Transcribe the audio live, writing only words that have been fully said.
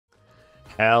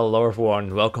Hello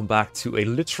everyone, welcome back to a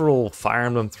literal Fire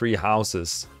Emblem 3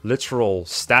 Houses, literal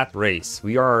stat race.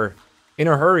 We are in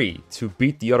a hurry to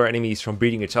beat the other enemies from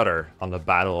beating each other on the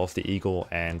Battle of the Eagle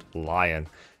and Lion.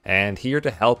 And here to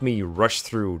help me rush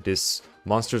through this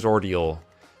monster's ordeal,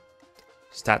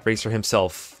 Stat Racer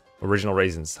himself, Original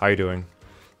Raisins. How you doing?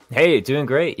 Hey, doing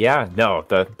great. Yeah, no,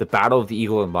 the Battle of the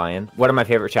Eagle and Lion, one of my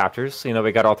favorite chapters. You know,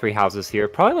 we got all three houses here.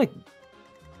 Probably like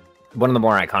one of the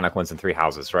more iconic ones in Three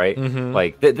Houses, right?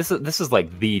 Like this is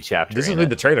like the chapter. This is in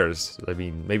the trailers. I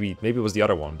mean, maybe it was the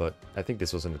other one, but I think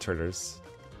this was in the trailers.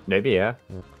 Maybe, yeah.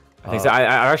 I think so. I've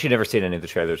actually never seen any of the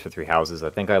trailers for Three Houses. I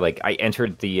think I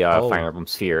entered the Fire Emblem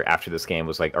Sphere after this game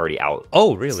was like already out.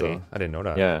 Oh, really? So, I didn't know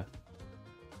that. yeah.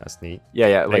 That's neat. Yeah.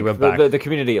 They Like went back. the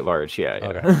community at large. Yeah.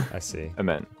 Okay, I see. I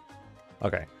meant.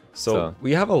 Okay, so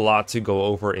we have a lot to go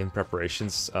over in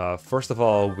preparations. First of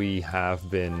all, we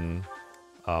have been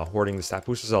hoarding the stat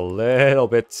boosters a little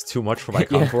bit too much for my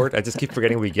comfort. I just keep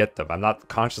forgetting we get them. I'm not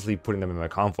consciously putting them in my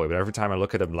convoy, but every time I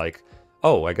look at them like,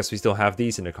 oh, I guess we still have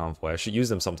these in the convoy. I should use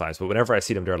them sometimes, but whenever I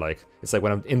see them, they're like, it's like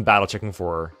when I'm in battle checking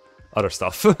for other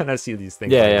stuff, and I see these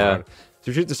things. Yeah. So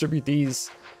we should distribute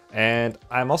these, and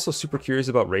I'm also super curious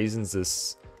about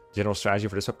Raisins' general strategy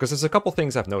for this map, because there's a couple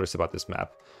things I've noticed about this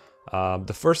map.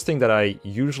 The first thing that I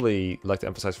usually like to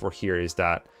emphasize for here is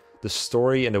that the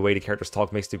story and the way the characters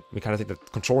talk makes me kind of think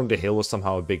that controlling the hill was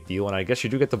somehow a big deal. And I guess you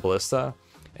do get the ballista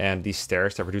and these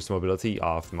stairs that reduce the mobility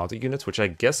of mounted units, which I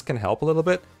guess can help a little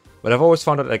bit. But I've always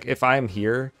found that like if I'm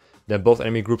here, then both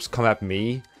enemy groups come at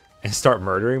me and start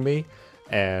murdering me.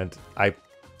 And I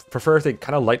prefer if they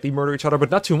kind of lightly murder each other, but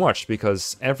not too much,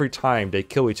 because every time they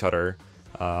kill each other,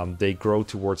 they grow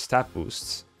towards stat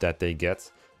boosts that they get.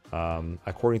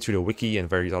 According to the wiki and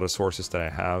various other sources that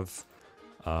I have,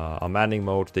 on manning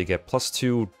mode, they get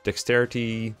 +2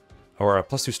 dexterity, or a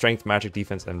 +2 strength, magic,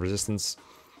 defense, and resistance.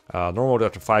 Normal mode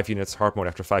after 5 units, hard mode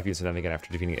after 5 units, and then again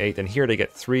after defeating 8. And here they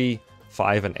get 3,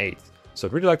 5, and 8. So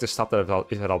I'd really like to stop that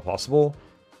if at all possible.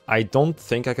 I don't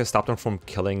think I can stop them from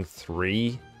killing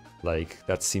 3. Like,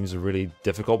 that seems really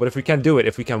difficult. But if we can do it,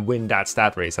 if we can win that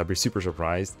stat race, I'd be super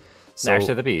surprised. So,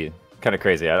 Actually, that'd be kind of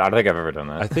crazy. I don't think I've ever done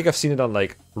that. I think I've seen it on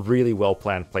like really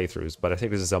well-planned playthroughs, but I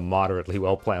think this is a moderately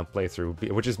well-planned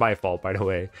playthrough, which is my fault, by the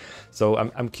way. So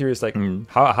I'm curious, like,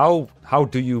 how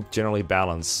do you generally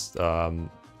balance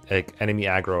like enemy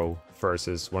aggro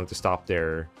versus wanting to stop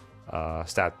their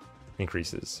stat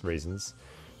increases, raisins?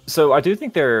 So I do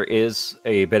think there is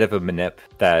a bit of a manip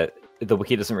that the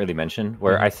wiki doesn't really mention,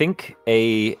 where I think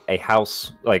a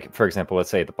house, like for example,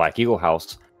 let's say the Black Eagle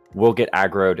house, will get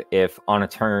aggroed if on a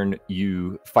turn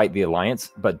you fight the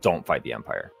Alliance but don't fight the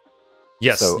Empire.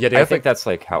 Yes, so yeah, I think that's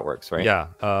like how it works, right? Yeah,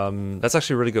 that's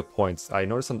actually a really good point. I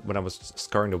noticed when I was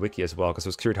scouring the wiki as well, because I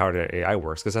was curious how the AI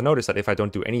works, because I noticed that if I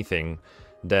don't do anything,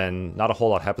 then not a whole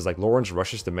lot happens. Like Lawrence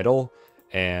rushes the middle,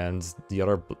 and the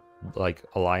other like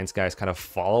Alliance guys kind of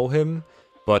follow him,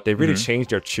 but they really change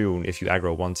their tune if you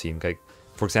aggro one team. Like,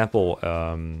 for example,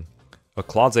 what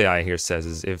Claude's AI here says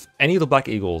is if any of the Black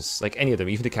Eagles, like any of them,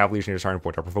 even the Cavaliers near the starting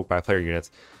point, are provoked by a player unit,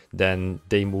 then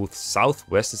they move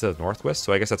southwest instead of northwest.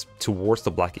 So I guess that's towards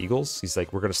the Black Eagles. He's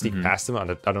like, we're going to sneak past them. I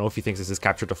don't know if he thinks this is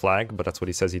capture the flag, but that's what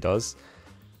he says he does.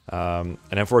 And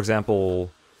then, for example,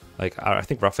 like I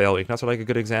think Raphael Ignatz are like a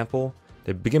good example.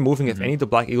 They begin moving if any of the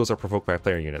Black Eagles are provoked by a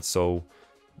player unit. So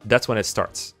that's when it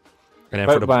starts. And then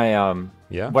But for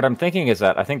the, what I'm thinking is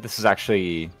that I think this is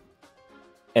actually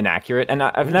inaccurate, and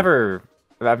I've never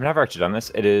actually done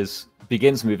this. It is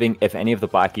begins moving if any of the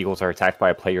Black Eagles are attacked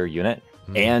by a player unit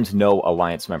and no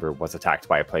Alliance member was attacked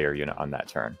by a player unit on that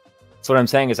turn. So what I'm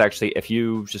saying is actually if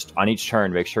you just on each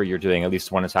turn make sure you're doing at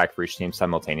least one attack for each team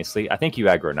simultaneously, I think you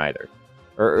aggro neither.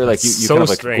 Or like you so kind of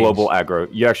like strange. global aggro.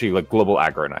 You actually like global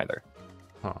aggro neither.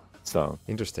 Huh. So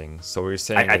Interesting. So what you're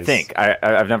saying I is... think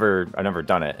I've never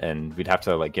done it, and we'd have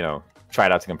to like try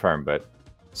it out to confirm. But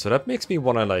So that makes me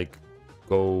want to like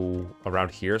go around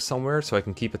here somewhere so I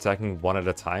can keep attacking one at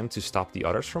a time to stop the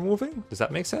others from moving. Does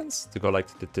that make sense? To go like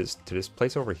to this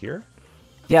place over here?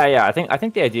 yeah, I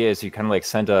think the idea is you kind of like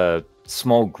send a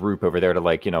small group over there to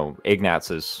like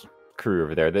Ignatz's crew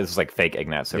over there. This is like fake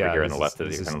Ignatz over here on the left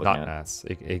that you're kind of looking at. Nats.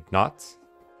 Ignat?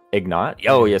 Ignat?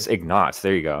 Oh yes, Ignatz.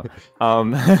 There you go.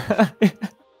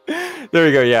 There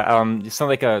we go. Yeah. Just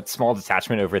like a small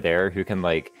detachment over there who can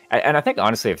like, and I think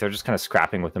honestly, if they're just kind of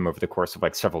scrapping with them over the course of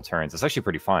like several turns, it's actually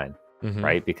pretty fine,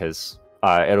 right? Because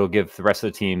it'll give the rest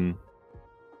of the team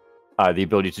the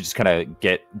ability to just kind of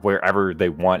get wherever they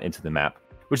want into the map.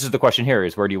 Which is the question here: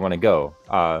 is where do you want to go?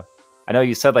 I know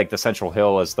you said like the central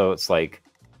hill as though it's like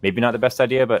maybe not the best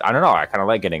idea, but I don't know. I kind of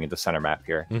like getting into center map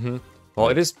here. Well,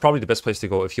 it is probably the best place to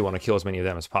go if you want to kill as many of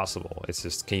them as possible. It's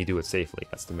just, can you do it safely?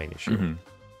 That's the main issue.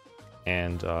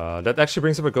 And that actually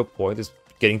brings up a good point, is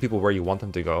getting people where you want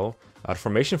them to go.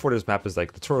 Formation for this map is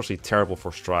like notoriously terrible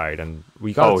for Stride, and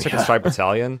we got a second Stride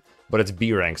battalion, but it's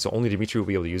B rank, so only Dimitri will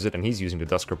be able to use it, and he's using the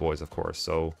Dusker Boys, of course.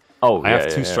 So I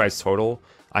have two Strides total.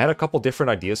 I had a couple different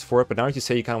ideas for it, but now that you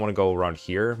say you kind of want to go around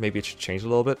here, maybe it should change a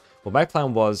little bit. What my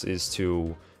plan is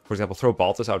to, for example, throw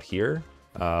Baltus out here,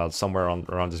 somewhere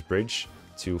around this bridge,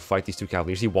 to fight these two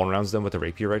Cavaliers. He one-rounds them with a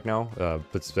Rapier right now,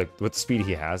 but like, with the speed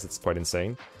he has, it's quite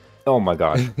insane. Oh my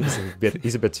god.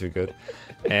 He's a bit too good.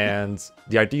 And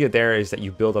the idea there is that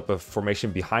you build up a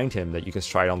formation behind him that you can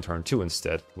stride on turn 2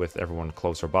 instead, with everyone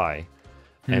closer by.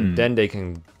 And then they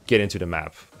can get into the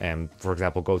map and, for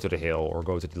example, go to the hill or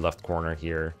go to the left corner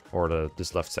here or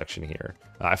this left section here.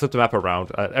 I flip the map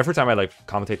around. Every time I like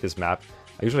commentate this map,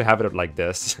 I usually have it like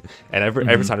this. And every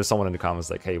time there's someone in the comments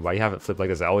like, hey, why you have it flipped like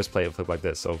this? I always play it flipped like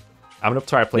this. So I'm gonna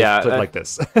try to play flip like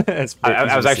this.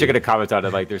 I was actually gonna comment on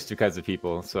it. Like, there's two kinds of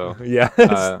people. So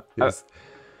yeah. Yes.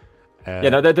 Yeah,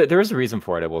 no, there is a reason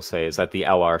for it. I will say is that the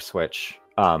LR switch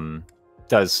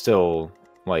does still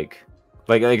like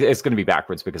it's going to be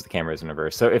backwards because the camera is in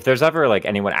reverse. So if there's ever like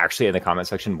anyone actually in the comment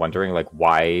section wondering like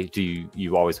why do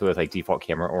you always go with like default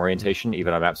camera orientation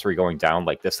even on maps where you're going down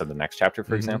like this in the next chapter,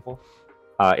 for example,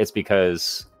 it's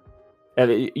because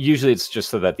usually it's just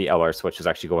so that the LR switch is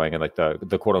actually going in like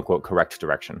the quote unquote correct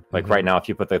direction. Like right now, if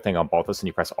you put the thing on Baltus and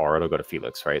you press R, it'll go to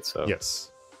Felix, right? So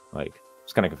yes, like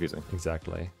it's kind of confusing.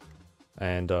 Exactly.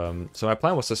 And so my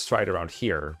plan was to stride around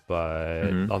here,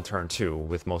 but on turn 2,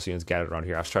 with most units gathered around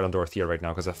here. I've stride on Dorothea right now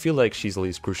because I feel like she's the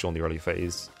least crucial in the early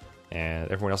phase,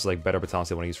 and everyone else is like better battalions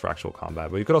they want to use for actual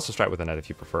combat. But you could also stride with a net if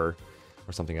you prefer,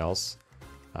 or something else.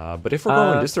 But if we're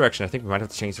going in this direction, I think we might have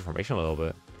to change the formation a little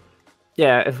bit.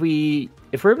 Yeah, if we're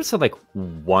able to send like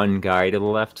one guy to the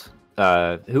left,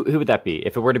 who would that be?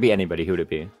 If it were to be anybody, who would it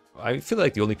be? I feel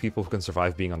like the only people who can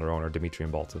survive being on their own are Dimitri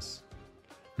and Baltus.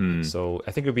 So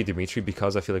I think it would be Dimitri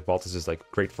because I feel like Baltus is like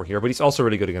great for here, but he's also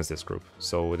really good against this group,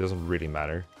 so it doesn't really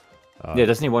matter. Yeah,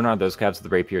 doesn't he one round those cabs with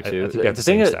the Rapier too? I think they have the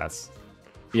same stats.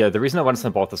 Yeah, the reason I want to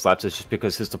send Baltus left is just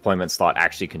because his deployment slot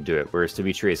actually can do it, whereas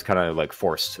Dimitri is kind of like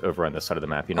forced over on this side of the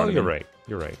map. You know? You're right.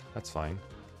 You're right. That's fine.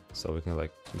 So we can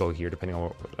like go here depending on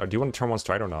what, do you want to turn 1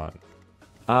 stride or not?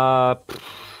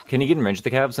 Can you get in range of the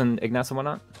cabs and Ignatz and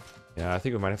whatnot? Yeah, I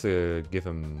think we might have to give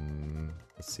him.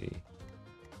 Let's see.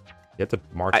 He had the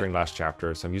martyring last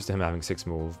chapter, so I'm used to him having 6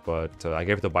 move, but I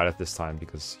gave it to Byleth this time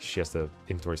because she has the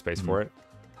inventory space for it.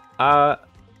 Let's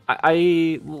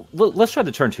try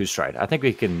the turn 2 stride. I think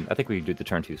we can do the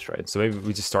turn 2 stride. So maybe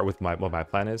we just start with what my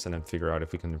plan is and then figure out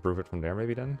if we can improve it from there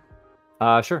maybe then?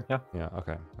 Sure, yeah. Yeah,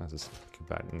 okay. I'll just keep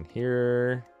that in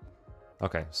here.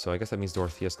 Okay, so I guess that means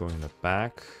Dorothea's going in the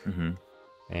back.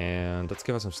 And let's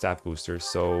give us some stat boosters.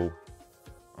 So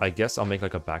I guess I'll make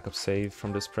like a backup save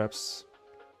from this preps.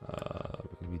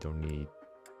 We don't need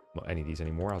any of these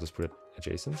anymore. I'll just put it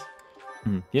adjacent.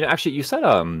 You know, actually, you said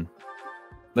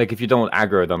like if you don't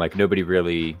aggro, then like nobody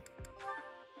really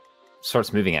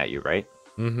starts moving at you, right?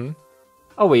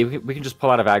 Oh wait, we can just pull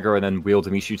out of aggro and then wheel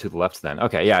Dimitri to the left. Then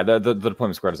okay, yeah, the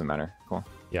deployment square doesn't matter. Cool.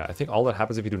 Yeah, I think all that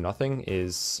happens if you do nothing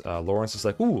is Lawrence is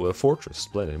like, ooh, a fortress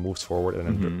split, and moves forward, and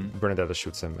then Bernadetta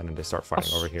shoots him, and then they start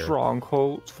fighting over here.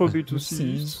 Stronghold for me to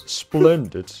seize.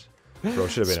 Splendid. Bro,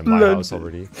 should have been in my house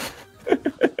already.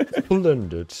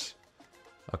 Splendid.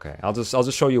 Okay, I'll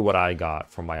just show you what I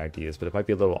got from my ideas, but it might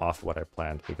be a little off what I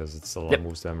planned because it's a lot of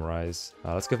moves to memorize.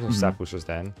 Let's give him stat boosters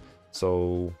then.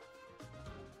 So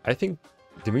I think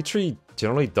Dimitri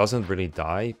generally doesn't really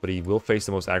die, but he will face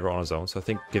the most aggro on his own, so I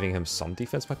think giving him some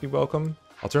defense might be welcome.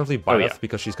 Alternatively, Byleth,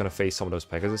 because she's going to face some of those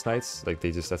Pegasus Knights, like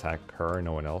they just attack her and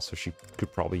no one else, so she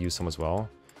could probably use some as well.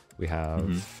 We have,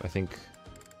 I think...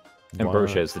 And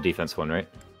Brocha is the defense one, right?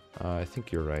 I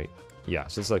think you're right. Yeah,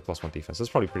 so it's like +1 defense. That's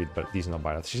probably pretty decent on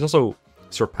Byleth. She's also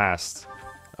surpassed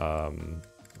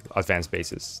advanced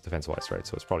bases defense-wise, right?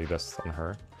 So it's probably best on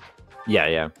her.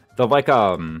 Yeah. The like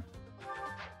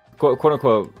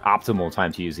quote-unquote optimal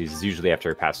time to use these is usually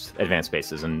after past advanced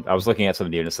bases. And I was looking at some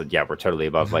of the units that, yeah, we're totally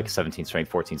above like 17 strength,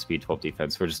 14 speed, 12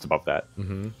 defense. We're just above that.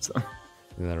 So.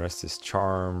 And the rest is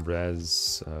charm,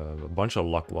 res, a bunch of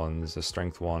luck ones, a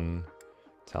strength one,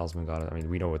 talisman got it. I mean,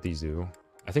 we know what these do.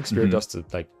 I think Spirit Dust,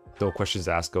 like, no questions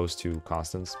asked, goes to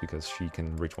Constance because she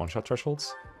can reach one-shot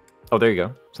thresholds. Oh, there you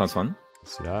go. Sounds fun.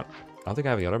 See that? I don't think I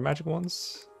have any other magic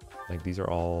ones. Like, these are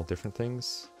all different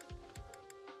things.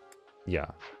 Yeah.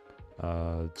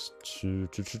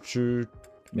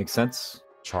 Makes sense.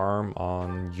 Charm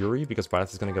on Yuri because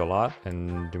Byleth is going to get a lot,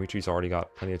 and Dimitri's already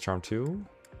got plenty of charm too.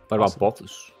 What about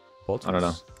Baltus? Baltus? I don't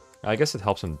know. I guess it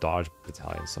helps him dodge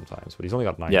battalions sometimes, but he's only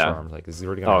got 9 Yeah. charms. Like, is he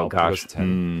already gonna Oh help if he goes gosh. to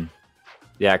 10?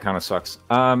 Yeah, it kind of sucks.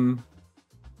 Yeah,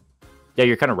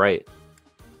 you're kind of right.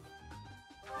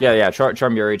 Yeah.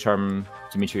 Charm Yuri, Charm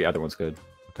Dimitri. Other one's good.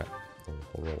 Okay,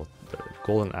 we'll roll with the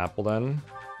golden apple then.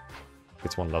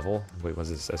 Gets 1 level. Wait, what's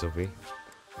this SOV?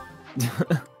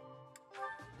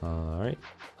 Alright.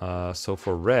 So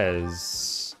for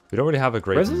res, we don't really have a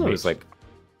great Res is mage. always like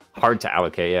hard to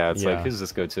allocate. Yeah, it's like, Yeah. who's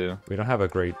this go to? We don't have a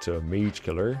great mage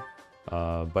killer.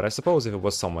 But I suppose if it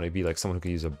was someone, it'd be like someone who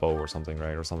could use a bow or something,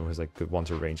 right? Or someone who's like good one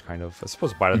to range kind of. I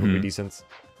suppose Byleth would be decent.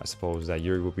 I suppose that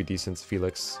Yuri would be decent.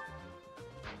 Felix.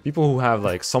 People who have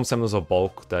like some semblance of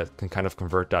bulk that can kind of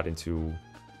convert that into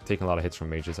taking a lot of hits from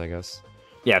mages, I guess.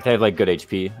 Yeah, if they have like good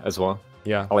HP as well.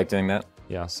 Yeah. I like doing that.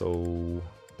 Yeah, so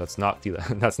that's not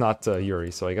that's not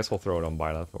Yuri, so I guess we'll throw it on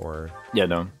Byleth, or Yeah,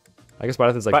 no. I guess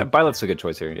Byleth is like Byleth's a good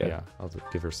choice here. Yeah. yeah, I'll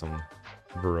give her some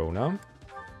Verona.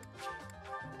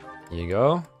 Here you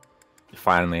go.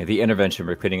 Finally, the intervention.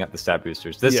 We're cleaning up the stat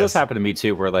boosters. This Yes. does happen to me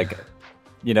too, where like,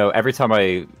 you know, every time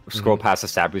I scroll past the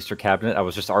stat booster cabinet, I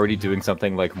was just already doing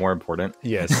something like more important.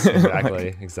 Yes,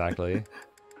 exactly, exactly.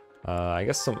 I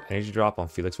guess some energy drop on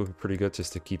Felix would be pretty good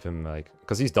just to keep him like,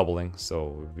 because he's doubling, so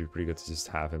it would be pretty good to just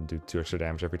have him do 2 extra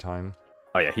damage every time.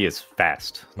 Oh yeah, he is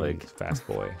fast. Like, He's a fast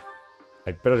boy.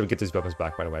 I better get these weapons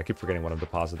back, by the way. I keep forgetting what I'm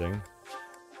depositing.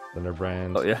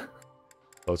 Thunderbrand. oh yeah.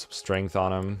 Load some strength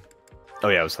on him. Oh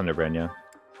yeah, it was Thunderbrand. Yeah.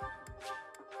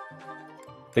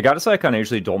 The goddess icon I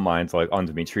usually don't mind like on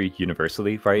Dimitri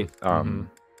universally, right?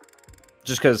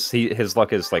 Just because his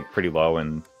luck is like pretty low,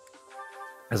 and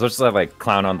as much as I like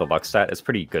clown on the luck stat, it's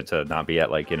pretty good to not be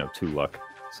at like 2 luck.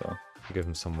 So Give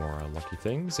him some more lucky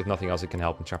things. If nothing else, it can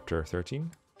help in chapter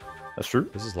 13. that's true.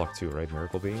 This is luck 2, right?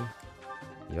 Miracle Beam.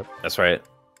 Yep. That's right.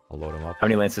 I'll load him up. How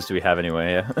many lances do we have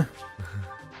anyway? Yeah.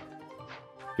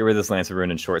 Get rid of this Lance of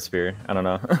Ruin and Short Spear. I don't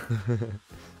know.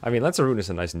 I mean, Lance of Ruin is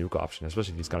a nice nuke option,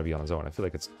 especially if he's going to be on his own. I feel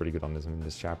like it's pretty good on this in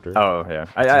this chapter. Oh yeah,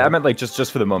 I meant like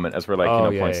just for the moment, as we're like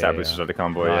pulling stat boosters yeah. of the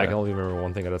convoy. No, yeah. I can only remember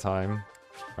one thing at a time.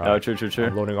 Oh, true.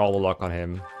 I'm loading all the luck on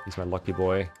him. He's my lucky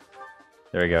boy.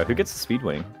 There we go. Who gets the speed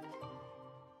wing?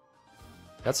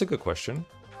 That's a good question.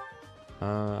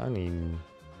 I mean,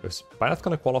 is Byleth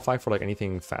going to qualify for like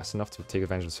anything fast enough to take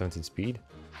advantage of 17 speed?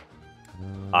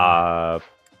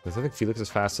 Because I think Felix is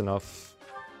fast enough.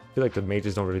 I feel like the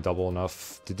mages don't really double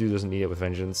enough. The dude doesn't need it with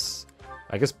Vengeance.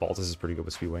 I guess Baltus is pretty good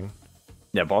with Speed Wing.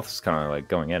 Yeah, Balthus is kind of like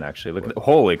going in actually. Look at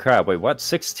holy crap! Wait, what?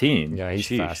 16? Yeah, he's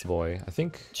Sheesh. fast boy. I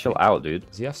think. Chill out, dude.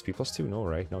 Does he have speed plus 2? No,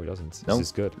 right? No, he doesn't. No, This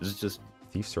is good. This is just.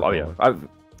 Thief Circle. Oh yeah,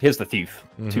 here's the thief.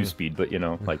 2 speed, but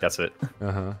like that's it.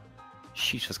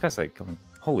 Sheesh, this guy's like going.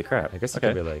 Holy crap! I guess it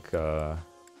could be like.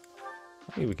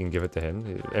 Maybe we can give it to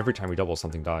him. Every time we double,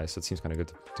 something dies, so it seems kind of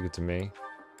good to me.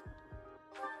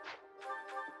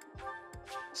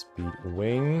 Speed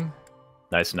Wing.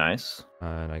 Nice.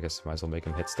 And I guess might as well make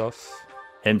him hit stuff.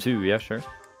 Him too, yeah, sure.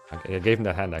 I gave him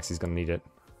that hand axe, he's gonna need it.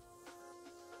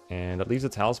 And that leaves a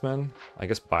talisman. I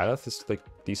guess Byleth is like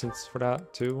decent for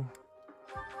that too.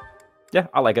 Yeah,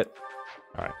 I like it.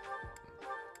 Alright.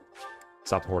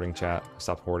 Stop hoarding, chat.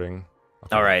 Stop hoarding.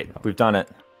 Okay. Alright, we've done it.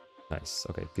 Nice.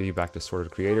 Okay, give you back the Sword of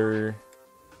the Creator.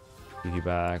 Give you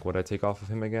back what did I take off of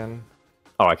him again?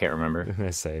 Oh, I can't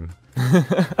remember. Same.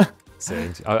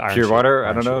 Same. Pure water?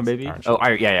 I don't know, Shields. maybe? Iron Oh,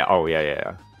 Shields. yeah. Oh,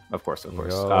 yeah. Of course.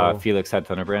 go. Felix had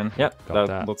Thunderbrand. Yep, Got that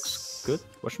that. looks good.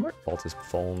 Question mark? Baltus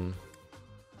Phone.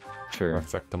 Sure.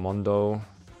 Perfectamundo.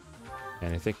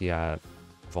 And I think he had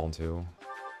Vuln too.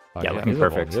 Yeah, looking he has a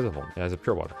Vuln, perfect. He has a Vuln. Yeah, he has a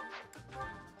Pure Water.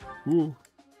 Ooh.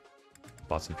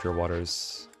 Bought some Pure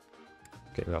Waters.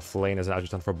 Okay, we got Flame as an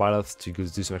adjutant for Byleth to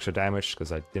do some extra damage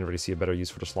because I didn't really see a better use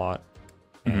for the slot.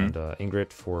 And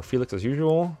Ingrid for Felix as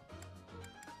usual.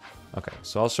 Okay,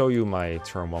 so I'll show you my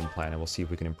turn 1 plan and we'll see if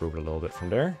we can improve it a little bit from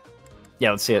there.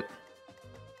 Yeah, let's see it.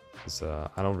 'Cause, I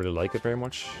don't really like it very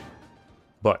much,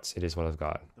 but it is what I've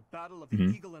got. The battle of the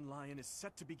Eagle and Lion is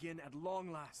set to begin at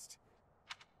long last.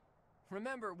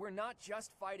 Remember, we're not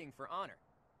just fighting for honor.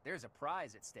 There's a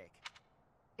prize at stake.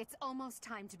 It's almost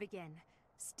time to begin.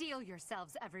 Steel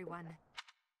yourselves, everyone.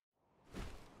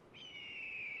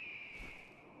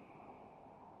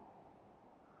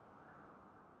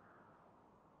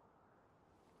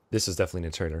 This is definitely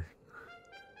in the trailer.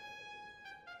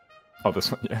 Oh,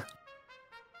 this one, yeah.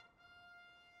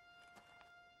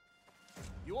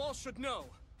 You all should know,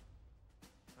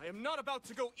 I am not about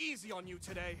to go easy on you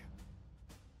today.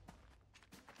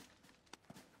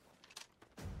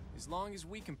 As long as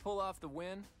we can pull off the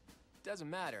win, doesn't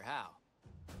matter how.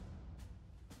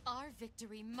 Our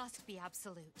victory must be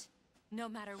absolute, no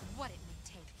matter what it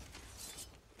may take.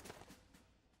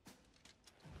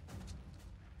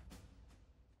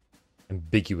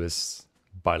 ambiguous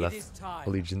Byleth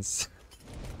allegiance.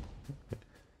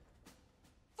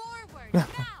 Forward now!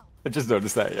 I just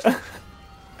noticed that, yeah.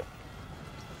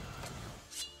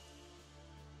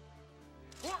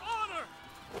 For honor!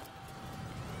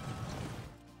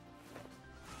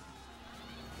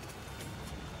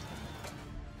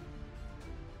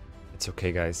 It's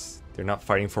okay, guys. They're not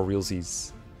fighting for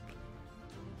realsies.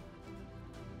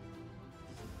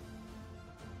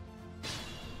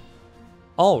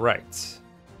 Alright.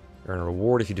 Earn a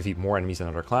reward if you defeat more enemies than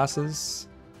other classes.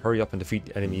 Hurry up and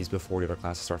defeat enemies before the other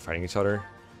classes start fighting each other.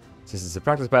 Since it's a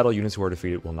practice battle, units who are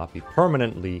defeated will not be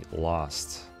permanently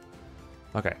lost.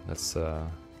 Okay, let's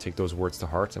take those words to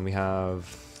heart. And we have...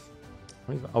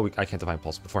 Oh, I can't define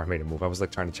pulse before I made a move. I was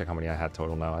like trying to check how many I had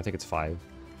total now. I think it's 5.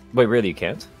 Wait, really, you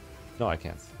can't? No, I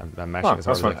can't. I'm mashing as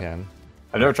hard as I can.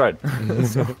 I've never tried.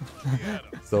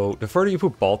 So the further you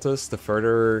put Baltus, the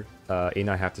further in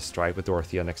I have to strike with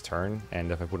Dorothea next turn.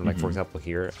 And if I put him, like, for example,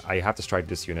 here, I have to strike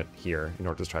this unit here in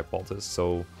order to strike Baltus.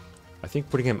 So I think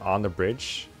putting him on the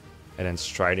bridge and then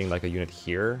striding like a unit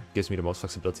here gives me the most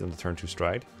flexibility on the turn 2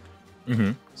 stride.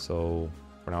 So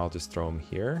for now, I'll just throw him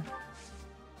here.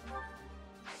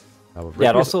 Yeah,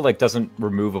 it also like doesn't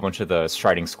remove a bunch of the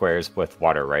striding squares with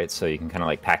water, right? So you can kind of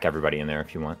like pack everybody in there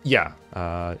if you want. Yeah,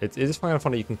 it is kind of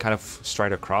fun that you can kind of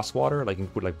stride across water. Like you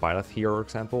can put like Byleth here, for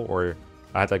example, or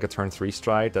I had like a turn 3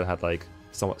 stride that had like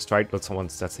stride with someone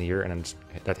that's here and then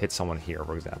that hits someone here,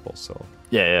 for example. So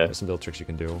yeah, there's some little tricks you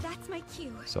can do. That's my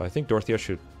cue. So I think Dorothea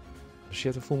should. Does she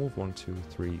have the full move? 1, 2,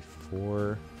 3,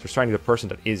 4. So she's trying the person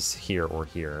that is here or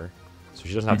here, so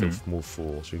she doesn't have to move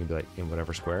full. So you can be like in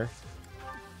whatever square.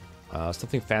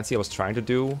 Something fancy I was trying to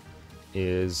do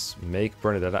is make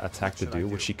Bernadetta attack the do,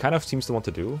 which she kind of seems to want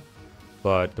to do.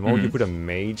 But the moment you put a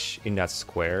mage in that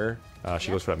square,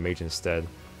 she goes for that mage instead.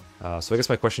 So I guess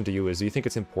my question to you is, do you think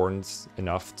it's important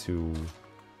enough to...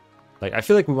 Like, I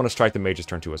feel like we want to strike the mages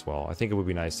turn 2 as well. I think it would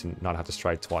be nice to not have to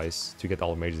strike twice to get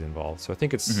all the mages involved. So I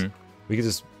think it's... We could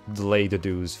just delay the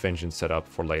do's vengeance setup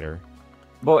for later.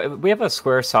 Well, we have a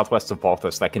square southwest of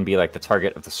Balthus that can be like the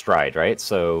target of the stride, right?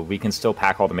 So we can still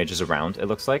pack all the mages around, it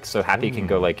looks like. So Happy can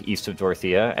go like east of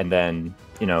Dorothea and then,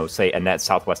 you know, say Annette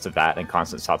southwest of that and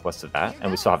Constant southwest of that.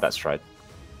 And we still have that stride.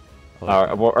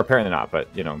 Well, apparently not, but,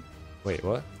 you know. Wait,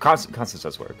 what? Constant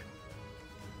does work.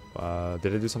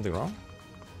 Did I do something wrong?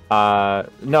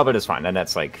 No, but it's fine.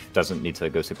 Annette's like, doesn't need to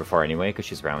go super far anyway because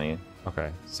she's rallying.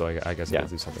 Okay, so I guess I'll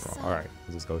do something wrong. Alright,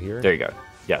 let's just go here. There you go.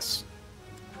 Yes.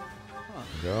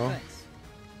 Go.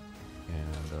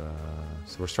 And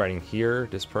so we're striding here,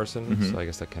 this person, so I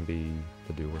guess that can be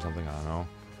the do or something, I don't know.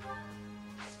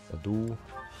 A do.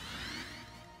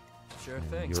 Sure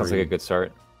thing. Sounds like a good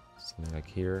start. Something like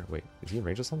here. Wait, is he in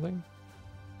range of something?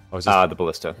 Oh, is this... the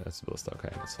ballista. That's the ballista, okay,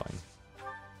 that's fine.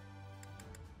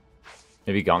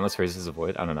 Maybe Gauntless raises a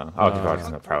void? I don't know. Oh, he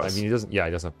doesn't have prowess. I mean, he doesn't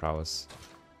have prowess.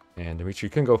 And Dimitri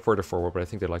can go further forward, but I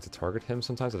think they like to target him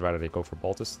sometimes. I'd rather they go for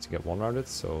Baltus to get one rounded,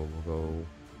 so we'll go...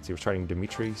 See, we're starting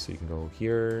Dimitri, so you can go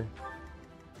here.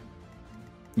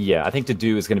 Yeah, I think to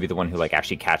do is going to be the one who like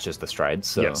actually catches the stride.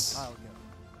 So yes.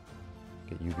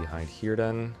 Get you behind here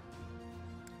then.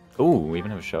 Ooh, we even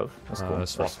have a shove. That's cool.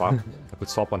 Swap. I could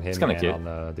swap on him and cute.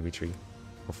 on Dimitri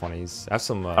for funnies. I have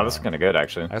some. Oh, that's kind of good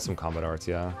actually. I have some combat arts.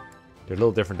 Yeah, they're a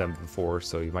little different than before,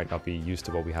 so you might not be used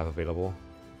to what we have available.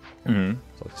 So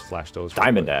I'll just flash those.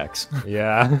 Diamond axe.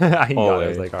 Yeah, I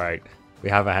was like, all right. We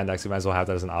have a hand axe, we might as well have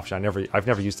that as an option. I've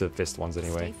never used the fist ones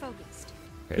anyway.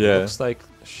 Okay, yeah. It looks like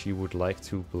she would like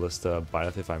to ballista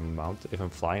Byleth if I'm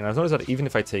flying. And I've noticed that even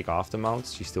if I take off the mount,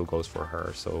 she still goes for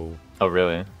her. So. Oh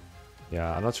really?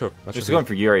 Yeah, I'm not sure. She's going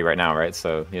for Yuri right now, right?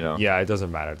 So you know. Yeah, it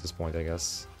doesn't matter at this point, I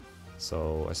guess.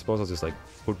 So I suppose I'll just like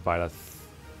put Byleth.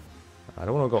 I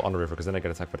don't want to go on the river because then I get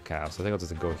attacked by the calf. So I think I'll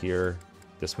just go here,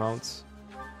 dismount,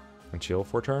 and chill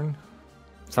for a turn.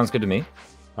 Sounds good to me.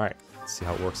 All right, let's see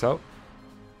how it works out.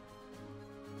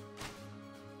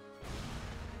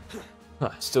 Huh.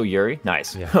 Still Yuri?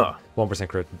 Nice. Yeah. Huh. 1%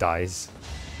 crit dies.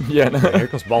 Yeah. Okay, here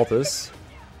comes Baltus.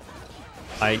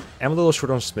 I am a little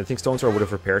short on smithing stones, or I would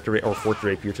have repaired the or forged the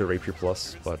rapier to rapier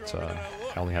plus, but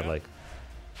I only had like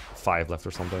 5 left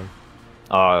or something.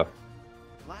 Black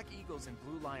eagles and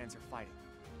blue lions are fighting.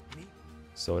 Me?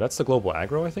 So that's the global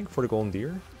aggro, I think, for the golden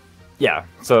deer. Yeah.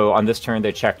 So on this turn,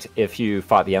 they checked if you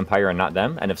fought the Empire and not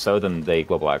them, and if so, then they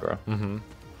global aggro.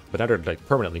 But now they're like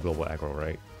permanently global aggro,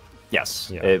 right?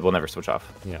 Yes. Yeah. It will never switch off.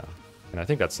 Yeah. And I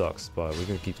think that sucks, but we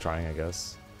can keep trying, I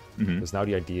guess. Because now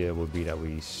the idea would be that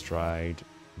we stride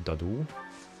Dadu.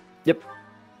 Yep.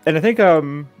 And I think,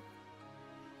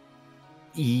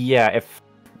 yeah, if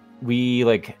we,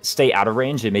 like, stay out of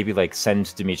range and maybe, like,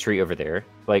 send Dimitri over there,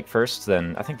 like first,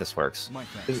 then I think this works.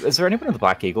 Is there anyone in the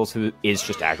Black Eagles who is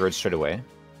just aggroed straight away?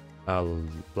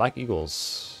 Black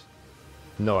Eagles.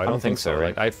 No, I don't think think so. so,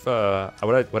 right?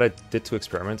 Like what I did to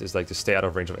experiment is like to stay out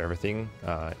of range of everything,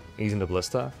 using the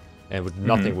ballista, and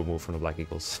nothing would move from the Black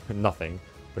Eagles, nothing.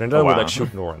 But then I would like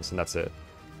shoot Norns, and that's it.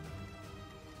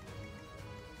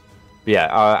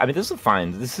 Yeah, I mean, this is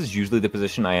fine. This is usually the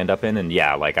position I end up in, and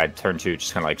yeah, like I turn 2,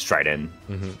 just kind of like stride in,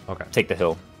 Okay. take the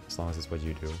hill. As long as it's what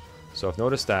you do. So I've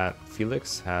noticed that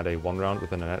Felix had a 1-round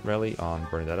with a net rally on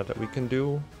Bernadetta that we can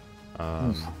do.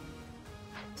 I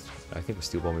think with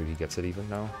Steel Ball maybe he gets it even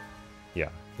now. Yeah.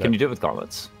 Can you do it with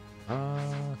gauntlets?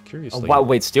 Curiously. Oh, wow,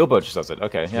 wait, Steel Bow just does it.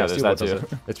 Okay, yeah, there's Steel that Ball too. does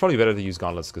it. It's probably better to use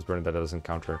gauntlets because Bernadetta doesn't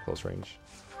counter at close range.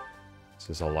 So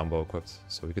it's all longbow equipped.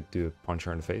 So we could do punch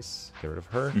her in the face, get rid of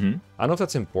her. I don't know if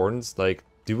that's important. Like,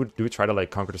 do we try to like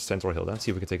conquer the central hill then?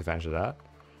 See if we can take advantage of that.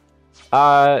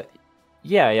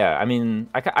 Yeah. I mean,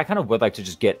 I kind of would like to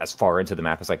just get as far into the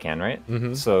map as I can, right?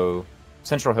 So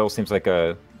Central Hill seems like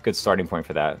a good starting point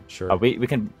for that. Sure. We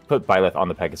can put Byleth on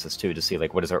the Pegasus too to see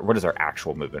like what is our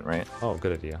actual movement, right? Oh,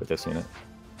 good idea. With this unit.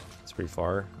 It's pretty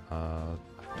far. I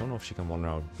don't know if she can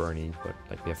 1-round Bernie, but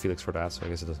like we have Felix for that, so I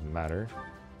guess it doesn't matter.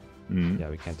 Yeah,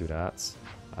 we can't do that.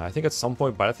 I think at some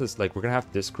point Byleth is like we're gonna have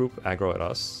this group aggro at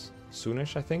us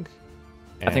soonish, I think.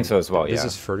 I think so as well, This yeah.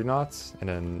 is 30 knots, and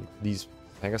then these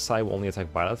Pegasi will only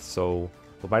attack Byleth, so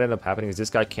what might end up happening is this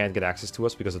guy can't get access to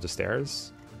us because of the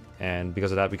stairs, and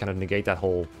because of that we kind of negate that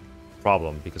whole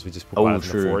problem, because we just put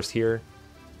Byleth in the forest here,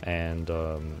 and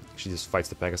she just fights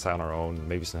the Pegasi on her own,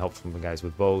 maybe some help from the guys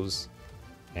with bows,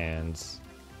 and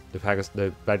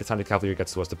by the time the cavalry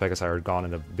gets to us, the Pegasi are gone,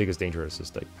 and the biggest danger is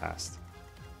just like past.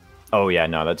 Oh yeah,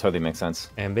 no, that totally makes sense.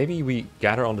 And maybe we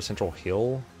gather on the central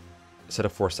hill, set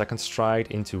up for a second stride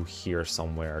into here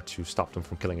somewhere to stop them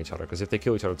from killing each other. Because if they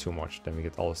kill each other too much, then we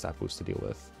get all the stat boosts to deal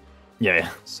with. Yeah.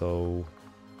 So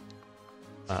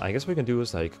I guess what we can do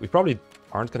is like we probably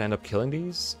aren't gonna end up killing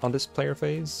these on this player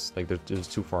phase. Like they're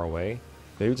just too far away.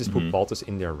 Maybe we just put Baltus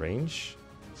in their range.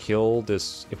 Kill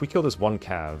this. If we kill this one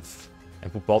cav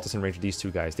and put Baltus in range of these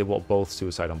two guys, they will both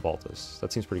suicide on Baltus.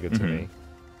 That seems pretty good to me.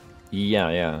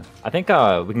 Yeah. I think we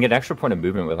can get an extra point of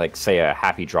movement with, like, say, a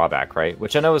Happy drawback, right?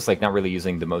 Which I know is, like, not really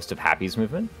using the most of Happy's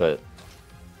movement, but...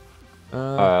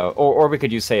 or we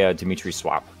could use, say, a Dimitri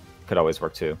swap. Could always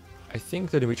work, too. I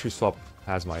think the Dimitri swap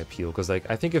has my appeal, because, like,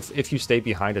 I think if you stay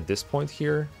behind at this point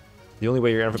here, the only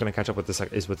way you're ever going to catch up with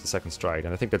is with the second stride,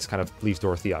 and I think that's kind of leaves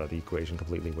Dorothy out of the equation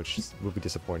completely, which would be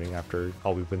disappointing after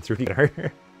all we've been through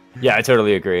together. Yeah, I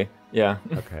totally agree. Yeah.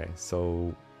 Okay,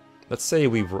 so... Let's say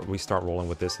we start rolling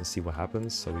with this and see what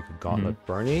happens. So we could Gauntlet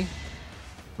Bernie.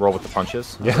 Roll with the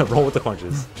punches. Yeah, roll with the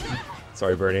punches.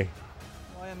 Sorry, Bernie.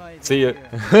 Why am I See ya.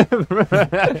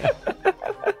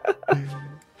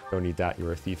 Don't need that.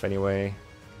 You're a thief anyway.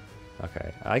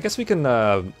 Okay, I guess we can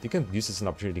you can use this as an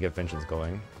opportunity to get vengeance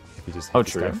going. If you just hit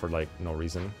this guy for like no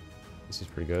reason. This is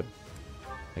pretty good.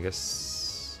 I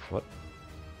guess what?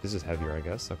 This is heavier, I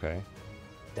guess. Okay.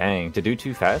 Dang, to do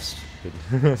too fast.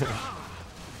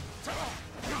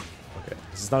 Okay,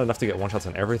 this is not enough to get one-shots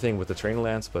on everything with the train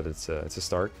lance, but it's a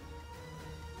start.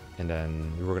 And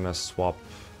then we were gonna swap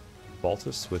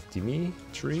Baltus with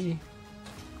Dimitri.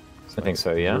 I think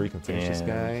so, yeah. We can finish this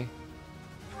guy.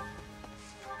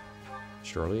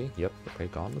 Surely, yep. Okay,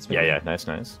 gauntlets. Yeah, nice.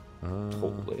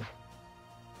 Totally.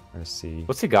 Let's see.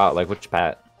 What's he got? Like, which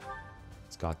pat?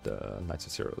 It's got the Knights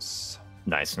of Zeros.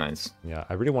 Nice. Yeah,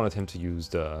 I really wanted him to use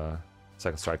the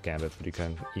second strike gambit, but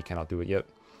he cannot do it yet.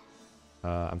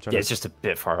 I'm trying. Yeah, it's just a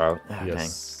bit far out.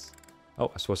 Yes. Dang.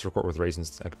 Oh, I'm supposed to record with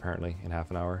raisins apparently in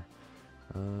half an hour.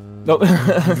 Nope.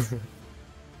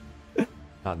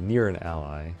 Not near an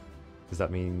ally. Does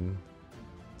that mean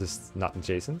just not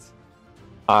adjacent?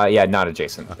 Yeah, not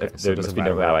adjacent. Okay, so There it must doesn't be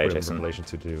matter no ally what adjacent. relation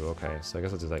to do. Okay, so I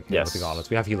guess it's just like Yes. with the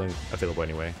gauntlets. We have healing available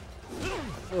anyway.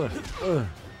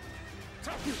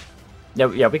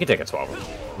 Yeah, we can take a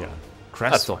 12. Yeah.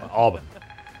 Crest of fine. Auburn.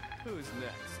 Who's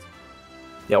next?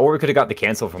 Yeah, or we could have got the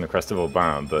cancel from the Crest of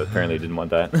Obama, but apparently didn't want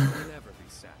that. Never be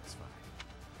satisfied.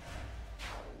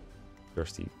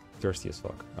 Thirsty as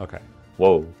fuck. Okay.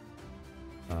 Whoa.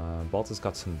 Baltus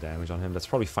got some damage on him. That's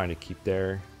probably fine to keep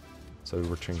there. So we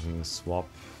were thinking swap.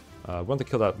 We want to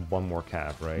kill that one more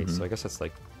cav, right? So I guess that's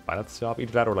like Byleth swap.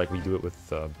 Either that or like we do it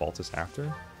with Baltus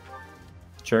after.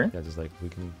 Sure. Yeah, just like we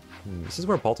can. This is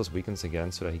where Baltus weakens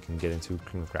again, so that he can get into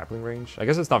grappling range. I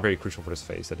guess it's not very crucial for this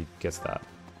phase that he gets that.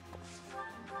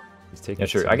 He's taking. Yeah,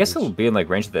 sure. I guess he'll be in like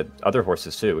range of the other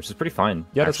horses too, which is pretty fine.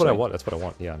 Yeah, that's what I actually. want. That's what I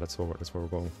want. Yeah, that's what we're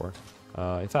going for.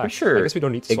 In fact, Pretty sure I guess we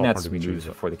don't need to swap Ignatz our Dimitri, moves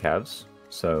before the calves,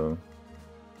 so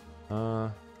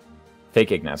but-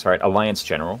 fake Ignatz, right? Alliance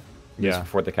General. He's Yeah.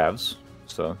 before the Cavs.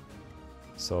 So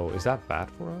is that bad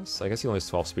for us? I guess he only has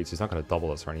 12 speed, so he's not going to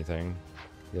double us or anything.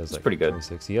 He has It's like pretty good.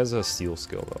 26. He has a steal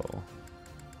skill though.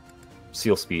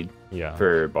 Seal speed Yeah.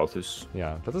 for Balthus.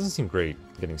 Yeah, that doesn't seem great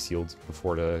getting sealed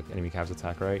before the enemy Cavs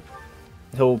attack, right?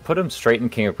 He'll put him straight in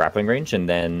King of Grappling range, and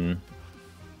then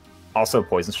also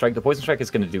Poison Strike. The Poison Strike is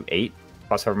going to do 8,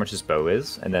 plus however much his bow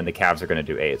is, and then the Cavs are going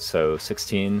to do 8, so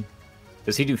 16.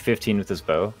 Does he do 15 with his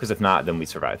bow? Because if not, then we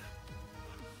survive.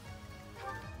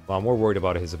 Well, I'm more worried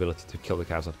about his ability to kill the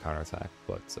Cavs on counterattack,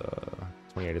 but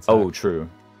 28 attack. Oh, true.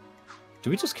 Do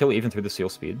we just kill even through the seal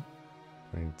speed?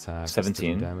 20 attack,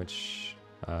 17 damage.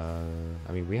 I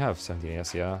mean, we have 17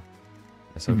 AS, yeah.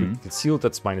 So it's sealed,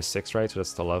 that's -6, right? So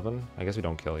that's 11. I guess we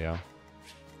don't kill, yeah.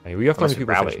 I mean, we have plenty of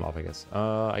people to finish him off, I guess.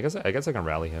 I guess I can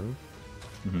rally him.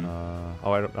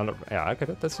 Oh, I don't. Yeah, okay,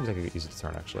 that seems like an easy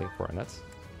turn actually for a net.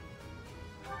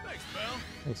 Thanks, pal.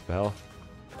 Thanks, Bell.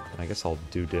 And I guess I'll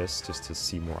do this just to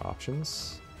see more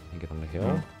options and get on the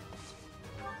hill.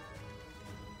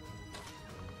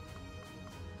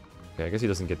 Okay, I guess he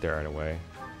doesn't get there right away.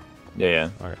 Yeah.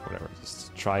 Alright, whatever.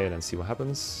 Just try it and see what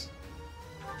happens.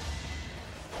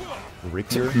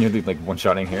 Richter. Nearly like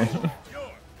one-shotting here.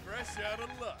 You're fresh out of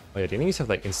luck. Oh yeah, the enemies have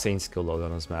like insane skill load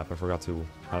on this map. I forgot to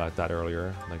highlight that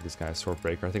earlier. Like this guy's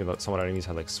Swordbreaker. I think some of the enemies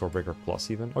had like Swordbreaker Plus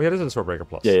even. Oh yeah, this is a Swordbreaker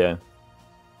Plus. Yeah.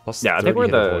 Plus Yeah, I think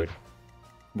 30 hit avoid.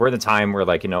 we're in the time where,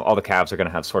 like, you know, all the Cavs are going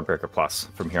to have Swordbreaker Plus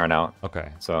from here on out. Okay.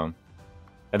 So, and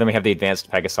then we have the advanced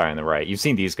Pegasi on the right. You've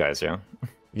seen these guys, yeah?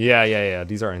 Yeah.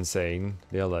 These are insane.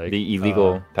 They're like The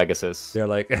illegal Pegasus. They're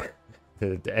like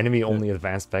the enemy only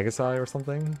advanced Pegasi or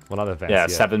something. Well, not advanced. Yeah,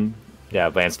 yet. 7.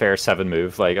 Yeah, Lance Fair 7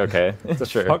 move. Like, okay, The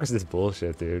sure. fuck is this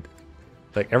bullshit, dude?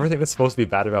 Like everything that's supposed to be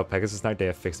bad about Pegasus Knight, they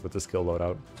have fixed with the skill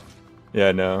loadout.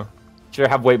 Yeah, no. Should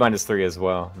have weight -3 as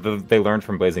well. They learned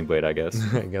from Blazing Blade, I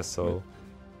guess. I guess so.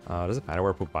 Does it matter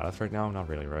where I put Byleth right now? Not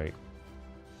really, right?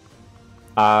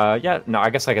 Yeah, no, I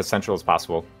guess like as central as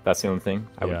possible. That's the only thing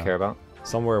I would Yeah. care about.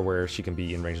 Somewhere where she can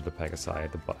be in range of the Pegasi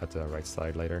at the right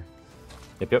side later.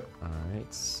 Yep.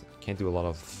 Alright. Can't do a lot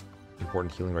of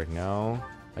important healing right now.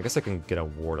 I guess I can get a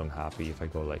ward on Happy if I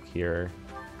go like here.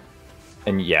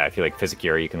 And yeah, if you like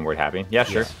Physicure, you can ward Happy. Yeah,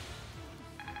 sure.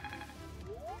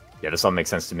 Yeah, this all makes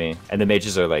sense to me. And the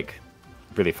mages are like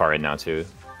really far in now too.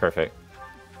 Perfect.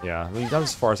 Yeah, I mean, not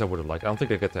as far as I would have liked. I don't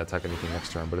think I get to attack anything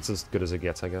next turn, but it's as good as it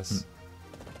gets, I guess.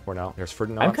 For now. Here's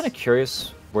Ferdinand. I'm kind of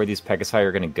curious where these Pegasi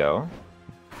are going to go.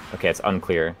 Okay, it's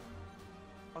unclear.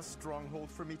 A stronghold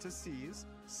for me to seize?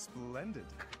 Splendid.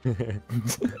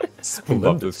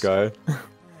 Love this guy.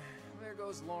 There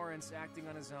goes Lawrence acting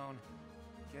on his own.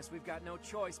 Guess we've got no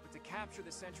choice but to capture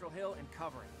the central hill and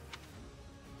cover it.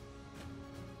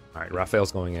 Alright,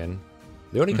 Raphael's going in.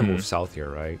 They only can move south here,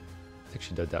 right? I think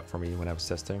she did that for me when I was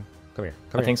testing. Come here.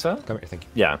 Come I here. think so. Come here, thank you.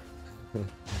 Yeah.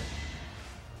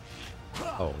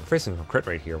 Oh, we're facing a crit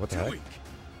right here. What the heck?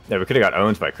 Yeah, we could have got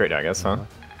owned by crit, I guess, huh?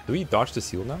 Do we dodge the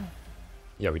seal now?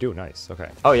 Yeah, we do. Nice. Okay.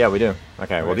 Oh, yeah, we do.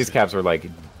 Okay, well, these Cavs are like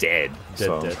dead.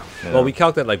 so, Dead. yeah. Well, we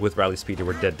calculate like with rally speed,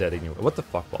 we're dead anyway. What the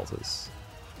fuck, Baltus?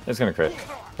 It's going to crit.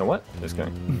 No, what? Just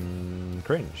going.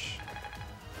 Cringe.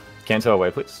 Cancel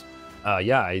away, please.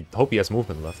 Yeah, I hope he has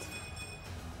movement left.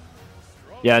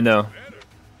 Yeah, no.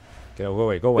 Go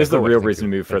away, go away. This is the go away. real Thank reason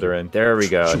you. to move Thank further you. in. There we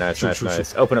go. Shoot, Nice, shoot, nice, shoot, nice.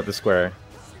 shoot. Open up the square.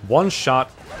 One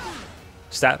shot.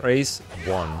 Stat raise,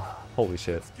 1. Holy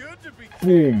shit. Good to be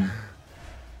Boom.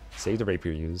 Save the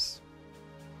rapier use.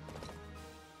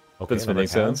 Okay, That's another making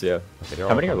sense, hand. yeah. Okay, they're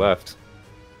How all many are coming. left?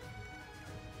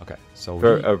 Okay, so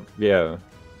For, yeah.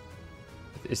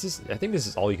 is this? I think this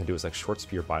is all you can do is like short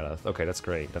spear Byleth. Okay, that's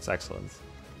great. That's excellent.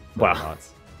 No, Wow. not.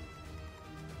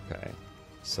 Okay,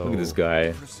 so Look at this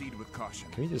guy. proceed with caution.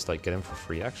 Can we just like get him for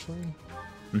free actually?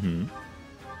 Mm-hmm.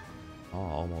 Oh,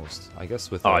 almost. I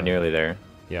guess with Oh, nearly there.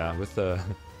 yeah, with the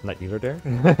Knight Kneeler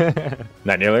there.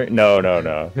 Not nearly? No, no,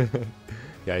 no.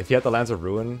 Yeah, if you had the Lands of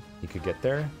Ruin, you could get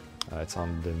there. It's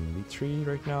on Dimitri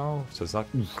right now, so it's not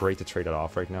great to trade it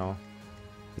off right now.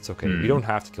 It's okay. We don't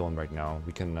have to kill him right now.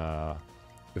 We can,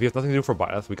 if you have nothing to do for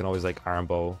Byleth, we can always like Iron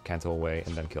Bow, Canto away,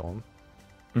 and then kill him.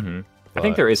 Mm-hmm. I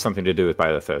think there is something to do with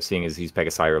Byleth, though, seeing as these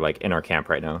Pegasi are like in our camp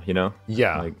right now, you know?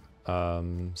 Yeah. Like,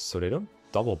 So they don't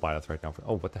double Byleth right now.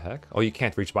 Oh, what the heck? Oh, you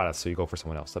can't reach Byleth, so you go for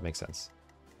someone else. That makes sense.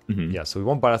 Yeah, so we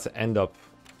want Byleth to end up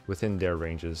within their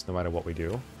ranges, no matter what we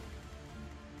do.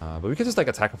 But we could just like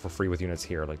attack them for free with units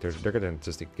here. Like they're gonna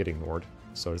just get ignored.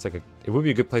 So it's like it would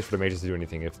be a good place for the mages to do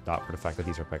anything if not for the fact that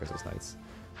these are Pegasus Knights.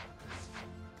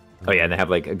 oh, yeah, and they have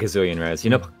like a gazillion res. You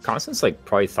know, Constance like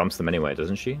probably thumps them anyway,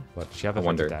 doesn't she? But she have I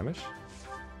wonder. effective damage?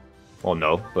 Well,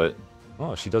 no, but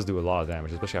Oh, she does do a lot of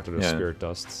damage, especially after those Yeah. spirit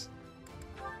dusts.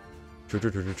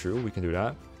 True. We can do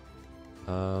that.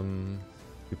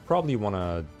 We probably want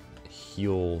to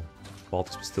heal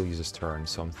Baltus, but still use his turn.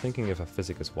 So I'm thinking if a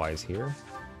physic is wise here.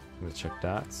 I'm gonna check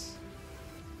that.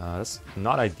 That's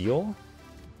not ideal.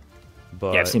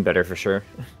 But Yeah, I've seen better for sure.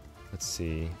 let's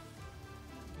see.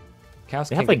 Chaos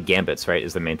They have like gambits, right?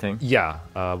 Is the main thing. Yeah.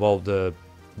 Well, the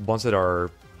ones that are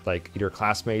like either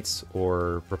classmates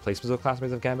or replacements of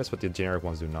classmates of gambits, but the generic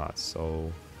ones do not.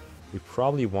 So we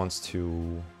probably want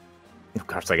to. Oh,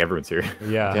 gosh, like everyone's here.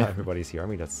 Yeah, Okay. everybody's here. I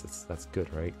mean, that's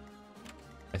good, right?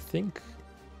 I think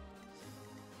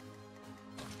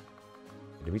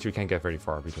Dimitri can't get very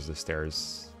far because the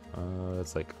stairs.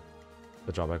 That's like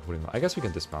the drawback of putting him. I guess we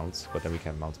can dismount, but then we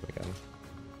can't mount him again.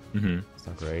 Mm-hmm. It's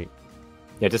not great.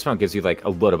 Yeah, dismount gives you like a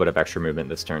little bit of extra movement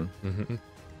this turn. Mm-hmm.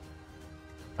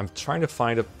 I'm trying to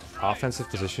find a offensive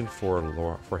position for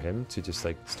him to just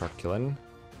like start killing.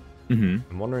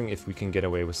 Mm-hmm. I'm wondering if we can get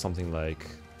away with something like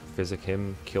physic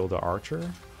him, kill the archer,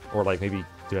 or like maybe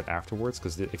do that afterwards.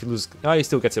 Because if you lose, he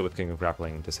still gets it with King of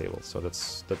Grappling disabled, so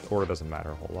that order doesn't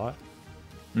matter a whole lot.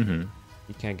 Mm-hmm.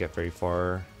 He can't get very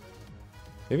far.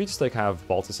 Maybe just like have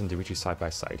Baltus and Dimitri side by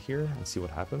side here and see what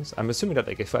happens. I'm assuming that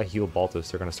like if I heal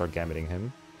Baltus, they're gonna start gambiting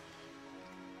him.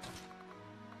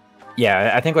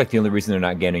 Yeah, I think like the only reason they're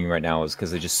not gambling right now is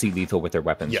because they just see lethal with their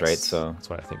weapons, Yes, right? So that's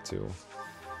what I think too.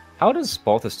 how does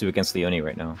Balthus do against Leone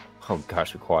right now? Oh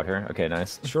gosh, we quad her. Okay,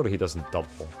 nice. Surely he doesn't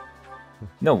double.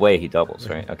 No way he doubles,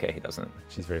 right? Okay, he doesn't.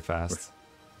 She's very fast.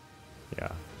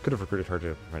 Yeah, could have recruited her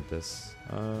to prevent this.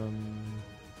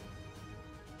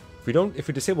 If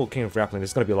we disable King of Grappling,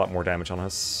 there's going to be a lot more damage on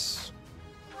us.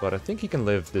 But I think he can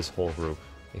live this whole group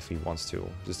if he wants to.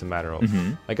 Just a matter of...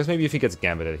 I guess maybe if he gets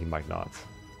gambited, he might not.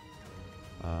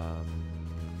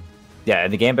 Yeah,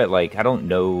 and the Gambit, like, I don't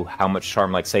know how much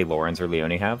charm, like, say, Lorenz or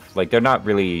Leone have. Like, they're not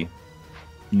really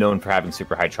known for having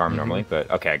super high charm normally, but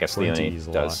okay, I guess 20 Leone is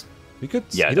a does. lot. We could...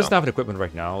 Yeah, he doesn't have an equipment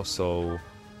right now, so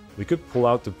we could pull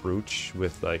out the Brooch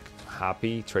with, like,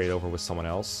 Happy, trade it over with someone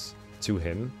else to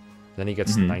him. Then he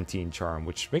gets 19 charm,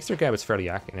 which makes their Gambits fairly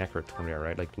inaccurate from there,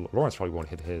 right? Like, Lawrence probably won't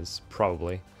hit his,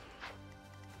 probably.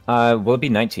 Will it be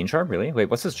 19 charm, really? Wait,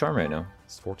 what's his charm right now?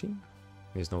 It's 14?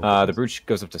 There's no... The Brooch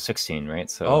goes up to 16,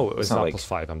 right? So oh, it's not like... plus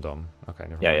 5, I'm dumb. Okay,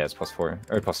 never Yeah, mind. yeah, it's plus 4.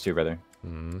 Or plus 2, rather.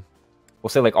 Mm. We'll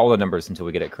say, like, all the numbers until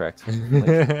we get it correct.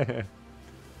 Like...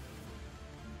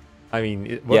 I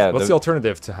mean, Yeah, what's the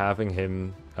alternative to having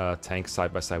him tank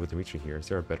side by side with Dimitri here? Is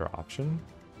there a better option?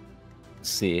 Let's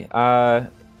see. A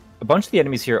bunch of the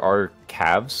enemies here are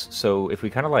calves, so if we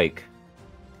kind of, like...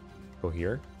 Go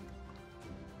here?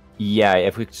 Yeah,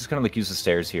 if we just kind of, like, use the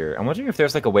stairs here. I'm wondering if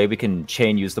there's, like, a way we can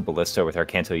chain use the ballista with our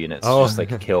Kanto units. Oh. Just,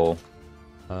 like, kill...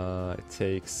 It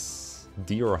takes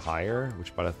D or higher,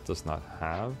 which Bada does not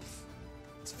have.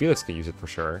 Felix can use it for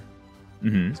sure.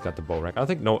 He's got the bow rank. I don't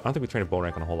think we train a bow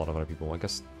rank on a whole lot of other people. I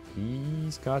guess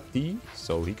he's got D,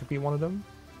 so he could be one of them.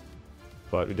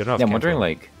 But we don't have. Yeah, I'm wondering, Kanto.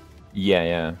 like...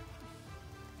 Yeah.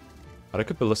 But I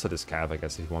could ballista this cav, I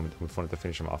guess, if you wanted to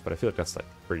finish him off. But I feel like that's like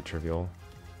pretty trivial.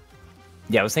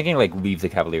 Yeah, I was thinking, like, leave the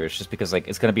Cavaliers, just because, like,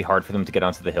 it's going to be hard for them to get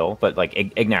onto the hill, but, like,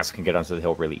 Ignaz can get onto the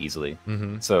hill really easily.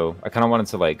 So I kind of wanted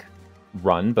to, like,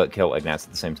 run, but kill Ignaz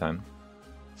at the same time.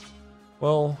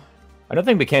 Well, another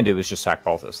thing we can do is just sack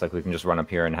Balthus. Like, we can just run up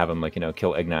here and have him, like, you know,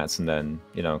 kill Ignaz, and then,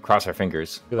 you know, cross our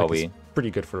fingers I feel while like we... he's pretty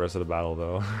good for the rest of the battle,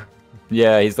 though.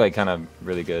 Yeah, he's, like, kind of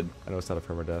really good. I know it's not a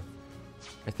permadeath.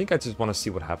 I think I just want to see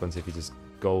what happens if he just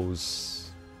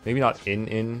goes... Maybe not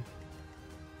in.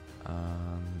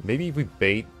 Maybe we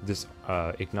bait this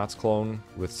Ignaz clone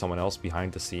with someone else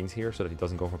behind the scenes here so that he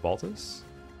doesn't go for Baltus.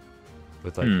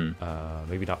 With, like,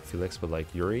 maybe not Felix, but,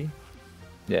 like, Yuri.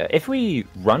 Yeah, if we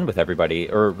run with everybody,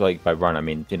 or, like, by run, I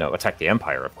mean, you know, attack the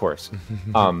Empire, of course,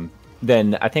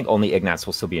 then I think only Ignaz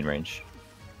will still be in range.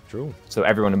 True. So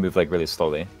everyone will move, like, really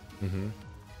slowly.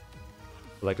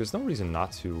 Like, there's no reason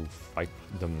not to fight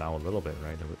them now a little bit,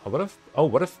 right?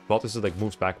 What if Baltus like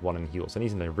moves back 1 and heals? And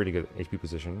he's in a really good HP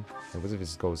position. And what if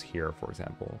this goes here, for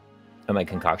example? And, like,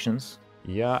 concoctions?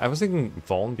 Yeah, I was thinking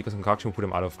Vaughn, because Concoction would put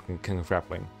him out of King of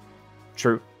Grappling.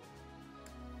 True.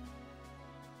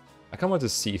 I kind of want to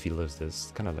see if he lives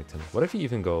this. Kind of like him. What if he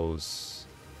even goes...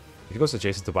 If he goes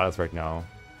adjacent to Byleth right now,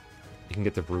 he can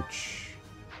get the Brooch.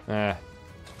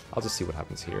 I'll just see what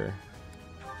happens here.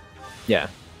 Yeah.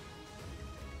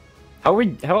 How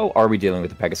are we dealing with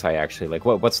the Pegasi, actually? Like,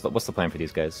 what's the plan for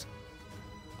these guys?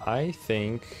 I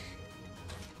think...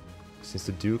 Since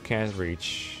the Duke can't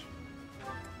reach...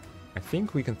 I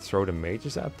think we can throw the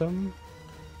mages at them.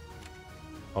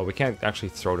 Oh, we can't actually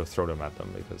throw them at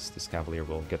them because this Cavalier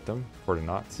will get them or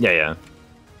not. Yeah.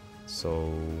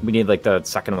 So we need, like, the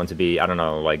second one to be, I don't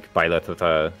know, like Byleth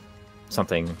with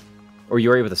something Or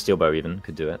Yuri with a steel bow even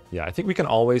could do it. Yeah, I think we can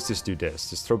always just do this.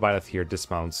 Just throw Byleth here,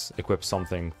 dismounts, equip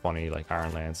something funny like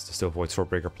Iron Lance to still avoid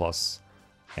Swordbreaker Plus,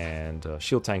 and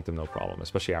shield tank them no problem,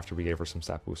 especially after we gave her some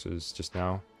stat boosters just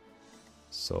now.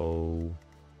 So,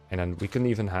 and then we can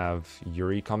even have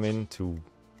Yuri come in to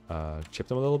chip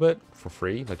them a little bit for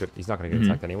free. Like he's not going to get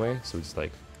attacked anyway, so we just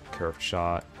like curved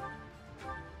shot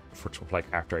for like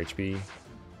after HP.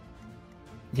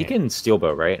 He can steel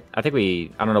bow, right? I think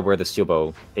I don't know where the steel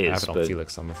bow is. I have it on but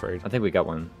Felix, I'm afraid. I think we got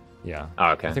one. Yeah.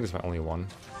 Oh, okay. I think it's my only one.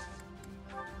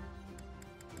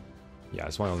 Yeah,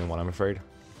 it's my only one, I'm afraid.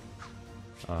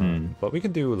 But we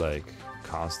can do like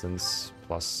Constance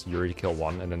plus Yuri to kill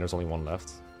one, and then there's only one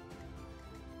left.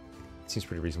 Seems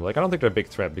pretty reasonable. Like, I don't think they're a big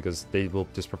threat because they will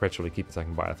just perpetually keep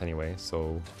attacking Byleth anyway,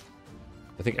 so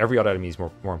I think every other enemy is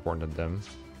more important than them.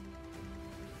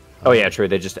 Oh yeah, true.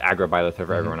 They just aggro Byleth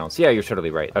over everyone else. Yeah, you're totally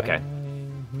right. Okay.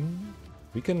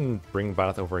 We can bring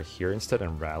Byleth over here instead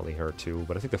and rally her too,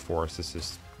 but I think the forest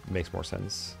just makes more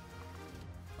sense.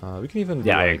 We can even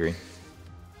I agree.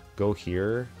 Go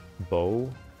here, bow.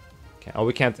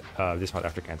 We can't dismount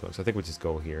after Canto, so I think we just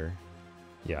go here.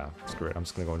 Yeah, screw it. I'm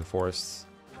just gonna go into forest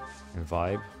and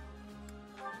vibe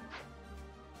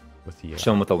with the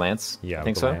Show him with the lance. Yeah, I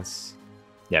think with the so. lance.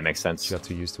 Yeah, makes sense. She got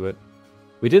too used to it.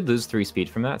 We did lose 3 speed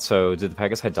from that, so did the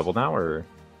Pegasus head double now, or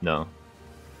no?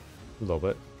 A little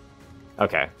bit.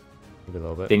 Okay. Maybe a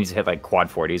little bit. They need to hit like quad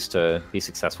 40s to be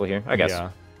successful here, I guess.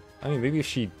 Yeah. I mean, maybe if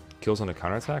she kills on a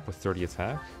counterattack with 30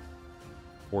 attack,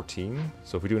 14.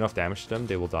 So if we do enough damage to them,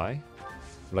 they will die.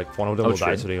 Like, one of them will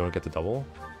die, so they don't get the double.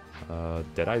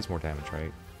 Deadeye is more damage,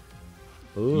 right?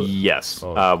 Ugh. Yes.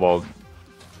 Oh. Well...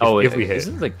 If we hit.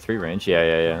 Isn't it like 3 range?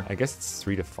 Yeah. I guess it's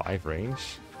 3 to 5 range.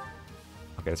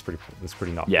 Okay, that's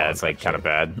pretty not Yeah, fun, it's like kind of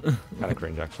bad. Kind of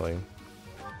cringe, actually.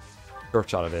 Curve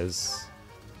shot it is.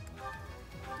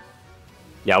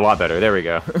 Yeah, a lot better. There we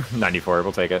go. 94,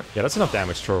 we'll take it. Yeah, that's enough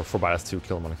damage for Byleth to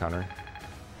kill him on a counter.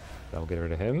 That'll get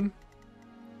rid of him.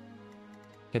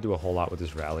 Can't do a whole lot with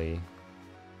this rally.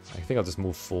 I think I'll just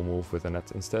move full move with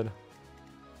Annette instead.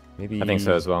 Maybe. I think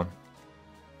so as well.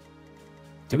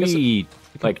 Do we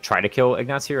like try to kill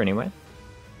Ignacio anyway?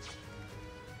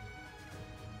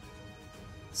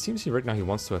 It seems right now he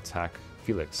wants to attack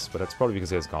Felix, but that's probably because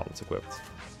he has gauntlets equipped.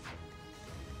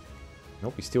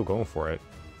 Nope, he's still going for it.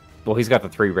 Well, he's got the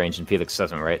 3 range and Felix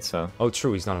doesn't, right? So. Oh,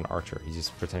 true. He's not an archer. He's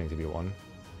just pretending to be one.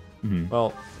 Mm-hmm.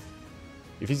 Well,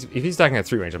 if he's attacking at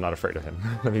 3 range, I'm not afraid of him.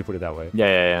 Let me put it that way.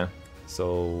 Yeah.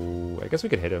 So I guess we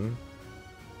could hit him.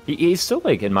 He's still,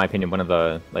 like, in my opinion, one of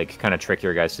the like kind of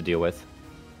trickier guys to deal with.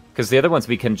 Because the other ones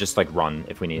we can just like run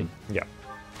if we need. Yeah.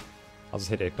 I'll just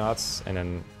hit Ignatz, and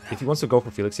then if he wants to go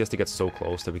for Felix, he has to get so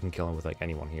close that we can kill him with like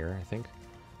anyone here, I think.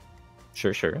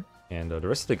 Sure. And the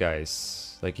rest of the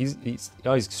guys, like he's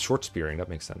short spearing. That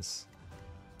makes sense.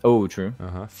 Oh, true.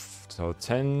 So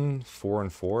 10, 4,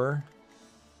 and 4.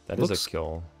 That is a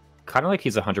kill. Kind of like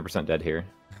he's 100% dead here.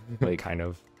 Like kind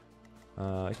of.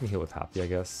 I can heal with Happy, I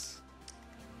guess.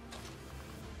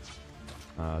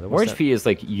 More HP is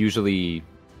like usually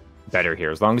better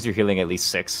here. As long as you're healing at least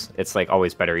 6, it's like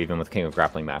always better even with King of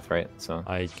Grappling math, right? So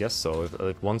I guess so.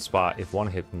 If one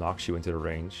hit knocks you into the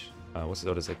range, what's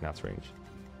Ignat's range?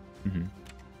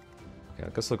 Okay, I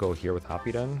guess I'll go here with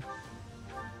Happy then.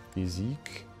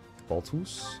 Zeke,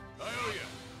 Baltus. So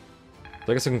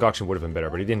I guess a concoction would have been better,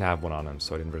 but he didn't have one on him,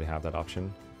 so I didn't really have that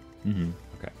option.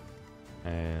 Okay,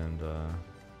 and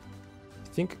I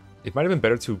think it might have been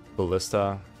better to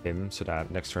ballista him so that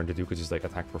next turn the Duke could just like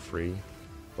attack for free.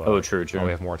 But oh, true. now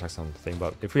we have more attacks on the thing,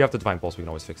 but if we have the Divine Pulse, we can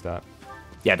always fix that.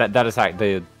 Yeah, that attack,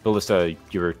 the ballista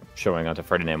you were showing onto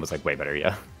Ferdinand was like way better,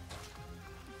 yeah.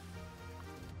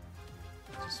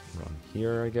 Just run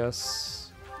here, I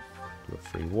guess. Do a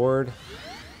free ward.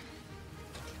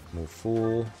 Move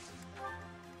full.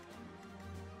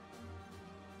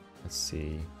 Let's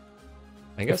see.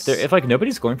 I guess if like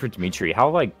nobody's going for Dimitri, how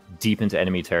like deep into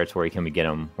enemy territory can we get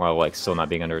him while like still not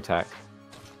being under attack?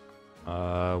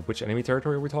 Which enemy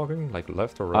territory are we talking? Like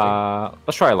left or right?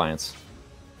 Let's try Alliance.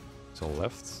 So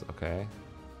left, okay.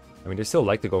 I mean, they still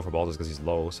like to go for Baltus because he's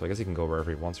low, so I guess he can go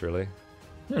wherever he wants, really.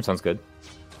 Yeah, sounds good.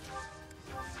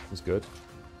 He's good.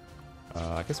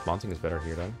 I guess mounting is better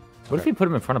here then. What if we put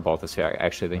him in front of Baltus here,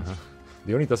 actually?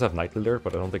 The only does have Night Leader,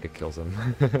 but I don't think it kills him.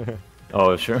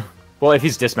 Oh, sure. Well, if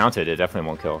he's dismounted, it definitely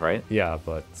won't kill, right? Yeah,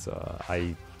 but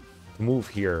to move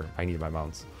here, I need my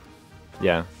mounts.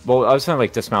 Yeah. Well, I was saying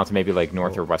like dismount to maybe like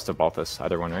north or west of Baltus,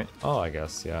 either one, right? Oh, I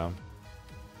guess, yeah.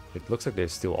 It looks like they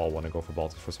still all want to go for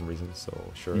Baltus for some reason, so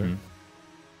sure.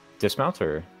 Dismount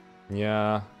or?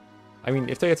 Yeah. I mean,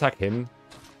 if they attack him,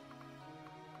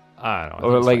 I don't know.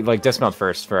 Or like dismount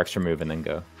first for extra move and then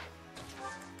go.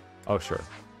 Oh, sure.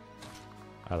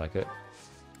 I like it.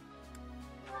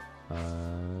 I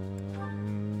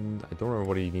don't remember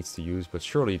what he needs to use, but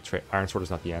surely Iron Sword is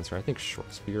not the answer. I think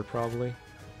Short Spear probably.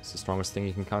 It's the strongest thing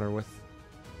you can counter with.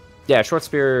 Yeah, Short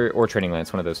Spear or Training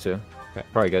Lance, one of those two. Okay.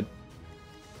 Probably good.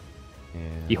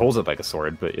 And He holds it like a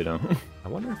sword, but you know. I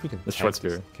wonder if we can The tank Short this.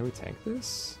 Spear. Can we tank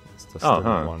this? It's the Oh, third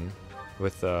huh. one.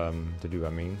 With to do, I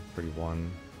mean, 31.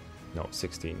 No,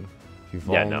 16. If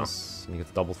he Yeah, no. Vulns, and he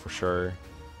gets doubled for sure.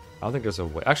 I don't think there's a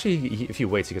way. Actually, if he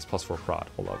waits, he gets +4 prod.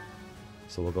 Hold up.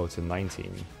 So we'll go to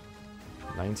 19.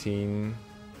 19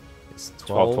 is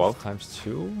 12 times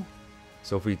 2.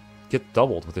 So if we get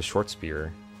doubled with the Short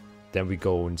Spear, then we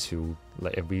go into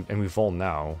like we Vuln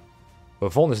now.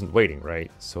 But Vuln isn't waiting, right?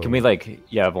 So Can we like,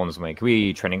 yeah, Vuln is waiting. Can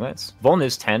we Training Lance? Vuln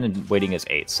is 10 and waiting is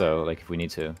 8, so like if we need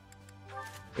to.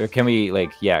 Or can we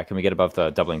like, yeah, can we get above the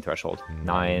doubling threshold?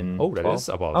 9. Oh, that 12? is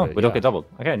above Oh, it, we don't yeah. get doubled.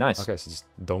 Okay, nice. Okay, so just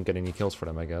don't get any kills for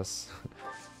them, I guess.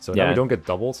 So Yeah. now we don't get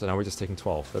doubled, so now we're just taking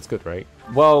 12. That's good, right?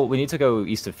 Well, we need to go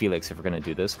east of Felix if we're going to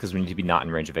do this, because we need to be not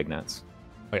in range of Ignatz.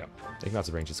 Oh yeah, Ignat's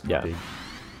range is Yeah. big.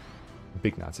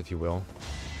 Big Nats, if you will.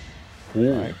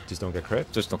 Ooh. Alright, just don't get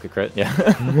crit. Just don't get crit,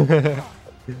 yeah.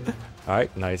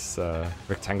 Alright, nice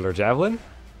rectangular javelin.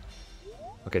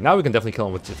 Okay, now we can definitely kill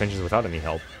him with Vengeance without any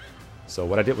help. So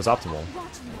what I did was optimal.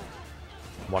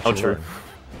 Watch Oh, and true. learn.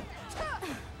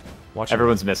 Watch and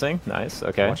Everyone's missing. Nice,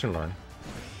 okay. Watch and learn.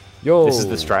 Yo! This is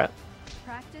the strat.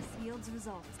 Practice yields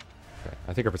results. Okay,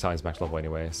 I think our battalion's max level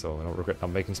anyway, so I don't regret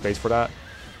not making space for that.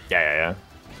 Yeah.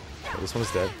 Okay, this one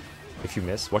is dead. If you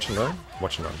miss, watch and learn.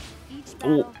 Watch and learn. Each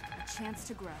battle, a chance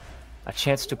to grow. A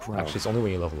chance to grow. Actually, it's only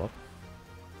when you level up.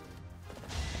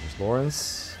 There's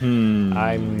Lawrence. Hmm,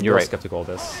 I'm you're real right. skeptical of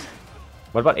this.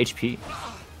 What about HP?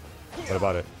 What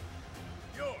about it?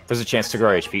 There's a chance to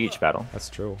grow HP each battle, That's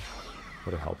true.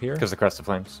 Would it help here? because the Crest of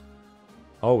Flames.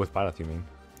 Oh, with Byleth, you mean?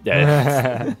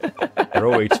 Yeah.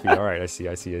 Grow HP. Alright, I see.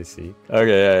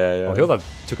 Okay, yeah. Oh, Hilda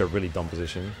took a really dumb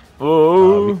position.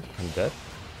 Oh. We're kind of dead.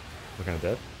 We're kind of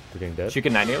dead. We're getting dead. She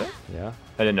can 90 it? Yeah.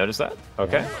 I didn't notice that.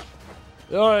 Okay.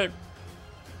 Alright.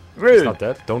 It's Rude. not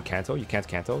dead. Don't canto. You can't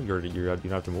canto. You don't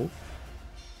have to move.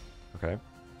 Okay.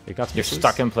 Ignatz You're misses.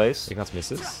 stuck in place. Ignatz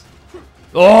misses.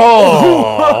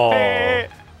 Oh!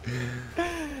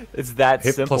 It's that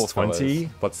Hit simple. plus 20,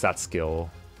 fellas. but stat skill.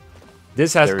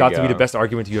 This has There we got to be go. the best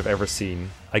argument you have ever seen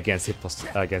against hit plus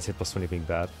 20 being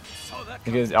bad.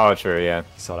 Oh, true, yeah. You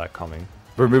saw that coming.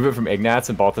 Remove it from Ignatz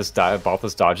and Balthus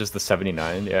dodges the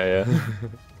 79. Yeah.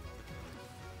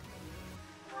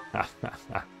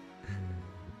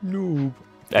 Noob.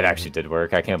 That actually did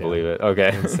work. I can't believe it.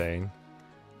 Okay. Insane.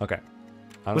 Okay.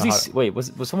 I don't Was know he? how- Wait,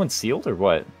 was someone sealed or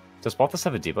what? Does Balthus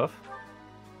have a debuff?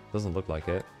 Doesn't look like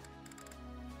it.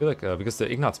 I feel like because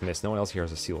the Ignatz missed, no one else here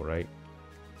has a seal, right?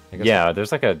 I guess Yeah,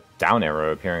 there's like a down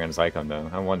arrow appearing on his icon though.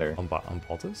 I wonder. On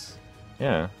Baltus?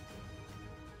 Yeah.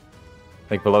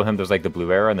 Like below him, there's like the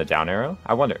blue arrow and the down arrow.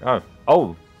 I wonder.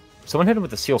 Oh, someone hit him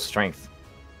with the seal strength.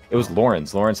 It was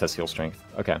Lawrence. Lawrence has seal strength.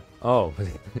 Okay. Oh,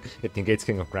 it negates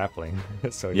King of Grappling.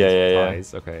 So it Yeah, just yeah.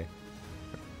 applies. Okay.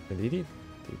 Did he?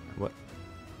 What?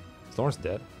 Is Lawrence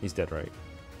dead? He's dead, right?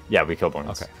 Yeah, we killed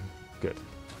Lawrence. Okay. Good.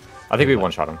 I think we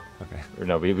one-shot him. Okay. Or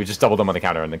no, we just doubled him on the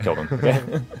counter and then killed him. Okay.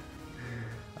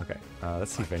 Okay.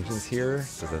 Let's see Vengeance here,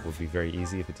 because that would be very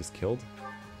easy if it just killed.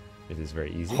 It is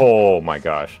very easy. Oh my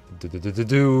gosh.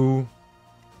 Do.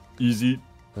 Easy.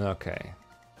 Okay.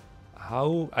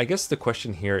 I guess the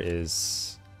question here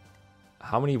is,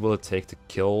 how many will it take to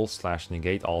kill /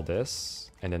 negate all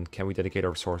this? And then can we dedicate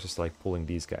our resources to like pulling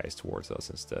these guys towards us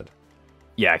instead?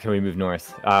 Yeah, can we move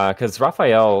north? Because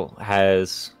Raphael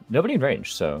has nobody in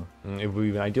range, so It would be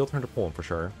an ideal turn to pull him for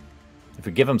sure. if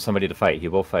we give him somebody to fight, he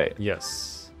will fight.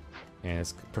 Yes. And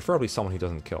it's preferably someone who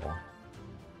doesn't kill.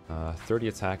 30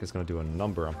 attack is going to do a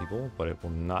number on people, but it will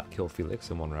not kill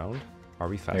Felix in one round. Are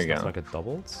we fast There you enough to go. not get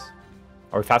doubled?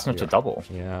 Are we fast enough to Yeah. double?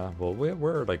 Yeah, well,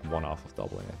 we're like one off of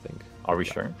doubling, I think. Are we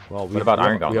sure? Well, What about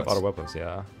Iron we have Gauntlets? auto weapons,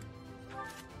 yeah.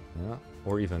 Yeah,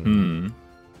 or even, Hmm.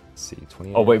 let's see,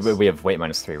 28. Oh, wait, we have weight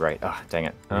 -3, right. Ah, dang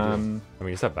it. We do. I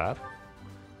mean, is that bad?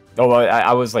 Oh, well,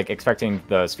 I was like expecting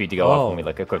the speed to go up Oh. when we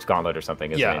like equipped Gauntlet or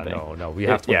something. Yeah, anything. no, we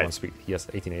have 21 Yeah. speed. He has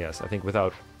 18 AS. I think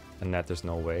without a net, there's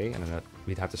no way, and a net,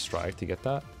 we'd have to strive to get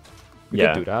that. We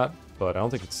Yeah. could do that, but I don't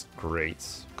think it's great,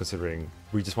 considering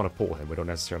we just want to pull him. We don't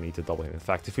necessarily need to double him. In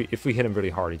fact, if we hit him really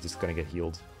hard, he's just going to get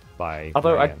healed by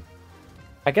Although Marianne.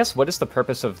 I guess what is the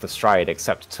purpose of the stride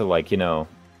except to like,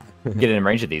 get in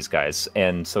range of these guys?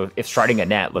 And so if striding a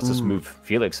net, let's just move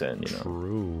Felix in,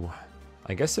 True.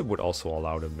 I guess it would also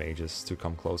allow the mages to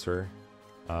come closer.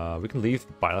 We can leave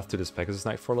Byleth to this Pegasus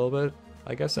Knight for a little bit,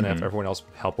 I guess, and have everyone else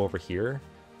help over here.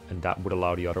 and that would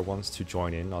allow the other ones to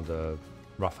join in on the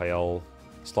Raphael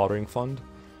slaughtering fund.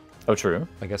 Oh, true.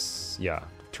 I guess, yeah,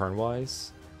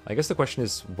 turn-wise. I guess the question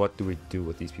is, what do we do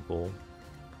with these people?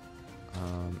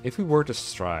 If we were to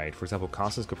stride, for example,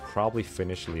 Constance could probably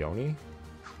finish Leone.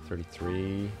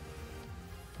 33.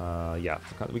 Yeah,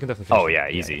 we can definitely finish. Oh, yeah,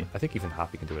 easy. I think even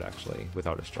Happy can do it, actually,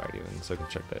 without a stride even, so I can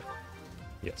check that.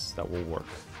 Yes, that will work.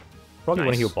 Probably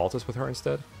want to heal Baltus with her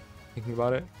instead, thinking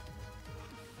about it.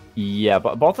 Yeah,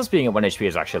 but Baltus being at 1 HP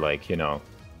is actually, like, you know,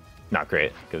 not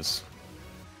great, because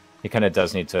he kind of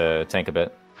does need to tank a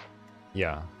bit.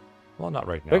 Yeah. Well, not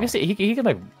right now. But I guess he can,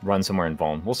 like, run somewhere in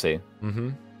Vuln. We'll see. Mm-hmm.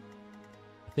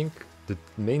 I think the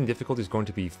main difficulty is going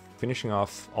to be finishing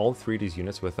off all 3 of these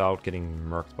units without getting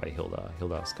murked by Hilda.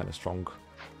 Hilda's kind of strong.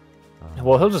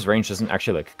 Well, Hilda's range doesn't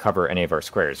actually, like, cover any of our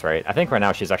squares, right? I think right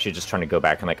now she's actually just trying to go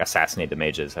back and, like, assassinate the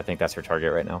mages. I think that's her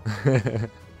target right now.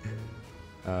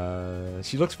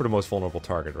 She looks for the most vulnerable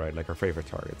target, right? Like her favorite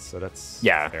targets, so that's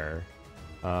fair.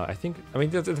 I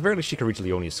mean, at the very least, she can reach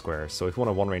Leone's square, so if we want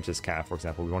to one-range this Cav, for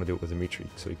example, we want to do it with Dimitri,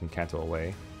 so he can canto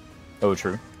away. Oh,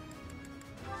 true.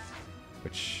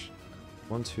 Which,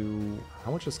 1, 2...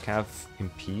 How much does Cav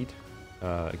impede?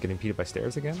 Get impeded by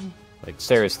stairs again? Like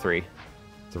Stairs 3.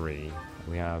 3.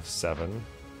 We have 7.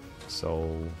 So...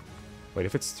 Wait,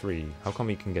 if it's 3, how come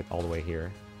he can get all the way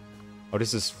here? Oh,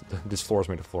 this floor is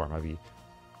made of floor, maybe.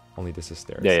 Only this is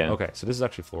stairs. Yeah. Okay, so this is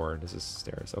actually floor, this is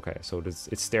stairs. Okay, so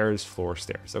it's stairs, floor,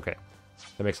 stairs. Okay,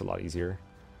 that makes it a lot easier.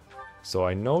 So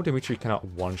I know Dimitri cannot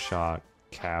one-shot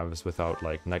Cavs without,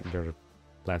 like, Nightmare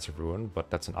Lance of Ruin, but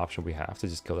that's an option we have to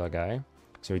just kill that guy.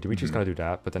 So Dimitri's gonna do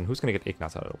that, but then who's gonna get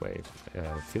Ignatz out of the way?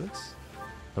 Felix?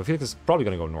 No, Felix is probably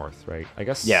gonna go north, right? I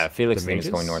guess. Yeah, Felix is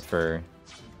going north for...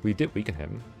 We did weaken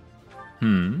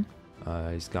him.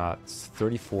 He's got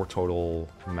 34 total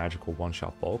magical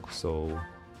one-shot bulk, so...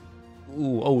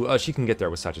 Ooh, she can get there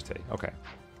with Sagittae. Okay.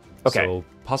 So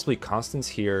possibly Constance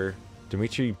here,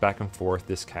 Dimitri back and forth,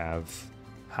 this Cav,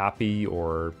 Happy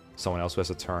or someone else who has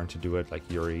a turn to do it, like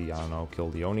Yuri, I don't know, kill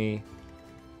Leone.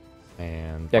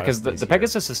 And yeah, because the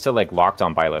Pegasus is still, like, locked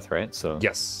on Byleth, right? So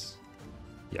yes.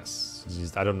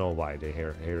 I don't know why they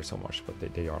hate her so much, but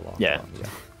they are locked on. Yeah.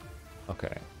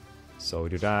 Okay. So we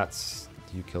do that.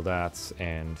 You kill that,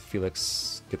 and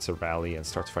Felix gets a rally and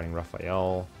starts fighting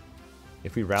Raphael.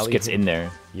 If we rally, just gets in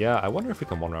there. Yeah, I wonder if we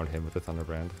can one-round him with the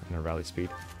Thunderbrand and a rally speed.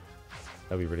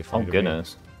 That'd be really funny. Oh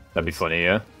goodness, that'd be funny.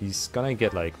 Yeah. He's gonna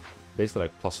get, like, basically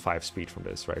like +5 speed from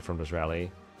this, right? From this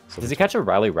rally. So does he catch a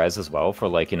rally res as well for,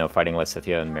 like, you know, fighting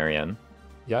Lysithea and Marianne?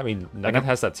 Yeah, I mean, Nugget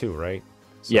has that too, right?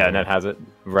 So, yeah, Ned has it.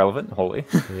 Relevant, holy.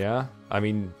 Yeah, I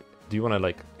mean, do you want to,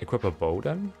 like, equip a bow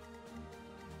then?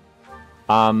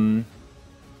 To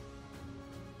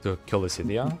kill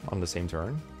Lysithea on the same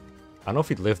turn? I don't know if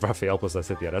he'd live Raphael plus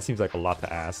Lysithea. That seems like a lot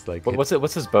to ask. Like, what's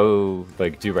his bow,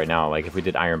 like, do right now? Like, if we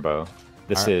did Iron Bow,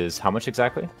 this is how much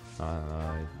exactly?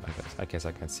 I guess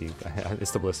I can't see.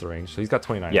 It's the blister range. So he's got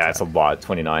 29. Yeah, attack. it's a lot.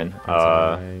 29.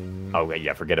 29. Oh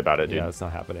yeah, forget about it, dude. Yeah, it's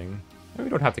not happening. We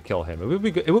don't have to kill him.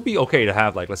 It would be okay to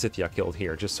have, like, Lysithea killed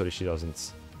here, just so that she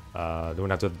doesn't. They wouldn't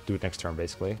have to do it next turn,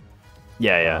 basically.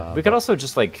 Yeah. We could also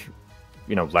just, like,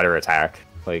 you know, let her attack.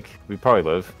 Like, we'd probably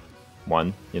live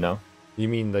 1, you know? You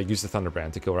mean, like, use the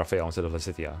Thunderbrand to kill Raphael instead of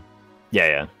Lysithea?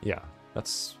 Yeah. Yeah,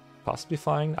 that's possibly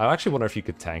fine. I actually wonder if you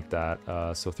could tank that.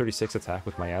 So 36 attack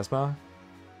with Miasma.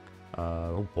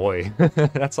 Oh boy,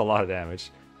 that's a lot of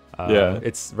damage. Yeah.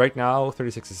 It's right now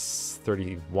 36 is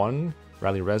 31.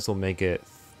 Rally Res will make it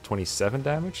 27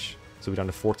 damage. So we're down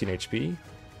to 14 HP.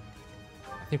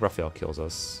 I think Raphael kills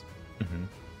us.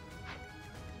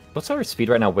 What's our speed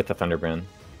right now with the Thunderbrand?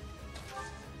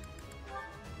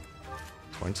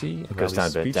 20. It goes down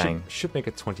a bit, dang. Should make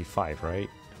it 25, right?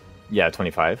 Yeah,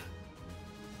 25.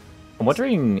 I'm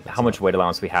wondering how much weight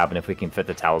allowance we have and if we can fit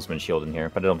the Talisman Shield in here,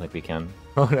 but I don't think we can.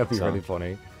 Oh, that'd be really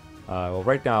funny. Well,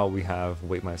 right now we have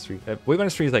weight -3. Weight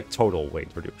 -3 is, like, total weight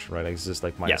reduction, right? Like, it's just,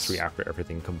 like, -3 after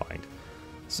everything combined.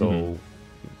 So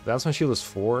Talisman Shield is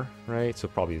 4, right? So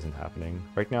it probably isn't happening.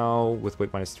 Right now, with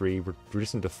weight -3, we're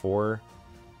reducing to 4.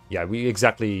 Yeah,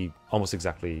 we almost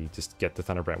exactly just get the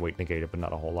Thunderbrand weight negated, but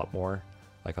not a whole lot more.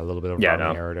 Like a little bit of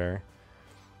rounding error there.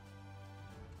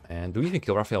 And do we even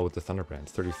kill Raphael with the Thunderbrand?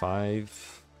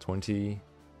 35, 20?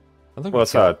 I think well,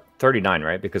 it's 39,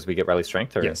 right? Because we get rally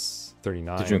strength? Or... Yes,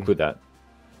 39. Did you include that?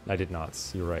 I did not.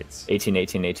 You're right. 18,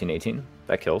 18, 18, 18.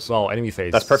 That kills. Well, enemy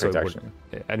phase. That's perfect, actually.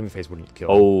 Enemy phase wouldn't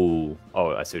kill.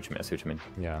 Oh, I see what you mean.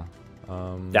 Yeah.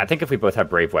 Yeah, I think if we both have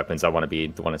brave weapons, I want to be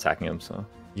the one attacking him, so...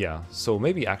 Yeah, so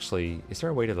maybe actually... Is there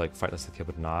a way to, like, fight Lysithea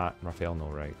but not Raphael? No,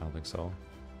 right? I don't think so.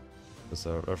 Because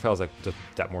Raphael's, like, just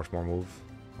that much more move.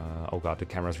 Oh god, the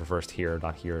camera's reversed here,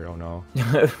 not here. Oh no.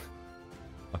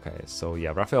 Okay, so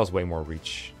yeah, Raphael's way more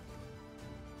reach.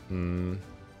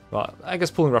 Well, I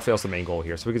guess pulling Raphael's the main goal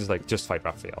here, so we can just fight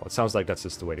Raphael. It sounds like that's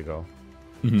just the way to go.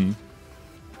 Mm-hmm.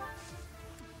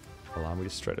 Allow me to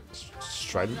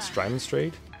stride and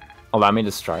straight? Allow me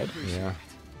to stride? Yeah.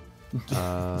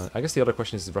 I guess the other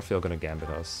question is Raphael gonna gambit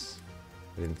us?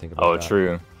 I didn't think about that. Oh,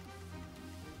 true.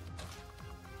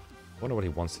 I wonder what he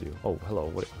wants to do. Oh, hello.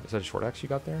 What is that a short axe you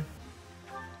got there?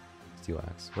 Steel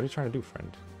axe. What are you trying to do,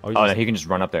 friend? Oh, no, he can just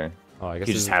run up there. Oh, I guess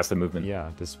he just has the movement.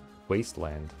 Yeah, this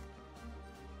wasteland.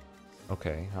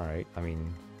 Okay, alright. I mean,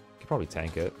 you could probably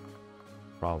tank it.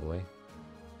 Probably.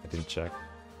 I didn't check.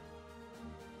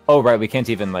 Oh, right, we can't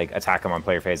even, like, attack him on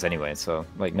player phase anyway, so,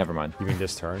 like, never mind. You mean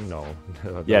this turn? No.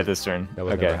 Yeah, this turn. That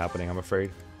was okay. never happening, I'm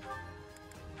afraid.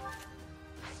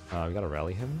 We gotta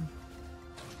rally him.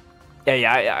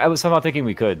 Yeah, I was somehow thinking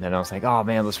we could, and I was like, oh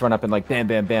man, let's run up and like bam,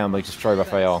 bam, bam, like destroy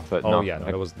Raphael. But oh no, yeah, no,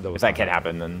 like, that was if that can't not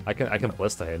happen, then I can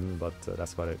ballista him, but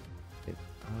that's about it.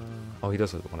 Oh, he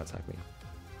doesn't want to attack me.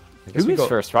 Who moves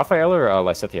first, Raphael or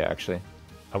Lysithea? Actually,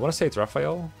 I want to say it's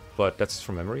Raphael, but that's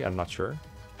from memory. I'm not sure.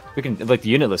 We can like the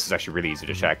unit list is actually really easy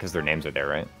to check because their names are there,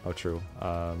 right? Oh, true.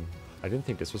 I didn't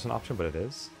think this was an option, but it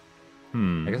is.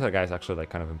 I guess that guy's actually like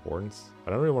kind of important.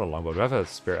 I don't really want a longbow. Do I have a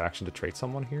spare action to trade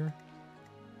someone here?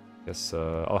 Guess,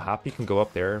 oh, Happy can go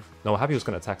up there. No, Happy was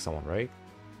going to attack someone, right?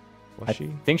 Was she?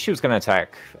 I think she was going to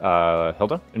attack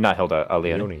Hilda? Not Hilda,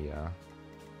 Leonie. Leonie, yeah.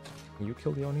 Can you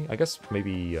kill Leonie? I guess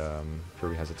maybe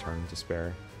Kirby has a turn to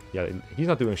spare. Yeah, he's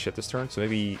not doing shit this turn, so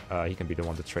maybe he can be the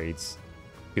one that trades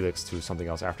Felix to something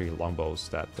else after he longbows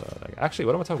that... actually,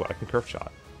 what am I talking about? I can curve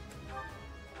shot.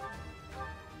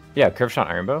 Yeah, curve shot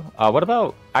iron bow. What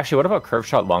about curve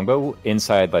shot longbow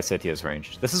inside Lysithea's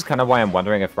range? This is kind of why I'm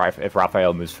wondering if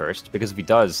Raphael moves first, because if he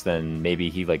does, then maybe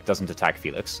he like doesn't attack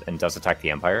Felix and does attack the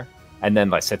Empire, and then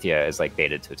Lysithea is like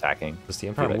baited to attacking. Does the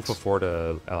Empire move before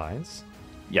the Alliance?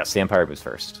 Yes, the Empire moves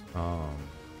first. Oh,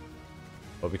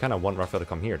 but we kind of want Raphael to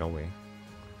come here, don't we?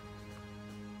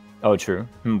 Oh, true.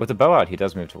 With the bow out, he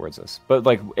does move towards us. But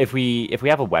like, if we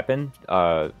have a weapon,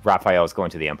 Raphael is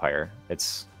going to the Empire.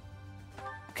 It's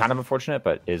kind of unfortunate,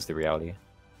 but is the reality.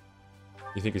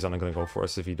 You think he's only going to go for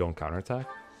us if you don't counterattack?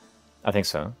 I think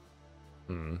so.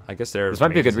 I guess this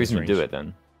might be a good reason to do it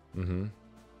then.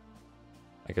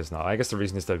 I guess not. I guess the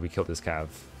reason is that we killed this Cav,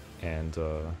 and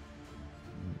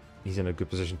he's in a good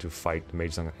position to fight the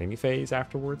mages on the enemy phase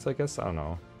afterwards, I guess. I don't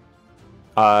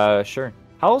know. Sure.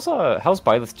 How's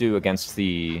Byleth do against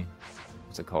the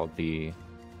what's it called? The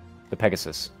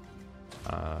Pegasus?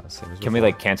 Same as Can we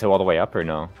like canto all the way up or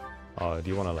no? Do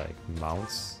you want to like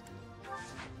mounts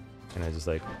and then just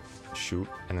like shoot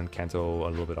and then canto a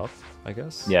little bit up, I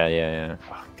guess? Yeah.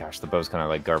 Oh, gosh, the bow's kind of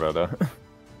like garbo though.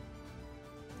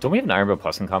 Don't we have an Iron Bow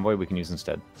Plus in Convoy we can use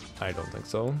instead? I don't think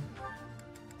so.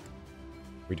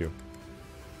 We do.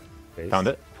 Base. Found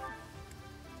it.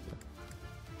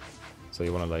 So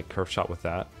you want to like curve shot with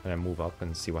that and then move up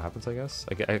and see what happens, I guess?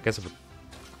 I guess if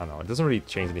I don't know. It doesn't really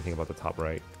change anything about the top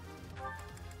right.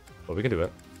 But we can do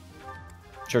it.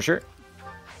 Sure.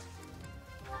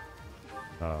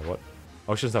 What?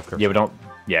 Oh, she doesn't have curve. Yeah, we don't.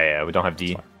 Yeah, we don't have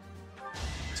D.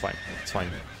 It's fine.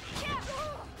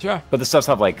 Yeah. But this does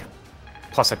have like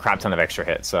plus a crap ton of extra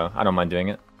hit, so I don't mind doing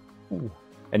it. Ooh.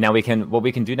 And now what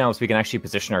we can do now is we can actually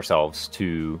position ourselves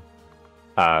to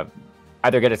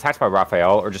either get attacked by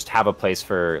Raphael or just have a place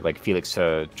for like Felix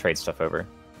to trade stuff over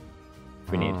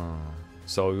if we need.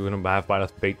 So we're gonna have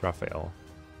Byleth bait Raphael.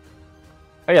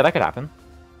 Oh yeah, that could happen.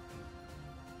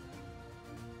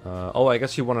 I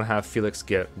guess you want to have Felix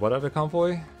get what other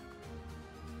convoy?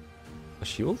 A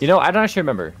shield? You know, I don't actually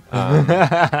remember.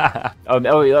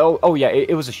 Oh yeah,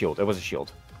 it was a shield. It was a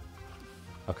shield.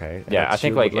 Okay. Yeah, I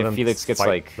think like if Felix gets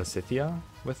like Lysithea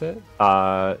with it.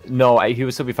 No, he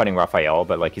would still be fighting Raphael,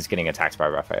 but like he's getting attacked by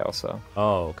Raphael. So.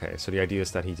 Oh, okay. So the idea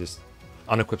is that he just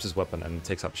unequips his weapon and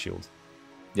takes up shield.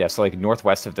 Yeah, so like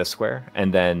northwest of this square,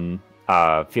 and then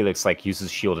Felix like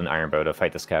uses shield and iron bow to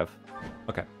fight this Cav.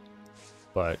 Okay.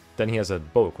 But then he has a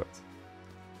bow equipped.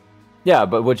 Yeah,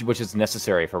 but which is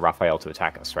necessary for Raphael to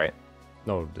attack us, right?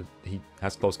 No, he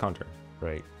has close counter,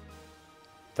 right?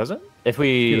 Does it? If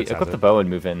we equip the bow and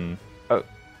move in... Oh,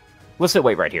 let's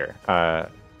wait right here.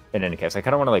 In any case, I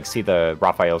kind of want to like see the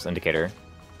Raphael's indicator.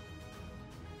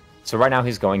 So right now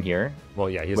he's going here. Well,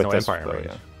 yeah, he has no Empire range.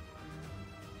 Yeah.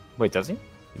 Wait, does he?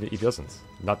 He doesn't.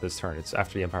 Not this turn. It's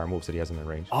after the Empire moves that he has him in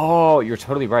range. Oh, you're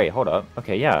totally right. Hold up.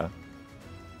 Okay, yeah.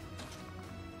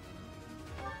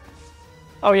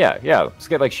 Oh, yeah. Let's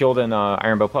get, like, Shield and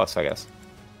Iron Bow Plus, I guess.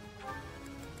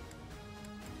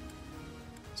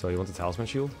 So you want the Talisman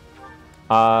Shield?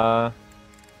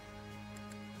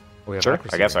 We have Sure,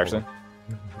 accuracy I guess ring. actually.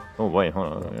 Oh wait,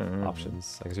 hold on.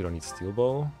 Options. I guess we don't need steel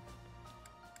bow.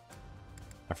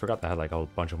 I forgot that I had like a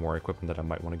bunch of more equipment that I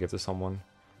might want to give to someone.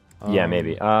 Yeah,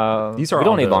 maybe. These are we don't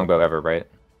on need the- longbow ever, right?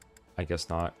 I guess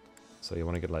not. So you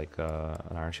want to get like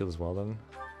an iron shield as well then?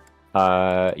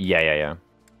 Yeah.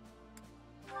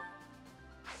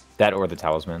 That or the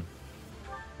talisman.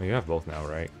 Well, you have both now,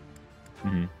 right?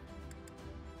 Mm-hmm.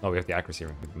 Oh, we have the accuracy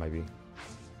ring, maybe.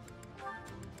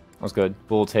 That's good.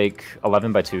 We'll take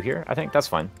 11 by 2 here. I think that's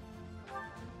fine.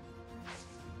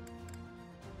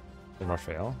 From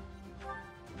Raphael.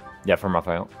 Yeah, from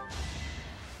Raphael.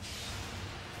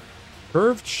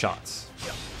 Curved shots.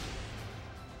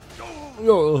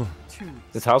 Oh.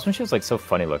 The talisman shield's like so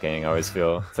funny looking, I always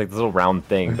feel. It's like this little round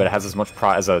thing, but it has as much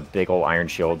pro as a big old iron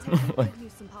shield. Like,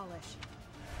 Use some polish.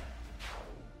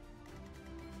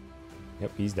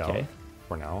 Yep, he's down Okay.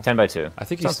 for now. 10 by 2. I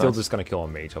think he's Sounds still nice. just gonna kill a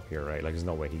mage up here, right? Like, there's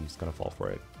no way he's gonna fall for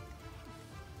it.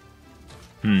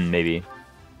 Maybe.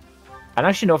 I don't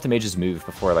actually know if the mages move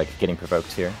before like getting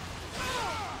provoked here.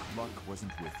 Luck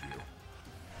wasn't with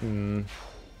you.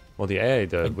 Well, the AI,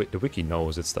 the wiki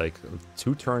knows it's like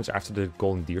 2 turns after the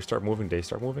golden deer start moving, they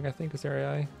start moving, I think, is their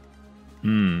AI.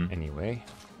 Anyway.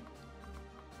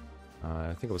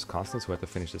 I think it was Constance who had to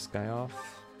finish this guy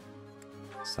off.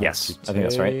 Yes, I think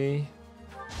that's right. Sanctite.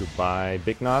 Goodbye,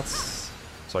 Big Nuts.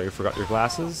 Sorry you forgot your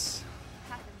glasses.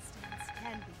 Happenstance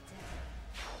can be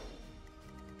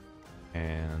deadly.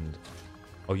 And...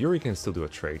 Oh, Yuri can still do a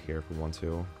trade here if we want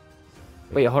to.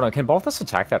 Wait, hold on. Can Balthus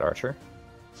attack that archer?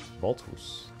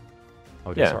 Balthus.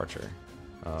 Oh, this Yeah. Archer.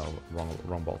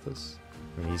 Wrong Balthus.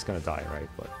 I mean, he's gonna die, right?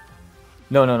 But...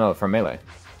 No, from melee.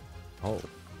 Oh.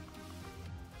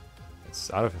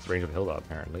 It's out of range of Hilda,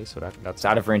 apparently, so that's... It's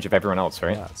out of range of everyone else,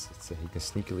 right? Yeah, he can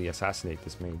sneakily assassinate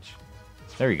this mage.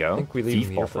 There you go. I think we leave Thief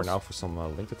him here for Balthus. now for some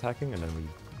linked attacking, and then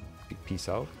we peace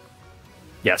out.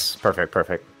 Yes, perfect.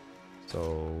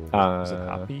 So, Uh, is it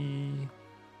Happy?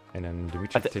 And then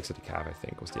Dimitri I takes it to Cav, I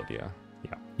think, was the idea.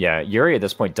 Yeah. Yeah, Yuri at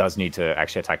this point does need to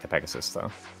actually attack the Pegasus,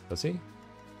 though. Does he?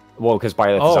 Well, because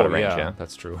Byleth is out of range, yeah.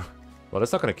 That's true. Well,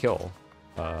 that's not going to kill.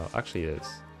 Actually, it is.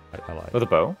 I lied. With a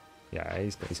bow? Yeah,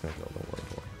 he's going to kill. Don't worry.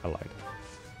 I lied.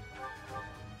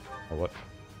 Oh, what?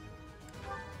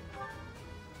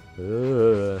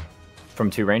 From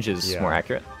 2 ranges, Yeah. more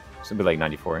accurate. So it'd be like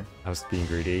 94. I was being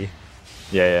greedy.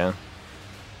 Yeah.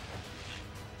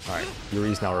 Alright,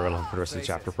 Yuri's now irrelevant for the rest of the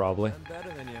chapter, probably. I'm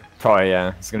better than you. Probably,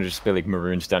 yeah. It's gonna just be like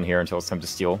marooned down here until it's time to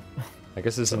steal. I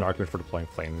guess this is an argument for deploying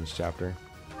flame in this chapter.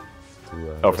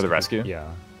 To, Oh, for the rescue? Yeah.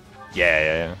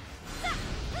 Yeah.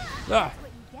 Ah!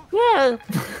 Ah!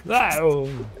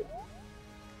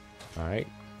 Alright.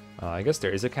 I guess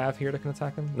there is a Cav here that can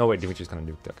attack him. No, wait, Dimitri's gonna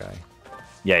nuke that guy.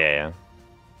 Yeah.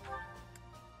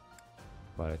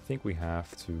 But I think we have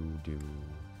to do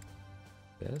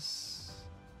this.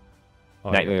 Oh,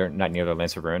 Night near the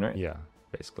Lance of Ruin, right? yeah,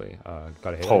 basically.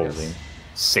 Gotta hit. I Holy. guess.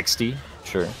 60?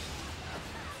 Sure.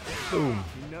 You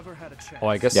never had a chance. Oh,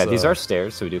 I guess. Yeah, these are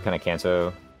stairs, so we do kind of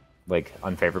canto, like,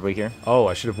 unfavorably here. Oh,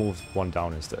 I should have moved one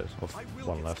down instead of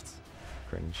one left.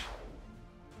 Cringe.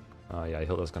 Yeah,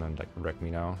 Hilda's gonna like wreck me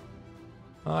now.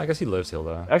 I guess he lives,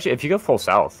 Hilda. Actually, if you go full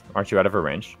south, aren't you out of her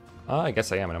range? I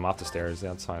guess I am, and I'm off the stairs. Yeah,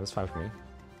 that's fine. That's fine with me.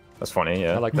 That's funny,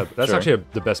 yeah. I like that. That's Sure. actually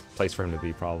the best place for him to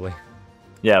be, probably.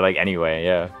 Yeah, like, anyway,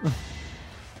 yeah.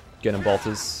 Get him,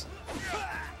 Baltus.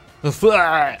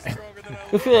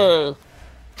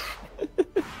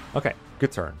 Okay,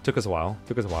 good turn. Took us a while.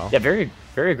 Yeah, very,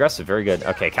 very aggressive, very good.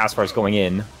 Okay, Caspar's going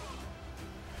in.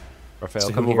 Raphael,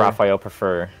 So come who will here. Raphael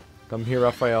prefer? Come here,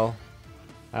 Raphael.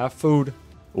 Have food.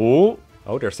 Ooh.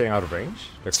 Oh, they're staying out of range.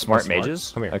 They're Smart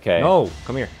mages? Come here. Okay. No,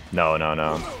 come here. No.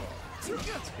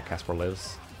 Caspar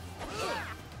lives.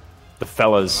 The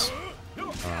fellas.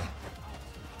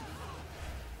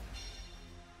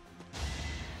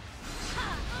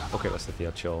 Okay, let's let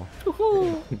the chill.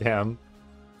 Damn.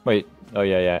 Wait. Oh,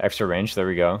 yeah. Extra range. There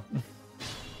we go.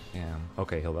 Damn.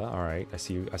 Okay, Hilda. All right. I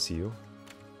see you. See what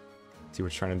you're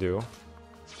trying to do.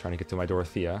 Trying to get to my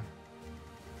Dorothea.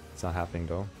 It's not happening,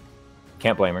 though.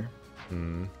 Can't blame her.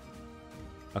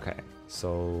 Okay,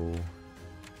 so...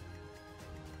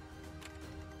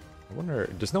 I wonder...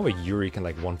 There's no way Yuri can,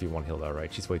 like, 1v1 Hilda,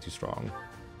 right? She's way too strong.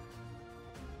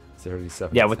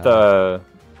 37. Yeah, with the...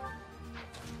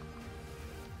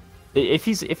 If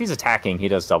he's attacking, he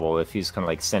does double. If he's kind of,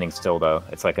 like, standing still, though,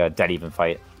 it's like a dead even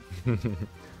fight.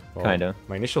 Well, Kinda.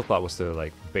 My initial thought was to,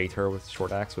 like, bait her with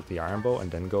short axe with the iron bow and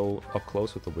then go up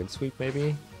close with the wind sweep,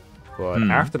 maybe? But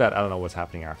after that, I don't know what's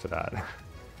happening after that.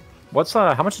 What's,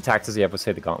 how much attack does he have with,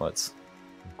 say, the gauntlets?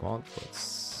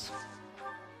 Gauntlets.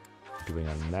 Doing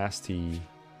a nasty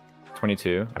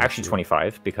 22. Actually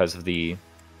 25 because of the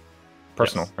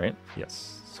personal, Yes. right?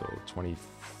 Yes. So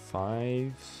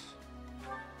 25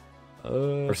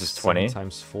 Versus 7 20.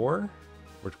 times 4.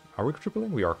 Are we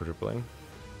quadrupling? We are quadrupling.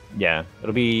 Yeah, it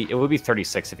will be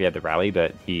 36 if he had the rally,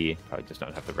 but he probably does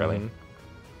not have the rally.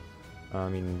 I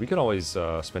mean, we could always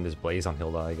spend his blaze on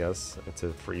Hilda, I guess,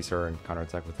 to freeze her and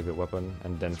counterattack with a good weapon,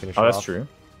 and then finish her Oh, that's off. true.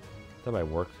 That might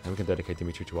work. And we can dedicate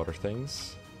Dimitri to other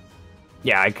things.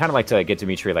 Yeah, I'd kind of like to get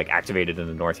Dimitri like activated in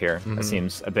the north here. That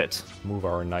seems a bit. Move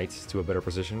our knight to a better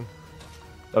position.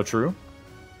 Oh, true.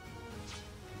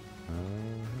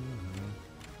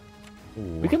 Ooh.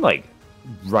 We can like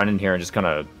run in here and just kind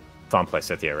of thump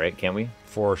Lysithea, right? Can't we?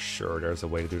 For sure, there's a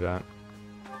way to do that.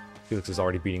 Felix is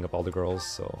already beating up all the girls,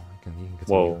 so he can continue.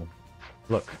 Whoa.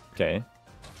 Look, Okay.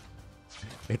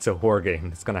 it's a war game.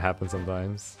 It's gonna happen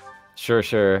sometimes. Sure,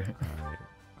 sure. Alright.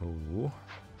 Ooh.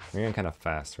 We're going kind of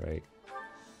fast, right?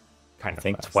 Kind of I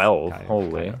think fast. 12. Kind of,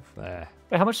 Holy. kind of.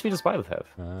 Wait, how much speed does Byleth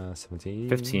have? 17.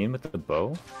 15 with the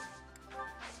bow?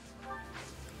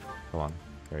 Come on.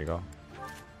 There you go.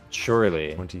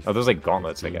 Surely. 20, Oh, those like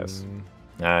gauntlets, I guess. 15.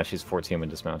 Nah, she's 14 when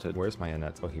dismounted. Where's my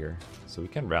Annette? Oh, here. So we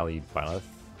can rally Byleth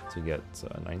to get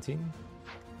 19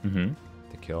 Mm-hmm.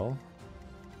 to kill.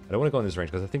 I don't want to go in this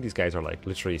range because I think these guys are like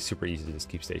literally super easy to just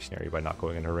keep stationary by not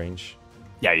going in their range.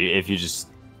 Yeah, if you just...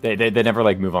 They never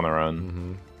like move on their own.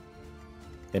 Mm-hmm.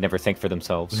 They never think for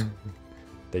themselves.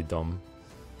 They dumb.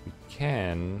 We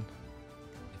can...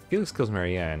 If Felix kills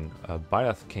Marianne,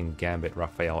 Byleth can gambit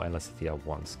Raphael and Lysithea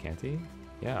once, can't he?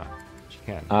 Yeah, she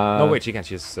can. No, wait, she can't.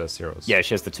 She has zeros. Yeah,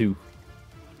 she has the 2.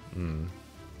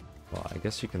 Well, I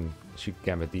guess she can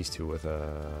gambit these two with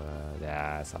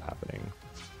yeah, it's not happening.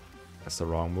 That's the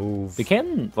wrong move. We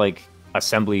can, like,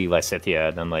 assembly Lysithea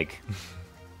and then, like...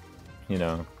 you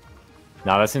know...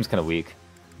 No, that seems kind of weak.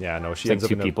 Yeah, no, she It's like ends up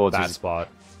two in people, a it's bad just- spot.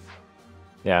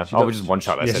 Yeah, She we does- just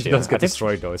one-shot Lysithea. Yeah, she does I get think-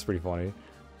 destroyed though. It's pretty funny.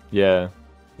 Yeah.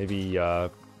 Maybe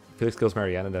Felix kills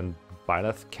Marianne and then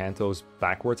Byleth cantos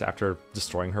backwards after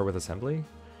destroying her with assembly.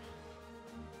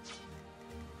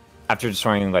 After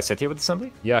destroying Lysithea with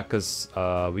assembly? Yeah, because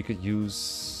we could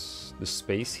use the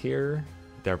space here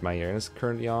that Marianne is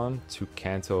currently on to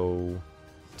canto,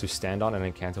 to stand on, and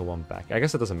then canto one back. I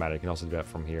guess it doesn't matter. You can also do that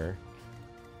from here.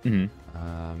 Mm-hmm.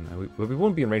 And we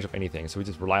won't be in range of anything, so we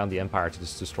just rely on the Empire to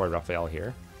just destroy Raphael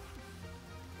here.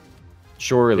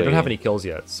 Surely. They don't have any kills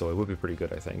yet, so it would be pretty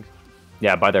good, I think.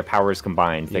 Yeah, by their powers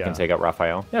combined, they Yeah. can take out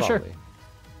Raphael. Yeah, sure. Probably.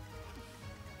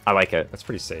 I like it. That's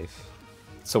pretty safe.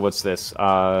 So what's this?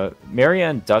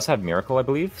 Marianne does have Miracle, I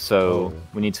believe, so Oh.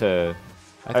 we need to...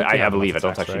 think we I have believe. I enough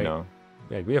don't attacks, actually right? know.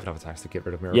 Yeah, we have enough attacks to get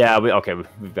rid of Miracle. Yeah,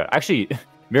 we've got... Actually,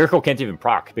 Miracle can't even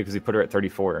proc because we put her at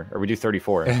 34. Or we do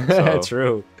 34. So...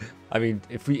 True. I mean,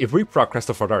 if we proc Crest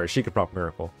of Fordari, she could proc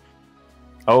Miracle.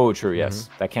 Oh, true, yes.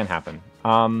 That can happen.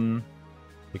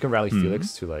 We can rally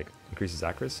Felix to like increase his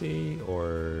accuracy,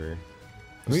 or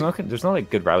There's no like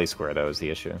good rally square, though, is the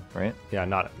issue, right? yeah,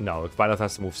 no. If Byleth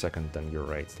has to move second, then you're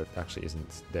right. That actually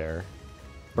isn't there.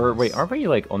 Or wait, aren't we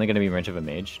like only going to be in range of a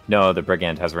mage? No, the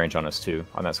Brigand has range on us too,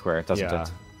 on that square, doesn't Yeah,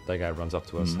 it? that guy runs up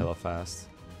to us hella fast.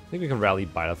 I think we can rally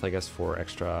Byleth, I guess, for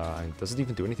extra. Does it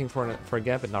even do anything for a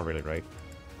gambit? Not really, right?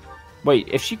 Wait,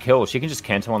 if she kills, she can just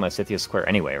canto on Lysithea's square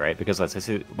anyway, right? Because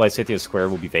Lysithea's square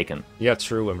will be vacant. Yeah,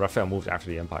 true. And Raphael moved after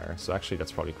the Empire, so actually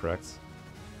that's probably correct.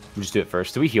 We just do it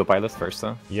first. Do we heal Byleth first,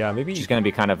 though? Yeah, maybe. She's going to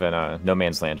be kind of in a no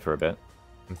man's land for a bit.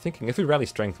 I'm thinking if we rally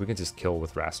Strength, we can just kill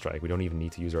with Wrath Strike. We don't even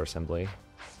need to use our Assembly.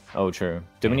 Oh, true.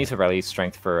 Do we need to rally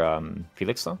strength for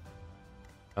Felix, though?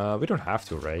 We don't have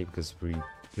to, right? Because we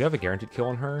have a guaranteed kill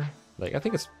on her. Like, I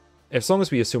think it's as long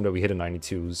as we assume that we hit a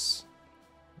 92s.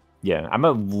 Yeah, I'm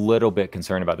a little bit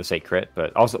concerned about this 8 crit,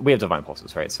 but also we have Divine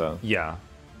Pulses, right? So Yeah,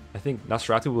 I think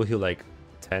Nosferatu will heal like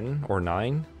 10 or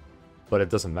 9, but it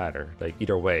doesn't matter. Like,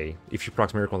 either way, if she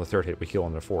procs Miracle on the 3rd hit, we heal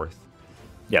on the 4th.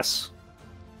 yes.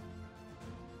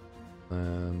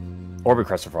 Or we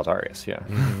Crest of Rotarius, yeah.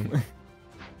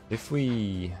 If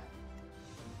we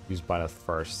use Byleth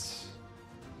first,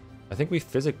 I think we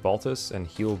Physic Baltus and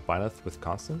heal Byleth with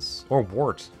Constance. Or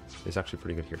Wart is actually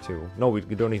pretty good here too. No, we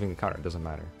don't even counter, it doesn't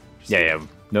matter. Just Yeah.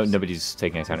 Nobody's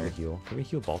taking a take the counter. heal. Can we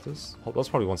heal Baltus? Baltus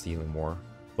probably wants the healing more.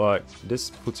 But this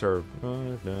puts her...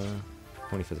 no,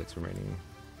 20 physics remaining.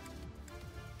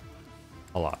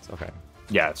 A lot, okay.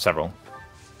 Yeah, several.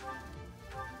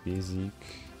 Basic.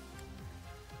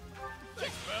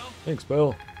 Thanks,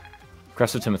 Bill.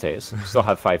 Crest of Timotheus. Still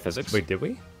have 5 physics. Wait, did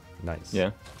we? Nice.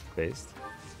 Yeah. Based.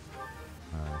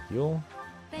 Heal.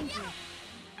 Thank you.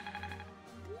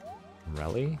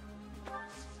 Rally.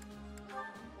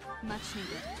 Much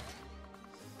needed.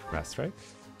 Wrath Strike.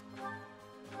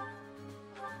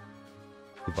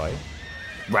 Goodbye.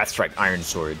 Wrath Strike, Iron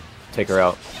Sword. Take her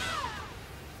out.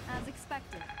 As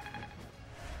expected.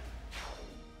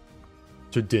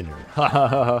 To dinner. Ha ha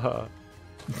ha ha.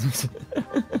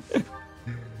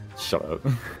 Shut up.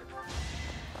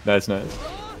 That's nice.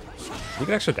 You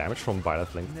get extra damage from Violet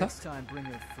Flame. Next time, bring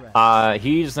your friend.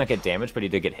 He does not get damage, but he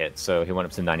did get hit, so he went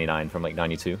up to 99 from like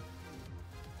 92.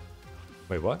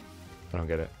 Wait, what? I don't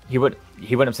get it. He went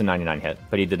up to 99 hit,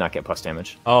 but he did not get plus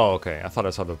damage. Oh, okay. I thought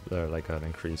I saw like an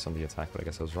increase on the attack, but I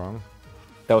guess I was wrong.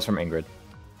 That was from Ingrid.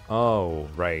 Oh,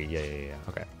 right. Yeah.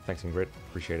 Okay. Thanks, Ingrid.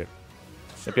 Appreciate it.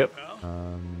 Yep, yep.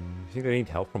 You think they need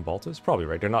help from Baltus? Probably,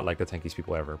 right? They're not like the tankiest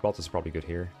people ever. Baltus is probably good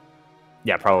here.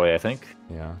 Yeah, probably, I think.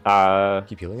 Yeah.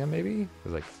 Keep healing him, maybe?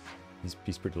 Because, like,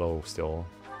 he's pretty low still.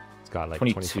 He's got, like,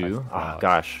 22. Oh,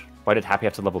 gosh. Why did Happy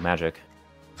have to level magic?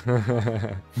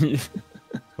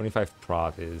 25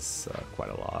 prot is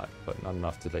quite a lot, but not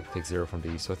enough to, like, take 0 from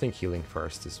these. So I think healing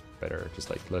first is better.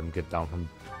 Just, like, let him get down from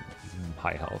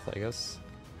high health, I guess.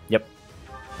 Yep.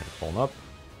 And pull him up.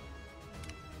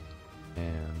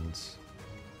 And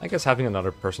I guess having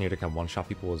another person here to kind of one-shot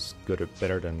people is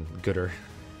gooder than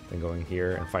going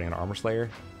here and fighting an armor slayer.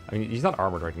 I mean, he's not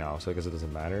armored right now, so I guess it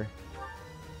doesn't matter.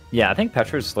 Yeah, I think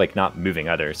Petra's like not moving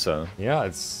either, so yeah,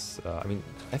 it's. I mean,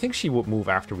 I think she would move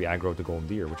after we aggroed the golden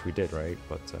deer, which we did, right?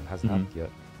 But hasn't happened yet.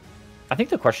 I think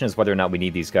the question is whether or not we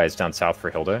need these guys down south for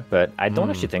Hilda, but I don't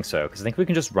actually think so, because I think we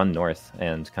can just run north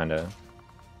and kind of.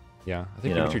 Yeah, I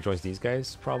think Dimitri joins these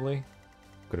guys probably.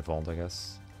 Could have evolved, I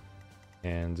guess.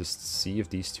 And just see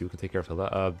if these two can take care of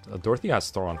Hilda. Dorothy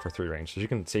has Thoron for 3 range, so she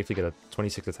can safely get a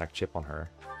 26 attack chip on her.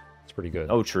 It's pretty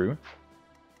good. Oh, true.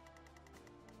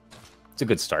 It's a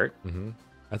good start.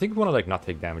 I think we want to like not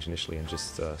take damage initially and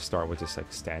just start with just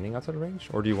like standing outside the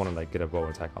range, or do you want to like get a bow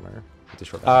attack on her with the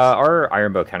short? Our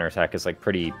iron bow counterattack is like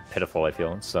pretty pitiful, I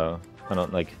feel. So I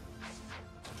don't like.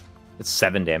 It's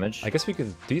 7 damage. I guess we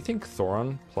can. Do you think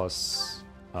Thoron plus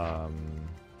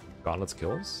gauntlets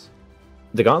kills?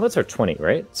 The gauntlets are 20,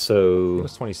 right? So it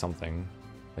was 20 something,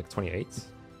 like 28.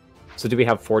 So do we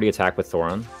have 40 attack with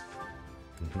Thoron?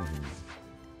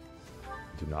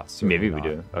 Do not. Maybe we not.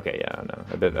 do. Okay, yeah, no,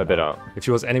 a bit out. If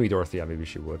she was enemy Dorothy, yeah, maybe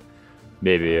she would.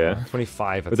 Maybe, yeah.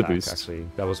 25 with attack, a boost. actually.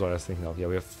 That was what I was thinking of. Yeah,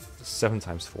 we have 7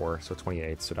 times 4, so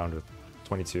 28, so down to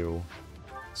 22.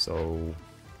 So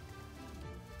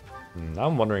now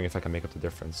I'm wondering if I can make up the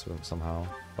difference somehow.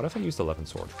 What if I used 11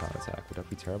 sword to counter attack? Would that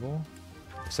be terrible?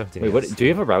 17. Wait, what? Do you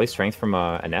have a rally strength from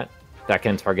Annette that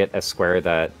can target a square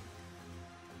that?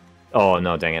 Oh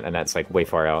no, dang it! Annette's like way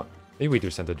far out. Maybe we do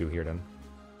send to do here then.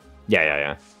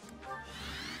 Yeah.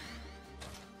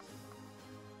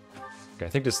 Okay, I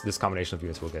think this combination of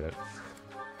units will get it.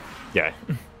 Yeah.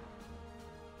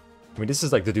 I mean, this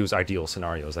is like the dude's ideal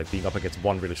scenarios, like being up against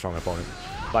one really strong opponent.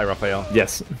 Bye, Raphael.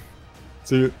 Yes.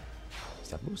 See you.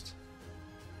 Stat boost.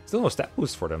 Still no stat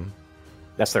boost for them.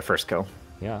 That's their first kill.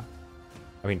 Yeah.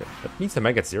 I mean, that means they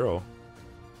might get 0.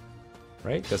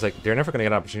 Right? Because like they're never gonna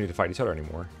get an opportunity to fight each other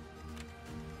anymore.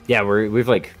 Yeah, we've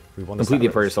like We won completely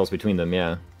the put ourselves between them.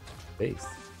 Yeah. Faith.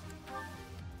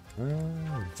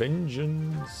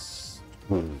 Vengeance.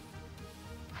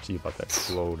 See about that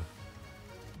claude.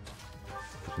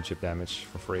 Chip damage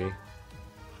for free.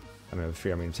 I mean,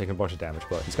 free. I mean, taking a bunch of damage,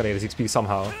 but he's gonna get his XP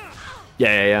somehow.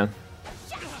 Yeah.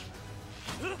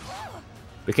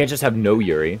 We can't just have no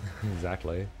Yuri.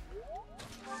 Exactly.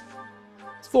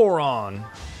 Thoron.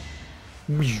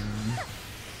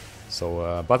 So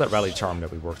about that rally charm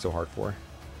that we worked so hard for.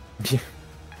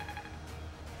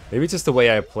 Maybe it's just the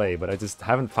way I play, but I just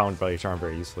haven't found rally charm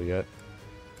very useful yet.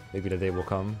 Maybe the day will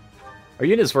come. Our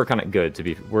units were kind of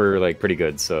good we're like pretty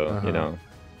good, so you know,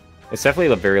 it's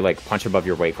definitely a very like punch above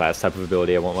your weight class type of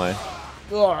ability. I won't lie.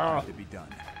 To be done.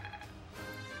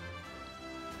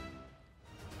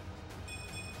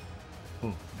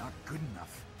 Not good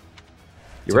enough.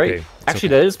 You're right. okay. Actually,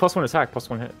 that is +1 attack,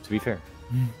 +1 hit. To be fair,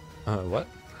 What?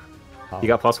 you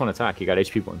got +1 attack. You got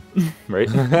HP 1,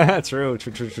 right?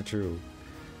 True.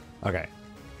 Okay.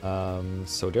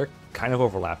 So they're kind of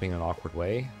overlapping in an awkward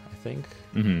way, I think.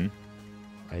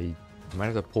 I might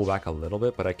have to pull back a little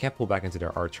bit, but I can't pull back into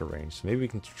their archer range. So maybe we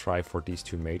can try for these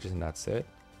 2 mages, and that's it.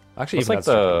 Actually, What's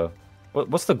even like that's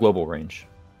what's the global range?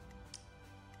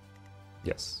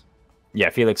 yes, Yeah,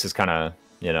 Felix is kind of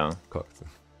cooked.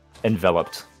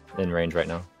 enveloped in range right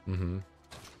now.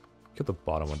 Get the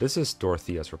bottom one. This is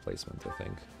Dorothea's replacement, I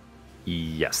think.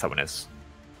 Yes, that one is.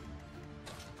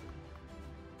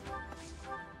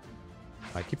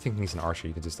 I keep thinking he's an archer.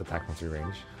 You can just attack from 3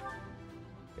 range.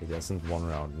 It doesn't 1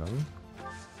 round none.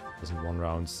 Doesn't 1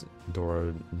 round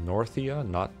Northia,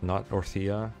 not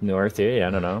Orthea. North, yeah,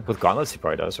 I don't know. With gauntlets, he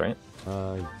probably does, right?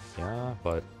 Yeah,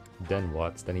 but then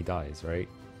what? Then he dies, right?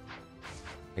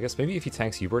 I guess maybe if he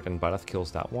tanks Hubert and Byleth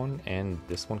kills that one, and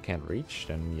this one can't reach,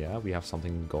 then yeah, we have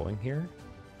something going here.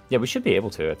 Yeah, we should be able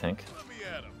to, I think.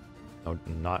 No,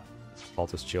 not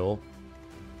Baltus chill.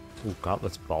 Ooh,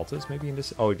 Gauntlet's Baltus maybe in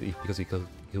this? Oh, because he killed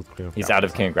Queen of He's Grappling. out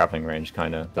of King Grappling range,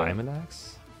 kind of. Diamond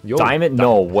Axe? Yo, Diamond?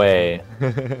 No way.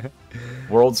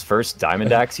 World's first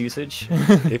Diamond Axe usage?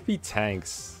 If he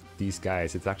tanks these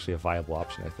guys, it's actually a viable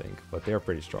option, I think. But they're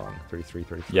pretty strong. 33,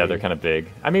 33. Yeah, they're kind of big.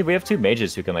 I mean, we have 2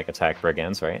 mages who can like attack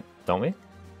brigands, right? Don't we?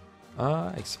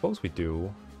 I suppose we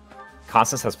do.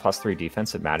 Constance has +3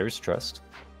 defense. It matters. Trust.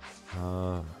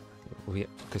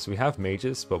 Because we have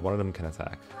mages, but one of them can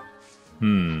attack.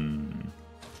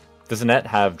 Does Annette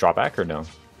have drawback or no?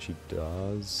 She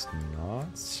does not.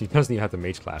 She doesn't even have the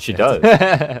mage class. She yet.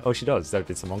 does. Oh, she does. That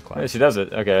it's a monk class. Yeah, she does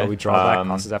it. Okay. Oh, we draw back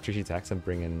Constance after she attacks and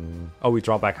bring in. Oh, we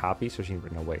draw back Happy, so she.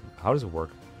 No, wait. How does it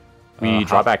work? We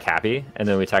draw back Happy, and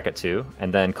then we attack at 2,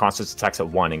 and then Constance attacks at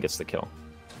 1 and gets the kill.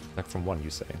 Attack from 1,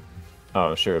 you say?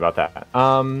 Oh, sure about that.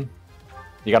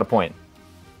 You got a point.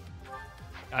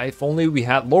 If only we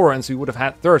had Lawrence, we would have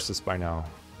had Thyrsus by now.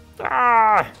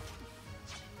 Ah!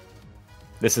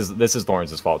 This is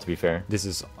Lawrence's fault, to be fair.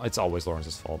 It's always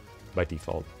Lawrence's fault by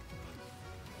default.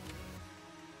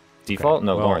 Default? Okay,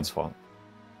 No, well, Lawrence's fault.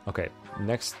 Okay,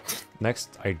 next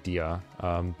idea.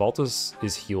 Baltus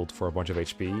is healed for a bunch of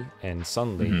HP, and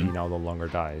suddenly he now no longer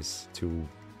dies to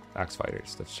Axe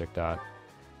Fighters. Let's check that.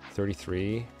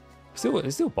 33.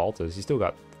 It's still Baltus. He's still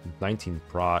got 19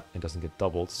 prot and doesn't get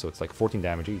doubled, so it's like 14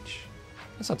 damage each.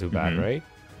 That's not too bad, right?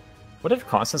 What if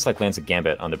Constance like lands a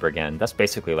gambit on the brigand? That's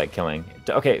basically like killing.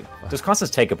 Okay, does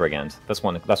Constance take a brigand? That's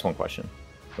one question.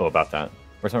 Oh, about that.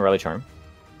 Where's my rally charm?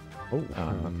 Oh,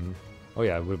 oh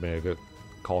yeah, it would have been a good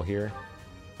call here.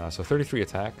 So 33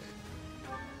 attack,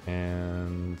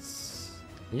 and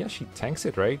yeah, she tanks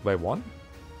it right by 1.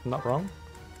 I'm not wrong.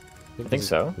 I think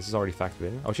so. This is already factored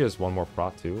in. Oh, she has 1 more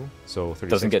prot too, so 36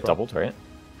 Doesn't get prot. doubled, right?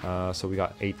 So we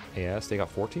got 8 AS, they got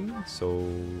 14. So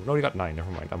no, we got 9.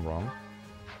 Never mind, I'm wrong.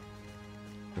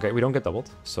 Okay, we don't get doubled,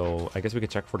 so I guess we can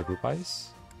check for the group eyes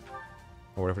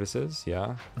or whatever this is.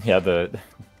 Yeah. Yeah,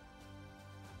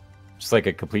 just like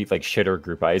a complete like shitter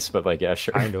group ice, but like yeah,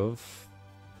 sure. Kind of.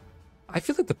 I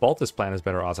feel like the Baltus plan is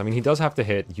better odds. I mean, he does have to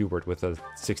hit Hubert with a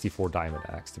 64 Diamond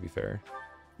Axe, to be fair.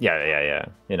 Yeah.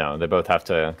 You know, they both have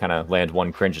to kind of land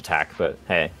 1 cringe attack, but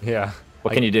hey, Yeah.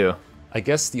 what can you do? I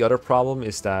guess the other problem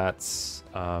is that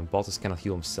Baltus cannot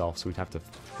heal himself, so we'd have to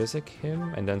physic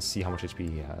him and then see how much HP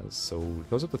he has. So it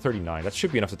goes up to 39. That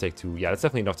should be enough to take 2. Yeah, that's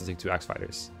definitely enough to take 2 Axe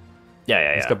Fighters.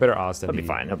 Yeah. He's got better odds than He'll be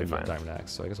fine. He'll be fine. Diamond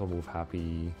Axe. So I guess I'll move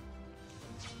Happy.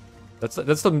 That's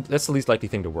the least likely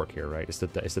thing to work here, right? It's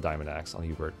the Diamond Axe on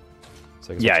Hubert.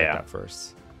 So I guess I'll check that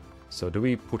first. So do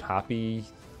we put Happy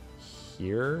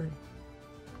here?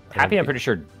 Happy, I'm pretty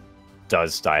sure,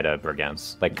 does die to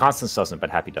brigands. Like Constance doesn't, but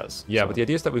Happy does. Yeah, so. but the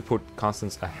idea is that we put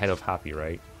Constance ahead of Happy,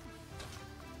 right?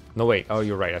 No, wait. Oh,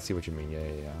 you're right. I see what you mean. Yeah.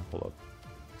 Hold up.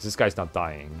 Because this guy's not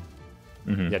dying.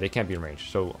 Yeah, they can't be in range.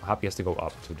 So Happy has to go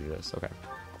up to do this. Okay.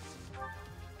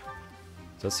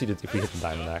 So let's see if we hit the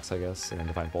Diamond Axe, I guess, and then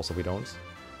Divine Pulse if we don't.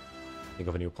 Think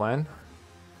of a new plan.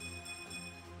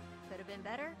 Could have been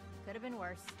better, could have been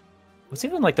worse. What's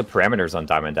even like the parameters on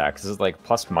Diamond Axe? Is it like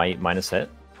plus might minus hit?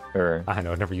 Or I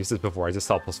know, I've never used this before. I just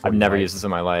saw plus 40. I've never used this in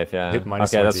my life, yeah. Hit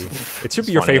minus okay, 20. That's, it should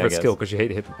be your funny, favorite skill because you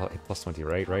hate hit plus 20,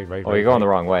 right? Oh, you're going the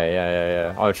wrong way.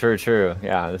 Yeah. Oh, true.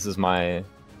 Yeah, this is my...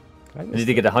 I need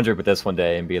to get 100 with this one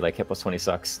day and be like, hit plus 20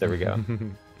 sucks. There we go.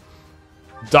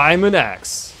 Diamond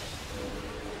Axe.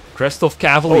 Crest of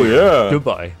Cavalry. Oh, yeah.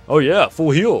 Goodbye. Oh, yeah.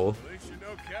 Full heal. At least you're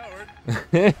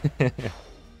no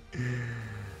coward.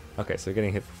 Okay, so we're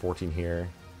getting hit for 14 here.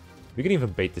 We can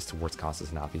even bait this towards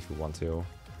Constance and Happy if we want to.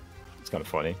 It's kind of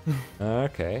funny.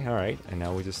 Okay, alright. And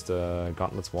now we just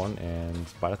gauntlets one and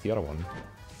bite at the other one.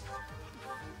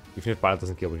 Even if Bite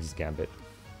doesn't kill, we just Gambit.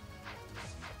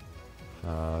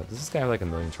 Does this guy have like a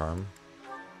million charm?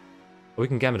 Oh, we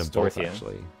can Gambit them both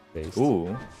actually. Based.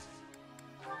 Ooh.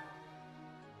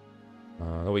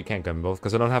 No, we can't Gambit both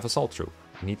because I don't have Assault Troop.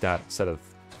 I need that set of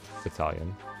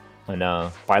battalion. I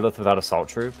know. Byleth without Assault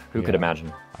Troop? Who could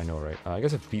imagine? I know, right? I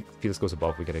guess if Felix goes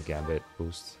above, we get a Gambit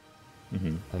boost.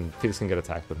 And Felix can get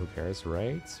attacked, but who cares,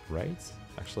 right? Right?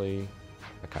 Actually,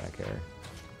 I kind of care.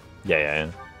 Yeah.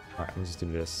 Alright, I'm just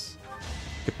doing this.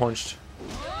 Get punched.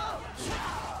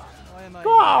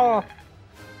 Oh!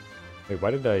 Wait,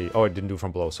 why did I... Oh, I didn't do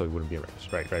from below, so it wouldn't be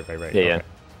arranged. Right. Yeah.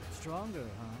 Stronger,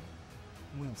 huh?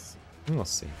 We'll see. We'll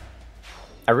see.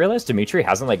 I realized Dimitri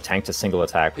hasn't like tanked a single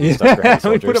attack with his Dusker Heavy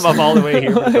We put Soldiers. him up all the way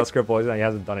here with Dusker Poison and he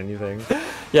hasn't done anything.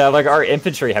 Yeah, like our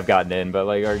infantry have gotten in, but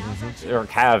like our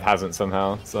cav hasn't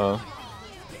somehow. So.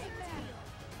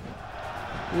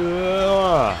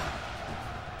 Ugh.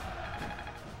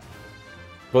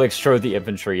 We like strode the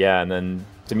infantry, yeah, and then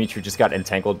Dimitri just got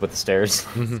entangled with the stairs.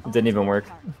 It didn't even work.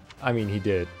 I mean, he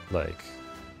did like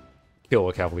kill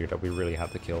a cavalier that we really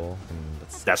had to kill, and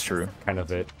That's true. kind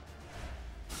of it.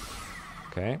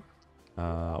 Okay.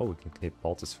 Oh, we can hit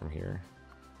Baltus from here.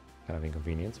 Kind of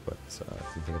inconvenient, but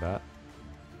didn't think of that.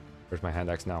 Where's my hand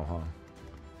axe now, huh?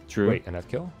 True. Wait, and that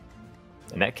kill?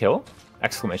 And that kill?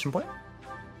 Exclamation point?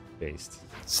 Based.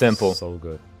 Simple. So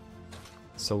good.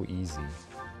 So easy.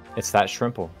 It's that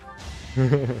shrimple.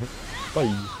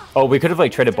 Bye. Oh, we could have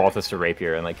like traded Balthus to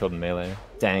Rapier and like killed in melee.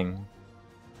 Dang.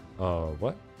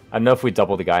 What? I don't know if we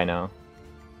double the guy now.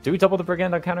 Do we double the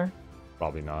brigand on counter?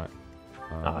 Probably not.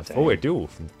 Dang. Oh, I do.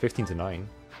 From 15 to 9.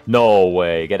 No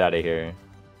way. Get out of here.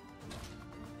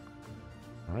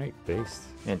 Alright, based.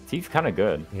 Man, Thief kind of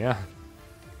good. Yeah.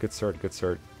 Good cert, good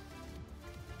cert.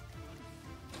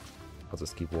 I'll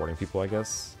just keep warding people, I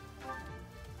guess.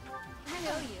 I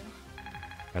know you.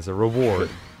 As a reward.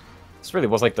 This really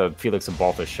was like the Felix and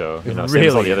Balthus show, you know, same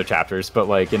as all the Really? other chapters, but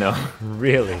like, you know.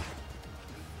 Really?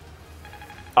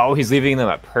 Oh, he's leaving them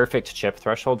at perfect chip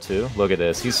threshold too. Look at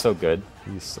this. He's so good.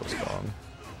 He's so strong.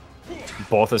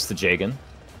 Balthus to Jagan.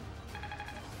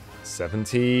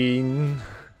 17.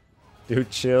 Dude,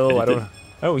 chill. I don't.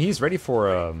 Oh, he's ready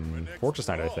for Fortress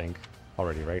Knight, I think.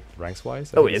 Already, right? Ranks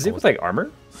wise. Oh, is it with like armor?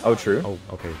 Oh, true. Oh,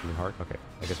 okay. Linhardt. Okay,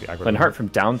 I guess we aggroed. Linhardt from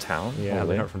downtown. Yeah,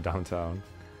 Holy. Linhardt from downtown.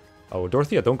 Oh,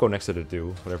 Dorothea, don't go next to the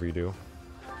do. Whatever you do.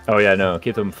 Oh yeah, no.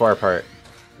 Keep them far apart.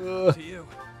 To you.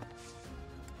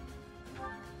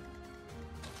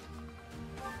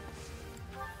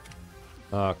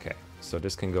 Okay, so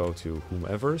this can go to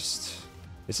whomever's.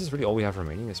 This is really all we have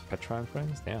remaining is Petra and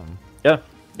friends. Damn. Yeah.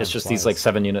 It's Time just these flies. like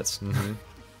 7 units. Mm-hmm.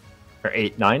 Or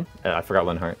 8, 9? I forgot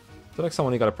Linhardt. I feel like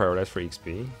someone got to prioritize for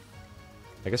XP.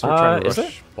 I guess we're trying to is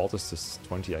rush Baltus to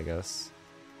 20, I guess.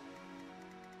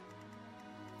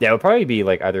 Yeah, it would probably be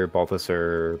like either Balthus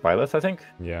or Byleth, I think.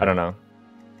 Yeah. I don't know.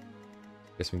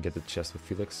 Guess we can get the chest with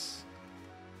Felix.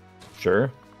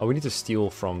 Sure. Oh, we need to steal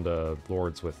from the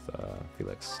lords with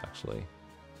Felix, actually.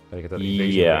 Gotta get that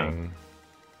invasion Yeah. ring.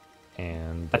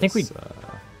 And I think we this, Do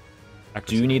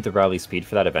accuracy. need the rally speed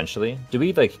for that eventually? Do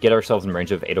we like get ourselves in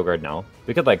range of Edelgard now?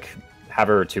 We could like have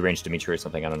her 2-range Dimitri or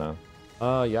something, I don't know.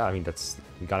 Yeah, I mean,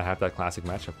 we gotta have that classic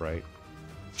matchup, right?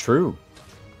 True.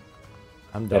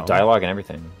 I'm They down. have dialogue and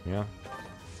everything. Yeah.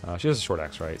 She has a short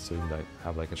axe, right? So we can like,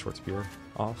 have like a short spear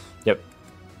off. Yep.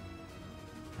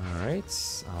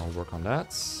 Alright, I'll work on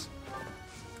that.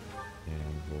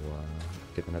 And we'll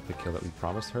get an epic kill that we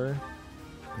promised her.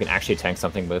 We can actually tank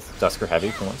something with Dusker Heavy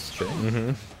for once. Sure.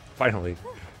 Mm-hmm. Finally.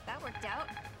 That worked out.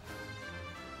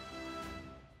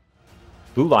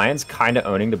 Blue Lions kind of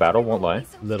owning the battle, won't lie.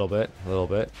 A little bit.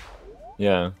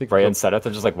 Yeah. Think Right the- in setup,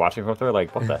 they're just like watching from there,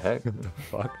 like, what the heck?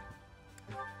 Fuck.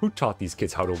 Who taught these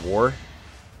kids how to war?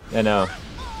 I know.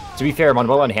 To be fair,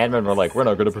 Manuel and Handman were like, we're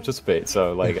not going to participate,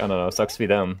 so, like, I don't know, sucks to be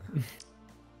them.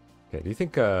 Okay, do you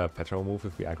think Petra will move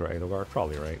if we aggro Edelgard?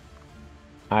 Probably, right?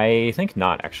 I think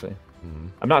not, actually.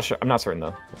 I'm not sure. I'm not certain,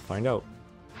 though. We'll find out.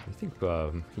 I think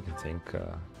he can tank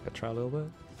Petra a little bit.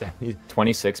 Damn, he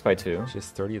 26 by 2. has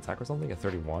 30 attack or something? At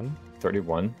 31?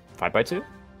 31. 5 by 2?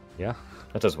 Yeah.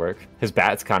 That does work. His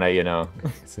bat's kind of, you know,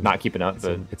 It's in, not keeping up, it's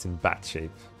but in, it's in bat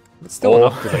shape. It's still Oh.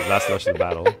 enough to like last rush of the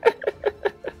battle.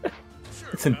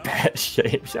 it's in bad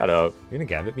shape. Shut up. You gonna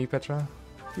gambit me, Petra?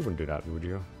 You wouldn't do that, would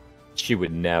you? She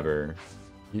would never.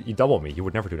 You double me. You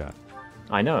would never do that.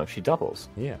 I know. She doubles.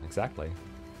 Yeah, exactly.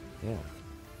 Yeah.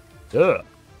 Yeah.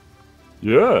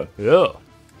 Yeah. Yeah.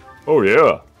 Oh,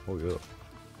 yeah. Oh, yeah.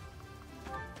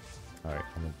 Alright,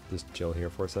 I'm gonna just chill here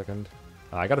for a second.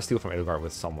 I gotta steal from Edelgard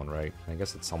with someone, right? I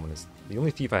guess it's someone is... The only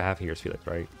thief I have here is Felix,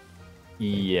 right?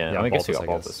 Yeah, Yeah, I guess you Baltus, got I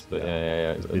guess. Baltus, but Yeah.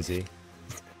 yeah. He's busy.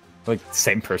 Like,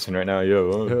 same person right now,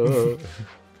 yo.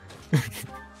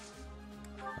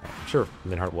 I'm sure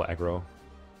Linhardt will aggro.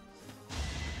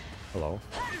 Hello.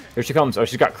 Here she comes. Oh,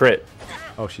 she's got crit.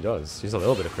 Oh, she does. She's a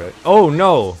little bit of crit. Oh,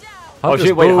 no! Oh, Hunter's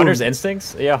shit, wait, boon. Hunter's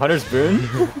Instincts? Yeah, Hunter's Boon?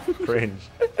 Cringe.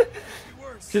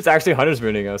 She's actually Hunter's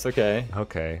Booning us, okay.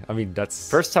 Okay, I mean, that's...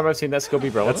 First time I've seen that skill be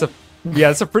relevant. That's a... Yeah,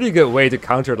 it's a pretty good way to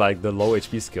counter, like, the low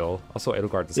HP skill. Also,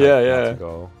 Edelgard decided not to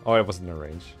go... Oh, it wasn't in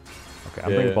range. Okay,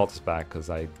 I'm bringing Baltus back, because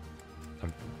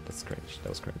that's cringe. That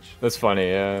was cringe. That's funny,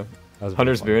 yeah. That was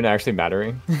Hunter's really Boon actually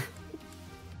mattering.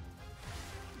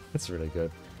 That's really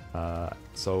good.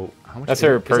 So, how much... That's is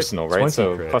her it? personal, right? 20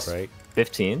 So, crit, plus right?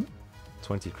 15?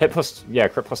 20 crit. Hit plus, yeah,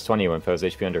 crit plus 20 when foes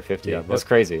HP under 50. Yeah, That's but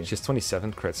crazy. She has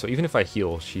 27 crit, so even if I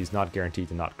heal, she's not guaranteed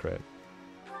to not crit.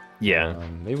 Yeah.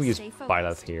 Maybe we use Stay focused.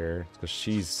 Byleth here, because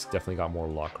she's definitely got more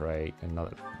luck, right? And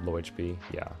not low HP.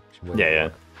 Yeah. She way Yeah, more yeah.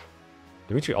 luck.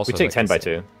 Dimitri also We has, take like, 10 by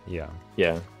insane- 2. Yeah.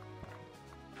 Yeah.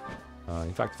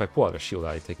 In fact, if I pull out a shield,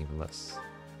 I take even less.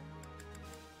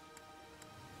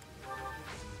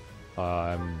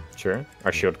 Sure.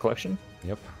 Our shield collection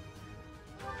Yep.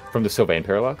 from the Sylvain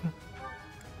Paralock.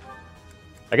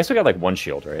 I guess we got like one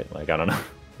shield, right? Like, I don't know.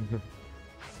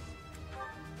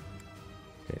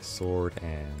 Okay, sword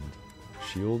and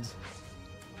shield.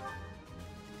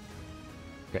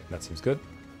 Okay, that seems good.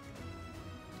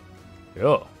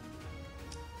 Yeah.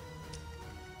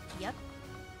 Yep.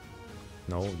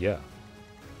 No, yeah.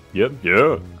 Yep.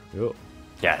 Yeah. Yeah.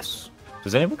 Yes.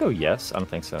 Does anyone go yes? I don't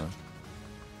think so.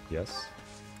 Yes.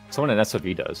 Someone in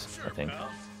SOV does, I think.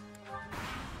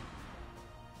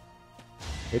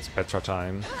 It's Petra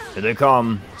time. Here they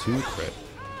come. 2 crit.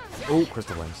 Oh,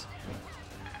 Crystal Flames.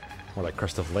 More like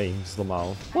Crystal Flames,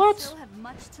 Lamal. What? Still have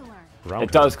much to learn. Round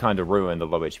It does kind of ruin the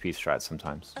low HP strat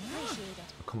sometimes. Appreciate it.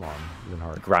 Oh, come on,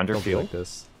 Linhardt. Gronder Don't be field? like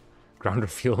this. Grounder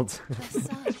field. The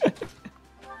sun.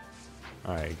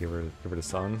 Alright, give her the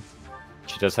sun.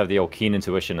 She does have the old keen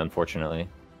intuition, unfortunately.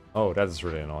 Oh, that is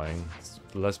really annoying.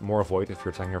 It's more avoid if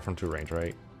you're attacking her from 2 range,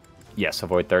 right? Yes,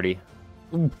 avoid 30.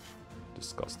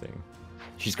 Disgusting.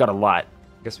 She's got a lot.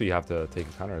 Guess we have to take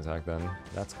a counter attack then.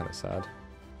 That's kind of sad.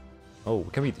 Oh,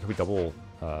 can we double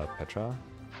Petra?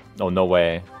 Oh, no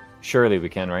way. Surely we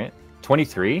can, right?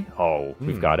 23? Oh,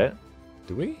 we've got it.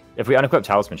 Do we? If we unequip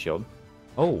Talisman Shield.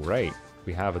 Oh, right.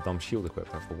 We have a dumb shield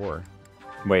equipped after war.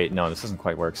 Wait, no, this doesn't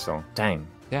quite work still. Dang.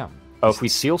 Damn. Oh, if we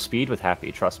seal speed with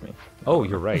Happy, trust me. Oh,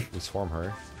 you're right. We swarm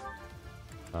her.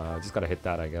 Just gotta hit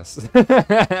that, I guess.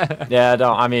 Yeah,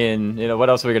 no, I mean, you know, what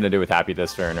else are we going to do with Happy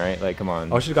this turn, right? Like, come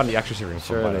on. Oh, I should have gotten the accuracy ring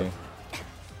from Surely. Byleth.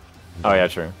 Oh, yeah,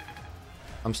 true.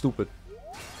 I'm stupid.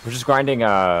 We're just grinding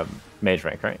mage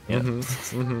rank, right? Yeah.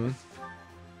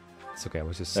 It's okay, I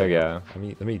was just There you saying.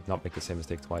 go. Let me not make the same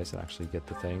mistake twice and actually get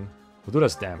the thing. We'll do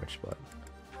less damage, but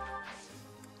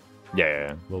Yeah, yeah,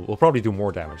 yeah. we'll probably do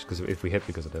more damage because if we hit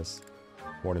because of this.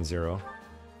 More than 0.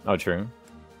 Oh, true.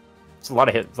 It's a lot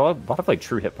of hit. It's a lot of like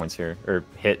true hit points here, or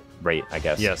hit rate, I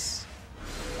guess. Yes.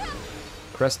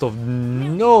 Crest of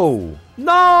no!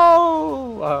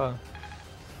 No.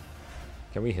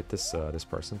 Can we hit this this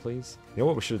person, please? You know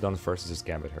what we should have done first is just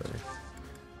gambit her.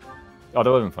 Oh, that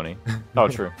would have been funny. Oh,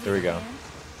 true. There we go.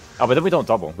 Oh, but then we don't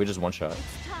double. We just one shot.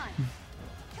 Time.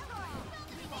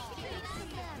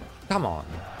 Come on.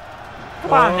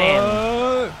 Come on,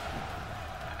 man.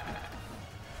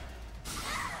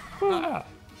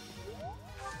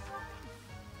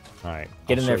 Alright.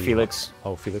 Get in I'll there, show you. Felix.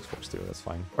 Oh, Felix works too. That's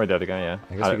fine. Or the other guy, yeah.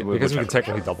 I guess we can whichever.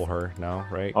 technically double her now,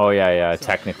 right? Oh, yeah, yeah.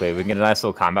 Technically. We can get a nice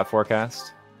little combat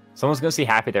forecast. Someone's going to see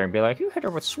Happy there and be like, you hit her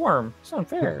with Swarm. It's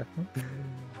unfair.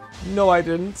 No, I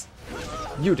didn't.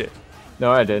 You did.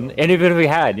 No, I didn't. And even if we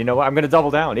had, you know what? I'm going to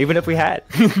double down. Even if we had.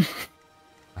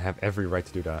 I have every right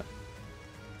to do that.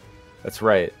 That's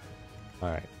right.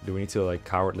 Alright. Do we need to like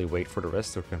cowardly wait for the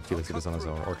rest, or can Felix do this on his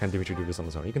own? Or can Dimitri do this on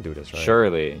his own? He can do this, right?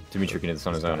 Surely. Dimitri can do this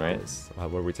on his own, right?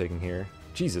 What are we taking here?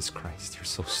 Jesus Christ, you're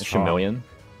so strong. Chameleon.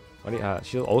 Why do you,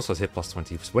 she also has hit plus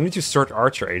 20. When did you start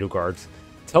Archer, Edelgard?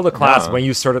 Tell the class No. when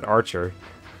you started Archer.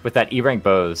 With that E-rank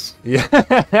bows. Yeah.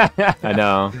 I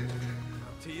know.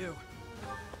 To you.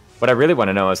 What I really want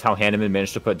to know is how Hanneman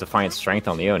managed to put Defiant Strength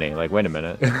on Leone. Like, wait a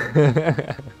minute.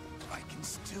 I can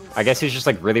still I guess he's just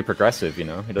like really progressive, you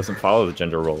know? He doesn't follow the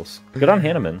gender roles. Good on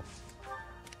Hanneman.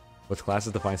 What class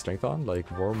is Divine Strength on? Like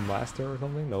Worm Master or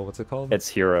something? No, what's it called? It's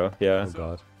Hero, yeah. Oh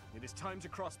god. It is time to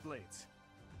cross blades.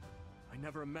 I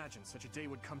never imagined such a day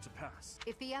would come to pass.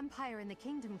 If the Empire and the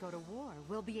Kingdom go to war,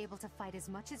 we'll be able to fight as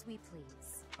much as we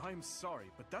please. I'm sorry,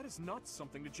 but that is not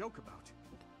something to joke about.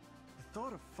 The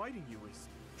thought of fighting you is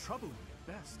troubling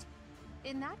at best.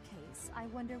 In that case, I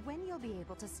wonder when you'll be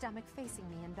able to stomach facing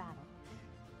me in battle.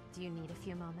 Do you need a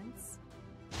few moments?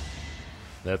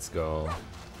 Let's go.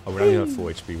 Oh, we're not even at full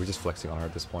HP. We're just flexing on her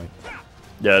at this point.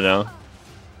 Yeah, no.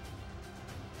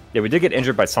 Yeah, we did get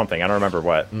injured by something. I don't remember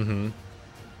what.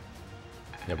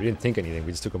 Yeah, we didn't think anything.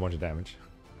 We just took a bunch of damage.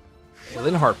 Hey,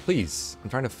 Linhardt, please. I'm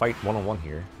trying to fight one-on-one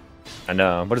here. I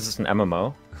know. What is this, an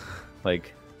MMO?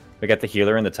 Like, we got the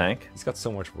healer in the tank? He's got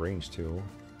so much range, too.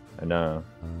 I know.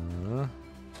 Uh,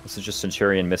 This is just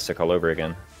Centurion Mystic all over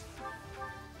again.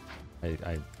 I'm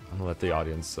gonna let the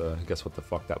audience guess what the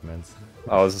fuck that meant.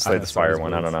 Oh, this is I like have the some of Spire his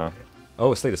one. I don't builds. know.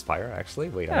 Oh, Slay the Spire, actually?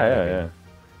 Wait, Yeah, yeah,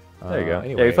 yeah. There you go.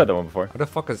 Anyway, Yeah, we played that one before. How the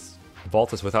fuck is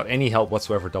Voltus without any help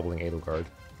whatsoever doubling Edelgard?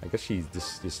 I guess she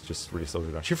just really slows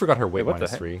her down. She forgot her weight what the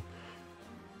minus heck? 3.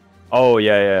 Oh,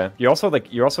 yeah, yeah. You're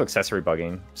also accessory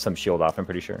bugging some shield off, I'm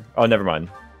pretty sure. Oh, never mind.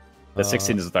 The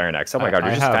 16 is with Iron Axe. Oh my god,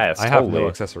 you're I just have, fast. I have Holy. no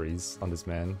accessories on this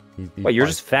man. Wait, you're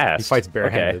just fast. He fights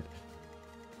barehanded. Okay.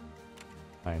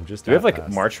 I am just. Do we have like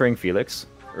fast. Marching Felix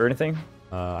or anything?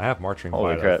 I have Marching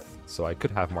Holy Violet, crap. so I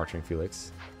could have Marching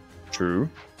Felix. True.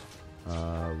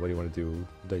 What do you want to do?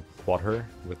 Like quad her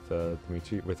with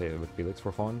Dimitri with Felix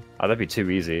for fun? Oh, that'd be too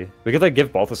easy. We could like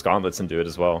give Balthus gauntlets and do it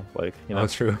as well. Like, you know, Oh,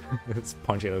 true. It's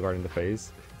punch Edelgard in the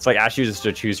face. it's like ask you just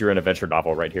to choose your own adventure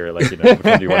novel right here. Like, you know, which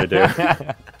one do you want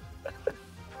to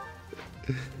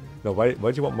do? No,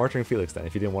 why'd you want Marching Felix then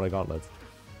if you didn't want a gauntlet?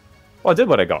 Well, I did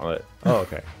want a gauntlet. Oh,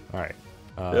 okay. All right.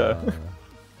 Yeah.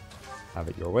 Have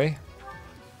it your way.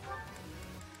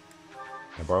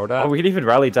 Can I borrow that? Oh, we could even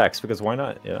rally Dex because why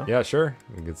not? Yeah. Yeah, sure.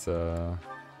 I think it's I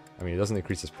mean, it doesn't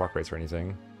increase his proc rates or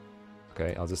anything.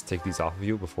 Okay, I'll just take these off of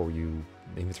you before you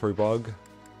inventory bog.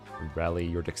 Rally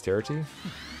your dexterity.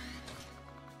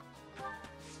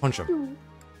 Punch him.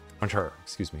 Punch her.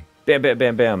 Excuse me. Bam, bam,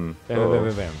 bam, bam. Bam, Oh. bam,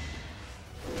 bam, bam,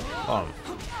 bam.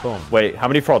 Boom. Wait, how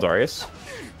many for Aldarius?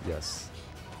 Yes.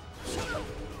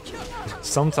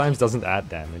 Sometimes doesn't add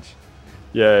damage.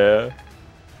 Yeah.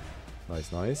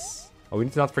 Nice, nice. Oh, we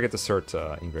need to not forget to cert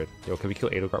Ingrid. Yo, can we kill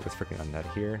Edelgard with freaking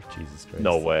Undead here? Jesus Christ.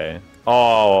 No way.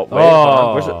 Oh, wait.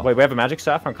 Oh. Where's it? Wait, we have a magic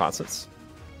staff on Constance?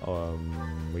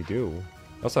 We do.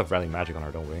 We also have Rallying Magic on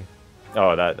her, don't we?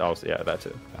 Oh, that also, yeah, that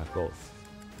too. I have both.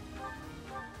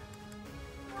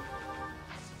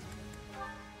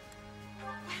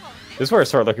 This is where I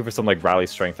start looking for some like rally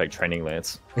strength, like training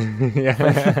lance.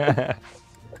 Yeah.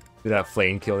 Did that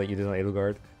flame kill that you did on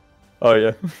Edelgard? Oh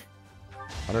yeah.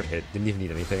 100 hit. Didn't even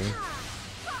need anything.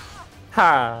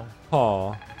 Ha!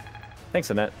 Aw. Thanks,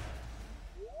 Annette.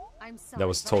 I'm sorry, That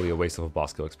was but totally a waste of a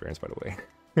boss kill experience, by the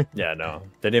way. Yeah, no.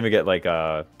 Didn't even get like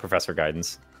professor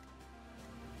guidance.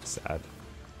 Sad.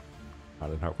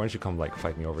 Linhardt, why don't you come like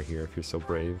fight me over here if you're so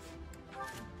brave?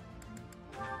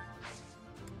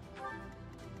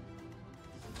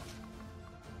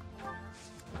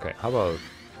 Okay, how about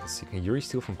let's see, can Yuri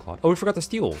steal from Claude? Oh, we forgot to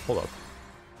steal. Hold up.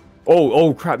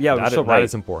 Oh crap! Yeah, That, so that right.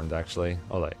 is important actually.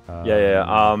 Oh, like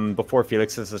Yeah. Before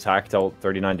Felix's attack dealt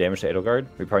 39 damage to Edelgard,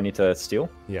 we probably need to steal.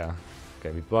 yeah. Okay,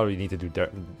 we probably need to do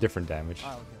different damage.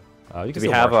 You Do can we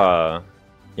still have march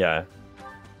yeah.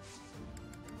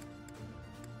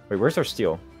 Wait, where's our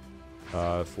steal?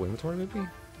 full inventory maybe,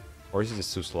 or is he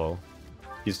just too slow?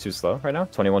 He's too slow right now.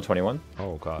 21.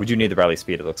 Oh god. We do need the rally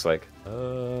speed. It looks like.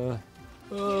 Oh,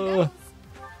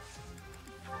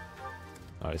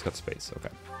 he's got space. Okay.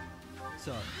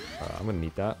 I'm gonna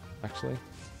need that actually.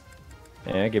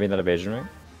 Yeah, give me that evasion ring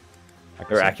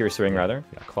or accuracy ring rather.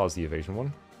 Yeah, claw's the evasion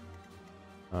one.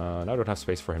 Now I don't have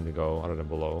space for him to go other than